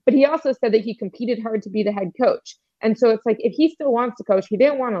 1.5. But he also said that he competed hard to be the head coach. And so it's like, if he still wants to coach, he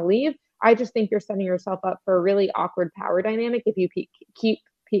didn't want to leave. I just think you're setting yourself up for a really awkward power dynamic if you keep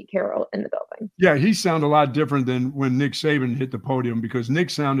Pete Carroll in the building. Yeah, he sounded a lot different than when Nick Saban hit the podium, because Nick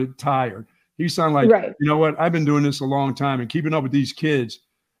sounded tired. He sounded like, right, you know what, I've been doing this a long time and keeping up with these kids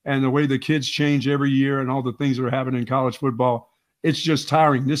and the way the kids change every year and all the things that are happening in college football. It's just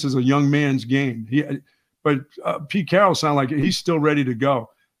tiring. This is a young man's game. But Pete Carroll sounded like he's still ready to go.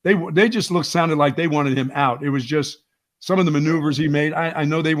 They just sounded like they wanted him out. It was just some of the maneuvers he made. I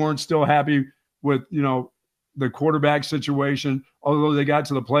know they weren't still happy with, the quarterback situation, although they got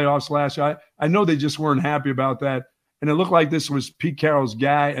to the playoffs last year. I know they just weren't happy about that. And it looked like this was Pete Carroll's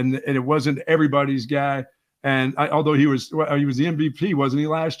guy, and it wasn't everybody's guy. And although he was the MVP, wasn't he,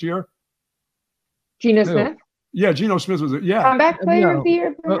 last year? Geno Smith? Yeah, Geno Smith was comeback player of the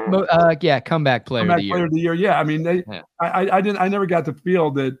year. Comeback player of the year. Yeah, I mean, I never got the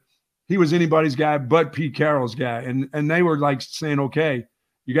feel that he was anybody's guy but Pete Carroll's guy, and they were like saying, okay,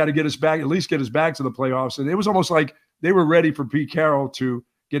 you got to get us back, at least get us back to the playoffs. And it was almost like they were ready for Pete Carroll to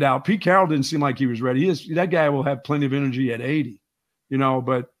get out. Pete Carroll didn't seem like he was ready. That guy will have plenty of energy at 80,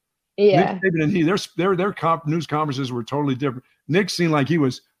 but yeah, Nick Saban and their news conferences were totally different. Nick seemed like he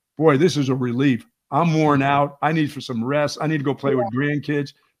was, boy, this is a relief. I'm worn out. I need for some rest. I need to go play with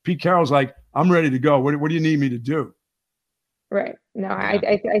grandkids. Pete Carroll's like, I'm ready to go. What do you need me to do? Right. No,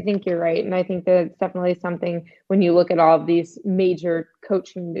 I think you're right. And I think that it's definitely something, when you look at all of these major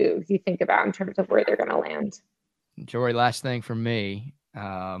coaching moves, you think about in terms of where they're going to land. Jory, last thing from me.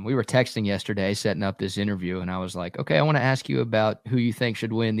 We were texting yesterday, setting up this interview, and I was like, okay, I want to ask you about who you think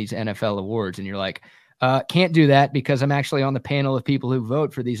should win these NFL awards. And you're like, Can't do that because I'm actually on the panel of people who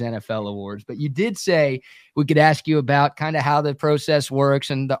vote for these NFL awards. But you did say we could ask you about kind of how the process works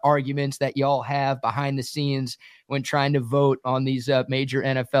and the arguments that y'all have behind the scenes when trying to vote on these major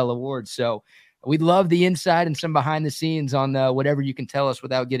NFL awards. So we'd love the insight and some behind the scenes on whatever you can tell us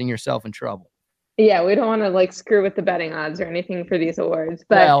without getting yourself in trouble. Yeah, we don't want to like screw with the betting odds or anything for these awards.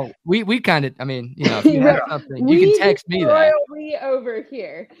 But well, we kind of, I mean, if you have something, you can text me that. We over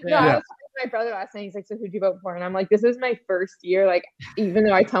here. Yeah. No, I was talking to my brother last night. He's like, "So who'd you vote for?" And I'm like, "This is my first year. Like, even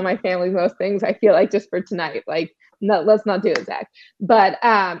though I tell my family most things, I feel like just for tonight, like, no, let's not do it, Zach." But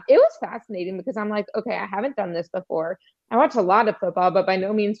it was fascinating because I'm like, okay, I haven't done this before. I watch a lot of football, but by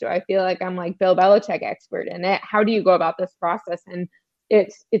no means do I feel like I'm like Bill Belichick expert in it. How do you go about this process? And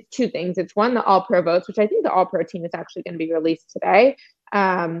it's two things. It's one, the all-pro votes, which I think the all-pro team is actually going to be released today.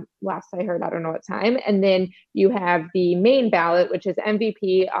 Last I heard, I don't know what time. And then you have the main ballot, which is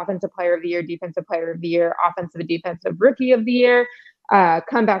MVP, Offensive Player of the Year, Defensive Player of the Year, Offensive and Defensive Rookie of the Year,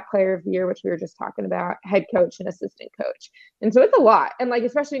 Comeback Player of the Year, which we were just talking about, head coach and assistant coach. And so it's a lot. And like,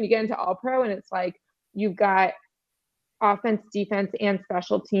 especially when you get into all-pro and it's like, you've got offense, defense, and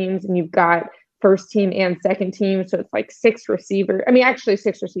special teams, and you've got first team and second team. So it's like 6 receivers. I mean, actually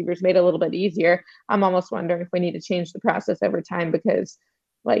 6 receivers made it a little bit easier. I'm almost wondering if we need to change the process over time because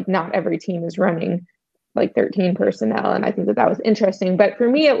like not every team is running like 13 personnel. And I think that was interesting. But for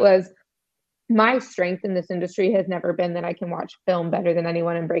me, it was my strength in this industry has never been that I can watch film better than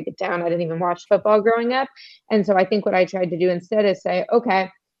anyone and break it down. I didn't even watch football growing up. And so I think what I tried to do instead is say,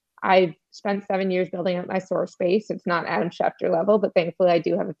 okay, I've spent 7 years building up my source base. It's not Adam Schefter level, but thankfully I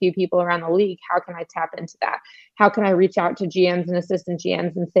do have a few people around the league. How can I tap into that? How can I reach out to GMs and assistant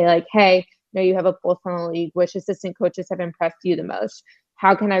GMs and say like, hey, now you have a pulse on the league. Which assistant coaches have impressed you the most?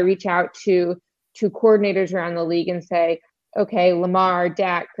 How can I reach out to coordinators around the league and say, okay, Lamar,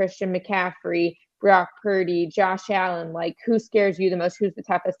 Dak, Christian McCaffrey, Brock Purdy, Josh Allen, like who scares you the most? Who's the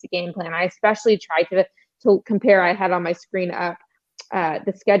toughest to game plan? I especially tried to compare. I had on my screen up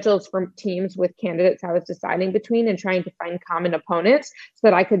the schedules for teams with candidates I was deciding between and trying to find common opponents so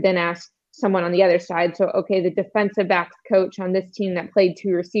that I could then ask someone on the other side. So, okay, the defensive backs coach on this team that played 2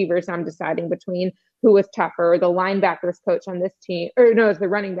 receivers, I'm deciding between who was tougher, or the linebackers coach on this team, or no, it's the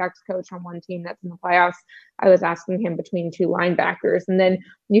running backs coach on one team that's in the playoffs. I was asking him between 2 linebackers. And then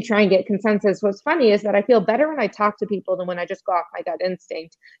you try and get consensus. What's funny is that I feel better when I talk to people than when I just go off my gut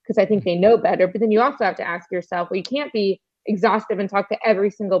instinct because I think they know better. But then you also have to ask yourself, well, you can't be exhaustive and talk to every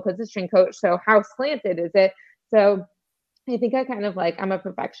single position coach. So how slanted is it? So I think I kind of like, I'm a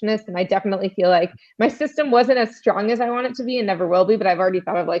perfectionist and I definitely feel like my system wasn't as strong as I want it to be and never will be, but I've already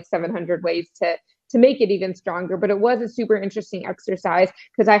thought of like 700 ways to make it even stronger. But it was a super interesting exercise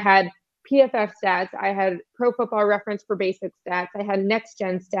because I had PFF stats, I had Pro Football Reference for basic stats, I had next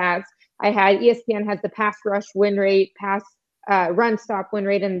gen stats, I had ESPN has the pass rush win rate, pass run stop win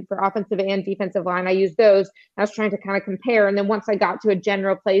rate, and for offensive and defensive line, I used those. I was trying to kind of compare. And then once I got to a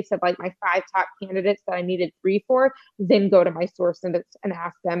general place of like my 5 top candidates that I needed 3 for, then go to my source and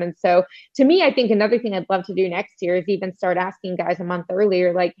ask them. And so to me, I think another thing I'd love to do next year is even start asking guys a month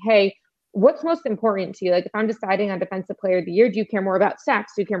earlier, like, hey, what's most important to you? Like if I'm deciding on defensive player of the year, do you care more about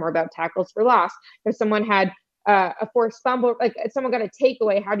sacks? Do you care more about tackles for loss? If someone had a forced fumble, like if someone got a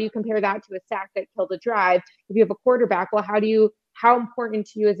takeaway, how do you compare that to a sack that killed a drive? If you have a quarterback, well, how important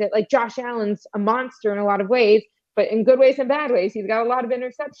to you is it? Like Josh Allen's a monster in a lot of ways, but in good ways and bad ways. He's got a lot of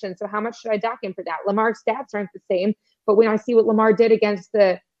interceptions. So how much should I dock him for that? Lamar's stats aren't the same, but when I see what Lamar did against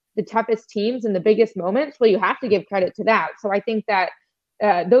the toughest teams in the biggest moments, well, you have to give credit to that. So I think that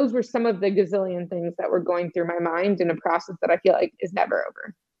those were some of the gazillion things that were going through my mind in a process that I feel like is never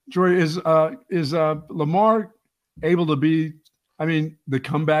over. Joy, is Lamar able to be, I mean, the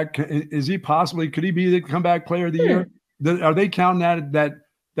comeback, is he possibly, could he be the comeback player of the year? Are they counting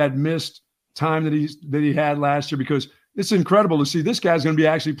that missed time that he had last year? Because it's incredible to see this guy's going to be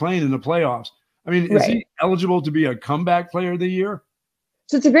actually playing in the playoffs. I mean, is he eligible to be a comeback player of the year?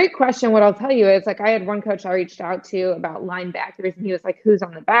 So it's a great question. What I'll tell you is like, I had one coach I reached out to about linebackers and he was like, who's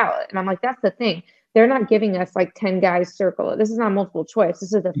on the ballot? And I'm like, that's the thing. They're not giving us like 10 guys circle. This is not multiple choice.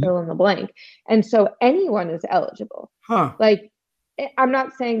 This is a fill in the blank. And so anyone is eligible. Like, I'm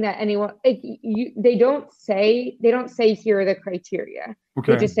not saying that anyone, like they don't say here are the criteria.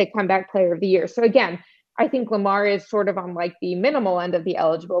 Okay. They just say comeback player of the year. So again, I think Lamar is sort of on like the minimal end of the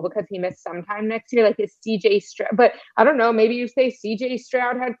eligible because he missed some time next year, like his CJ Stroud. But I don't know, maybe you say CJ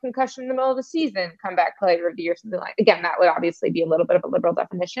Stroud had concussion in the middle of the season, comeback player of the year, something like. Again, that would obviously be a little bit of a liberal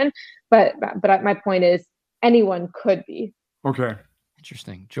definition, but my point is anyone could be. Okay.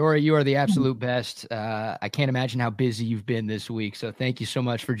 Interesting. Jory, you are the absolute best. I can't imagine how busy you've been this week. So thank you so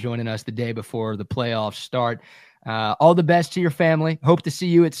much for joining us the day before the playoffs start. All the best to your family. Hope to see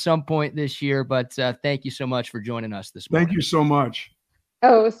you at some point this year, but thank you so much for joining us this morning. Thank you so much.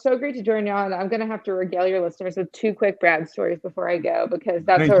 Oh, it was so great to join y'all. And I'm going to have to regale your listeners with 2 quick Brad stories before I go, because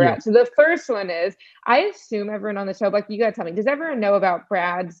that's where we're at. So the first one is, I assume everyone on the show, like, you got to tell me, does everyone know about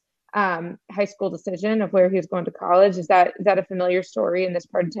Brad's high school decision of where he was going to college? Is that a familiar story in this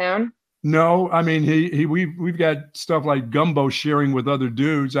part of town? No, I mean, we've got stuff like Gumbo sharing with other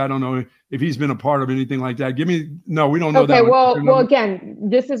dudes. I don't know if he's been a part of anything like that. No, we don't know that. Okay, well, again,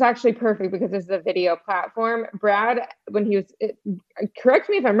 this is actually perfect because this is a video platform. Brad, when he was, correct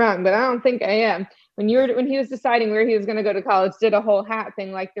me if I'm wrong, but I don't think I am. When he was deciding where he was going to go to college, did a whole hat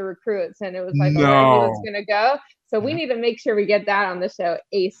thing like the recruits, and it was like where he was going to go. So we need to make sure we get that on the show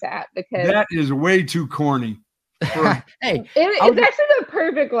ASAP, because that is way too corny. Hey, it's actually the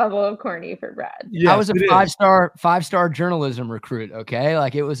perfect level of corny for Brad. Yes, I was a five-star journalism recruit. Okay,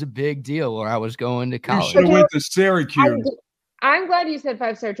 like, it was a big deal where I was going to college. You should have went to Syracuse. I'm glad you said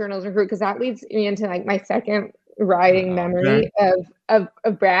 5-star journalism recruit, because that leads me into like my second riding memory of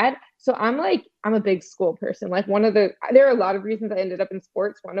Brad. So I'm a big school person. Like, there are a lot of reasons I ended up in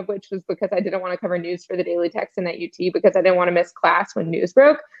sports. One of which was because I didn't want to cover news for the Daily Texan at UT because I didn't want to miss class when news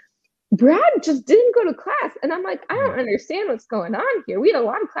broke. Brad just didn't go to class. And I'm like, I don't understand what's going on here. We had a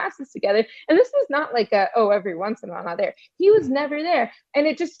lot of classes together. And this was not like every once in a while not there. He was never there. And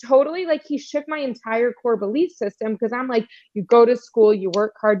it just totally, like, he shook my entire core belief system, because I'm like, you go to school, you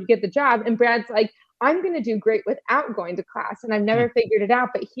work hard, you get the job. And Brad's like, I'm going to do great without going to class. And I've never figured it out.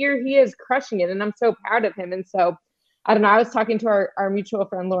 But here he is crushing it. And I'm so proud of him. And so, I don't know. I was talking to our mutual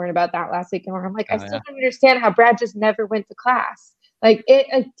friend Lauren about that last week. And I'm like, I still don't understand how Brad just never went to class. Like,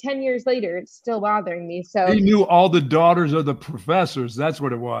 10 years later, it's still bothering me. So he knew all the daughters of the professors. That's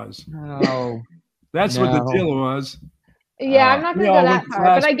what it was. No, that's what the deal was. Yeah, I'm not going to go that far.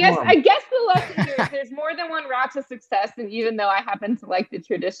 But I guess the lesson here is there's more than one route to success. And even though I happen to like the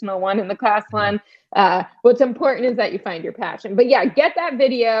traditional one in the class one, what's important is that you find your passion. But yeah, get that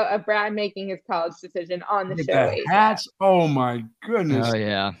video of Brad making his college decision on the show. Hats. Oh my goodness. Oh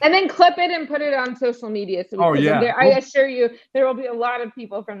yeah. And then clip it and put it on social media. So I assure you there will be a lot of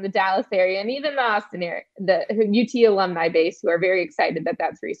people from the Dallas area and even the Austin area, the UT alumni base, who are very excited that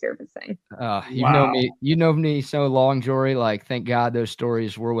that's resurfacing. You know me so long, Jory. Like, thank God those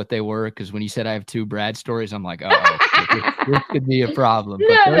stories were what they were, because when you said I have 2 Brad stories, I'm like, this could be a problem.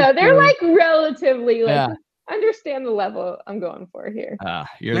 No, they're like relatively understand the level I'm going for here.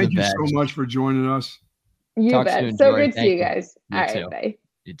 Thank you so much for joining us. You bet. Soon, so Jory. Good to see you guys. All right, bye.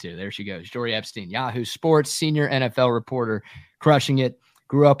 You too. There she goes. Jory Epstein, Yahoo Sports senior NFL reporter, crushing it.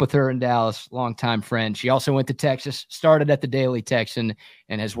 Grew up with her in Dallas, longtime friend. She also went to Texas, started at the Daily Texan,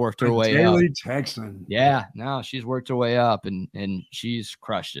 and has worked her way up. Daily Texan. Yeah, no, she's worked her way up, and she's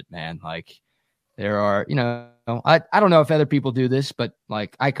crushed it, man. Like, there are, I don't know if other people do this, but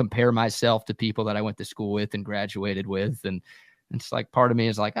like, I compare myself to people that I went to school with and graduated with, and it's like, part of me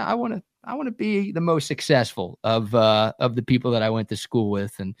is like, I want to be the most successful of the people that I went to school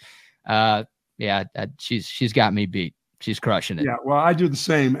with, and she's got me beat. She's crushing it. Yeah, well, I do the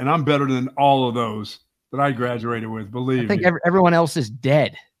same, and I'm better than all of those that I graduated with, believe me. I think everyone else is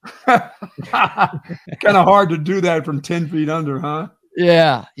dead. Kind of hard to do that from 10 feet under, huh?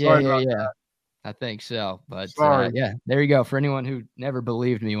 Yeah. I think so. But there you go. For anyone who never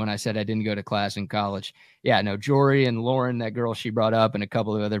believed me when I said I didn't go to class in college. Yeah, no, Jory and Lauren, that girl she brought up, and a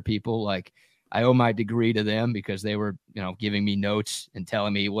couple of other people, like, I owe my degree to them, because they were, giving me notes and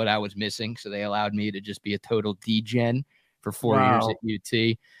telling me what I was missing. So they allowed me to just be a total D-gen for 4 years at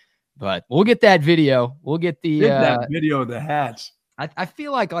UT. But we'll get that video. We'll get that video of the hats. I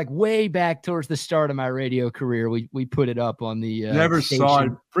feel like way back towards the start of my radio career, we put it up on the never station. Saw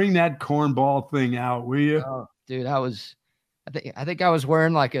it. Bring that cornball thing out, will you? Oh, dude, I think I was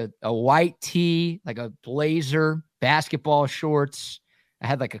wearing like a white tee, like a blazer, basketball shorts. I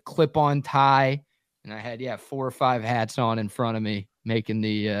had like a clip-on tie, and I had 4 or 5 hats on in front of me, making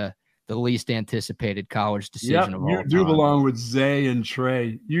the least anticipated college decision of all time. You do belong with Zay and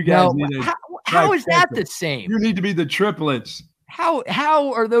Trey. You guys need how is that the same? You need to be the triplets. How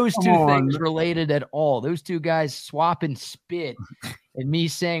are those two things related at all? Those two guys swapping spit and me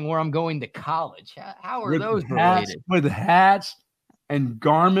saying where I'm going to college. How are those related? With hats and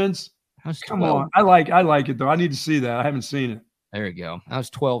garments. Come on. I like it though. I need to see that. I haven't seen it. There you go. That was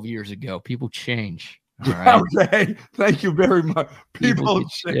 12 years ago. People change. All right. Okay. Thank you very much. People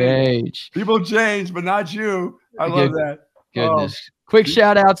change. People change, but not you. I love that. goodness. Quick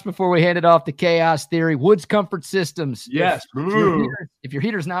shout outs before we hand it off to Chaos Theory. Woods Comfort Systems. Yes. If your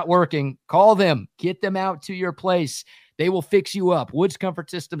heater's not working, call them. Get them out to your place. They will fix you up.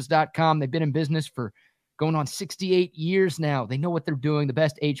 woodscomfortsystems.com. They've been in business for going on 68 years now. They know what they're doing. The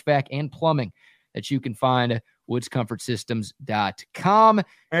best HVAC and plumbing that you can find at woodscomfortsystems.com.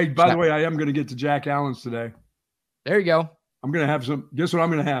 Hey, by the way, I am going to get to Jack Allen's today. There you go. I'm going to have some. Guess what I'm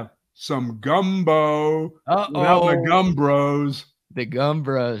going to have? Some gumbo. Uh-oh. Without the gum bros. The Gum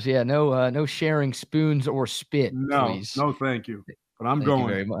Bros. Yeah, no sharing spoons or spit, please. No, thank you. But I'm Thank going. you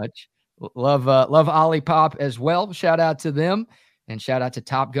very much. Love Olipop as well. Shout out to them. And shout out to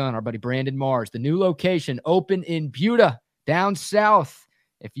Top Gun, our buddy Brandon Mars. The new location open in Buda, down south.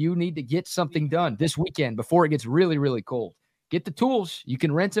 If you need to get something done this weekend before it gets really, really cold, get the tools. You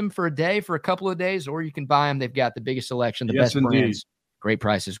can rent them for a day, for a couple of days, or you can buy them. They've got the biggest selection, the best brands, great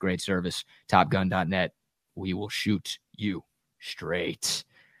prices, great service. TopGun.net. We will shoot you straight.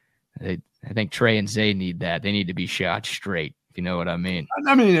 I think Trey and Zay need that. They need to be shot straight, if you know what I mean.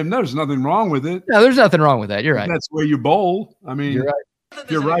 I mean, there's nothing wrong with it. No, there's nothing wrong with that. You're right. That's the way you bowl. I mean, you're right. If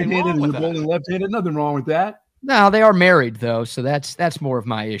you're right-handed and you're bowling left-handed, nothing wrong with that. No, they are married, though, so that's more of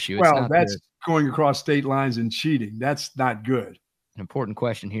my issue. Well, that's going across state lines and cheating. That's not good. An important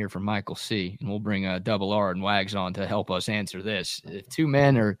question here from Michael C., and we'll bring Double R and Wags on to help us answer this. If two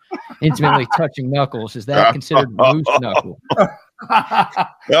men are intimately touching knuckles, is that considered loose knuckle?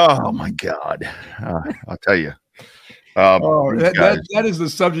 Oh, my God. I'll tell you. That is the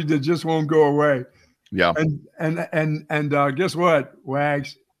subject that just won't go away. Yeah. And guess what,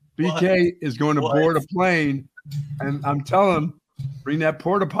 Wags? BK is going to board a plane, and I'm telling him, bring that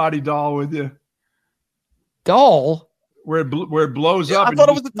porta potty doll with you. Doll? Where it blows up. I thought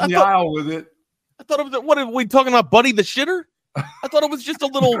it was the aisle with it. I thought it was. What are we talking about, Buddy the shitter? I thought it was just a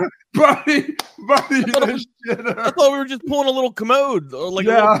little Buddy the shitter. I thought we were just pulling a little commode or like a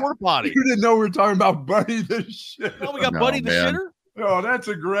little porta potty. You didn't know we were talking about Buddy the shitter. No, we got Buddy the shitter. Oh, that's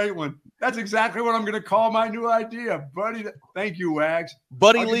a great one. That's exactly what I'm going to call my new idea, Buddy. Thank you, Wags.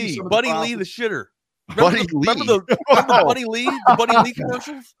 Buddy Lee the shitter. Remember the Buddy Lee, the Buddy Lee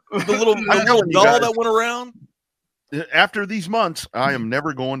commercials? The little doll that went around. After these months, I am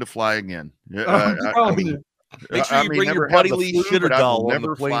never going to fly again. Make sure you bring your Buddy Lee shitter doll on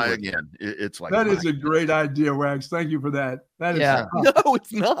the plane. Fly again. It's like that is a great idea, Wags. Thank you for that. That is no,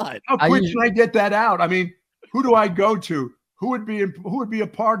 it's not. How quick can I get that out? I mean, who do I go to? Who would be a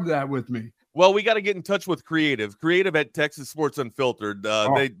part of that with me? Well, we got to get in touch with Creative at Texas Sports Unfiltered.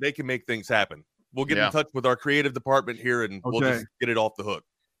 They can make things happen. We'll get in touch with our creative department here, and we'll just get it off the hook.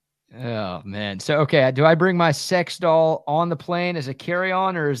 Oh, man. So, okay, do I bring my sex doll on the plane as a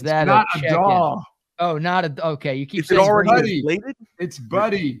carry-on, or is that not a doll? Oh, not a – okay. You keep saying already inflated? It's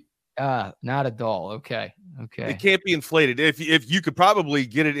Buddy. Not a doll. Okay. It can't be inflated. If you could probably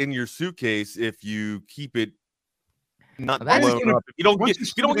get it in your suitcase if you keep it not blown up. If you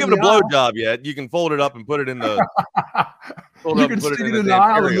don't give it a blowjob yet, you can fold it up and put it in the – You can stick it in the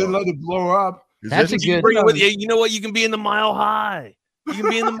aisle and then let it blow up. That's a good – bring it with you. You know what? You can be in the Mile High. You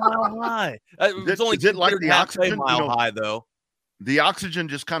can be in the Mile High. It's only like the oxygen Mile High though. The oxygen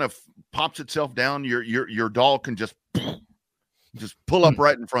just kind of pops itself down. Your doll can just pull up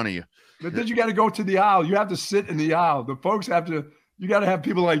right in front of you. But then you got to go to the aisle. You have to sit in the aisle. The folks have to. You got to have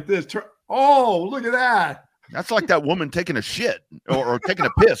people like this. Oh, look at that. That's like that woman taking a shit or taking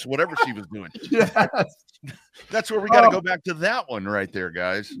a piss, whatever she was doing. Yes. That's where we got to go back to that one right there,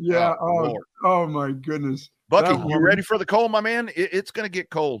 guys. Yeah. Oh my goodness. Bucky, you ready for the cold, my man? It's going to get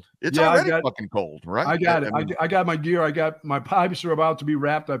cold. It's already fucking cold, right? I got it. I got my gear. I got my pipes are about to be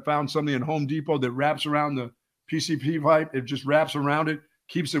wrapped. I found something at Home Depot that wraps around the PCP pipe. It just wraps around it,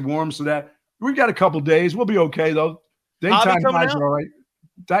 keeps it warm so that we've got a couple days. We'll be okay, though. Daytime highs are all right.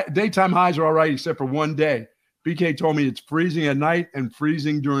 Daytime highs are all right, except for one day. BK told me it's freezing at night and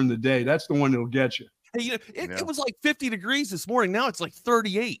freezing during the day. That's the one that'll get you. Hey, it was like 50 degrees this morning. Now it's like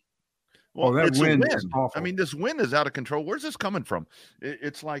 38. Well, that wind is awful. I mean, this wind is out of control. Where's this coming from?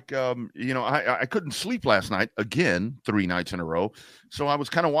 It's like, I couldn't sleep last night again, 3 nights in a row. So I was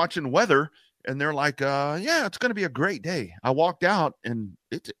kind of watching weather, and they're like, it's going to be a great day. I walked out, and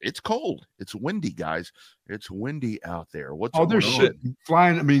it's cold. It's windy, guys. It's windy out there. There's shit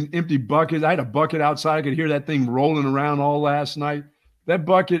flying. I mean, empty buckets. I had a bucket outside. I could hear that thing rolling around all last night. That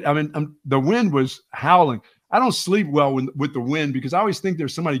bucket, the wind was howling. I don't sleep well with the wind because I always think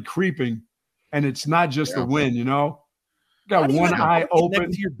there's somebody creeping, and it's not just the wind, Got one eye open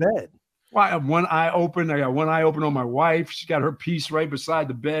to your bed. Well, I have one eye open. I got one eye open on my wife. She's got her piece right beside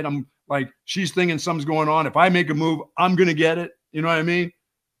the bed. I'm like, she's thinking something's going on. If I make a move, I'm gonna get it. You know what I mean?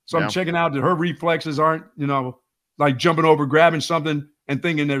 So I'm checking out that her reflexes aren't, like like jumping over, grabbing something, and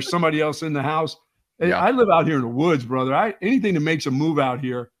thinking there's somebody else in the house. Yeah. I live out here in the woods, brother. Anything that makes a move out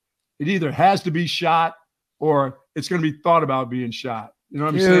here, it either has to be shot or it's going to be thought about being shot. You know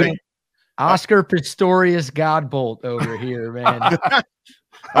what I'm saying? Oscar Pistorius Godbolt over here, man.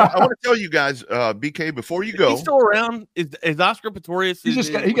 I want to tell you guys, BK, before you go, he's still around. Is Oscar Pistorius?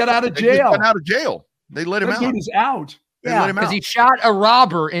 He got out of jail. He got out of jail. They let him out. Dude is out. Yeah, because he shot a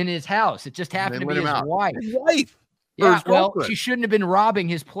robber in his house. It just happened to be his wife. His wife. Yeah, well, she shouldn't have been robbing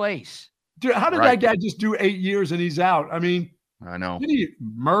his place. Dude, how did that guy just do 8 years and he's out? I mean, I know. Did he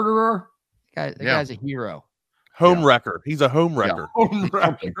murderer? The guy's a hero. Home wrecker. He's a home wrecker. Yeah. Home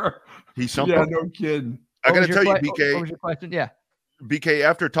wrecker. He's something. Yeah, no kidding. I got to tell you, BK. What was your question? Yeah. BK,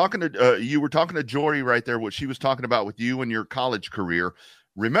 after talking to you were talking to Jory right there, what she was talking about with you and your college career.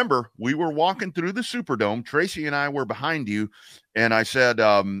 Remember, we were walking through the Superdome. Tracy and I were behind you, and I said,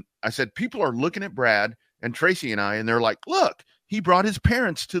 people are looking at Brad and Tracy and I, and they're like, look, he brought his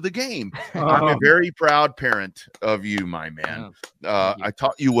parents to the game. I'm a very proud parent of you, my man. I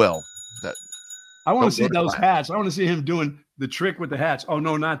taught you well. I want to see those hats. I want to see him doing the trick with the hats. Oh,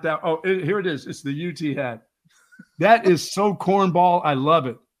 no, not that. Oh, here it is. It's the UT hat. That is so cornball. I love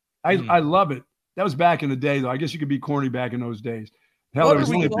it. I love it. That was back in the day, though. I guess you could be corny back in those days. Hell, it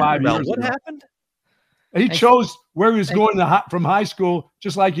was only 5 years ago. What happened? He chose where he was going from high school,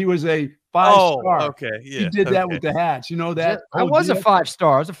 just like he was a 5-star. Okay, yeah. He did that with the hats. You know that? I was a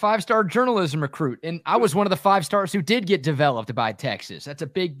 5-star. I was a 5-star journalism recruit, and I was one of the 5 stars who did get developed by Texas. That's a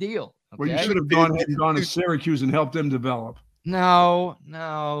big deal. Okay? Well, you should have gone to Syracuse and helped them develop. No,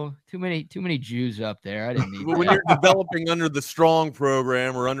 too many Jews up there. I didn't need. Well, when you're developing under the Strong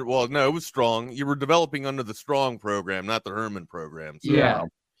program or it was Strong. You were developing under the Strong program, not the Herman program. So. Yeah.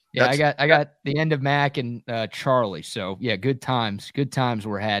 I got the end of Mac and Charlie. So yeah, good times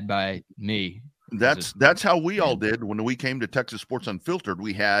were had by me. That's how we all did when we came to Texas Sports Unfiltered.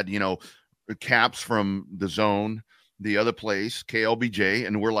 We had caps from the Zone, the other place, KLBJ,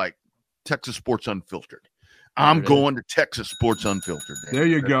 and we're like Texas Sports Unfiltered. I'm going to Texas Sports Unfiltered. There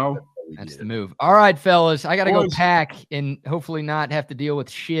you go. That's the move. All right, fellas. I got to go pack and hopefully not have to deal with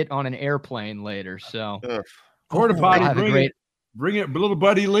shit on an airplane later. So, porta potty, bring it, little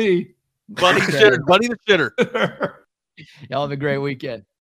Buddy Lee. Buddy the shitter. Y'all have a great weekend.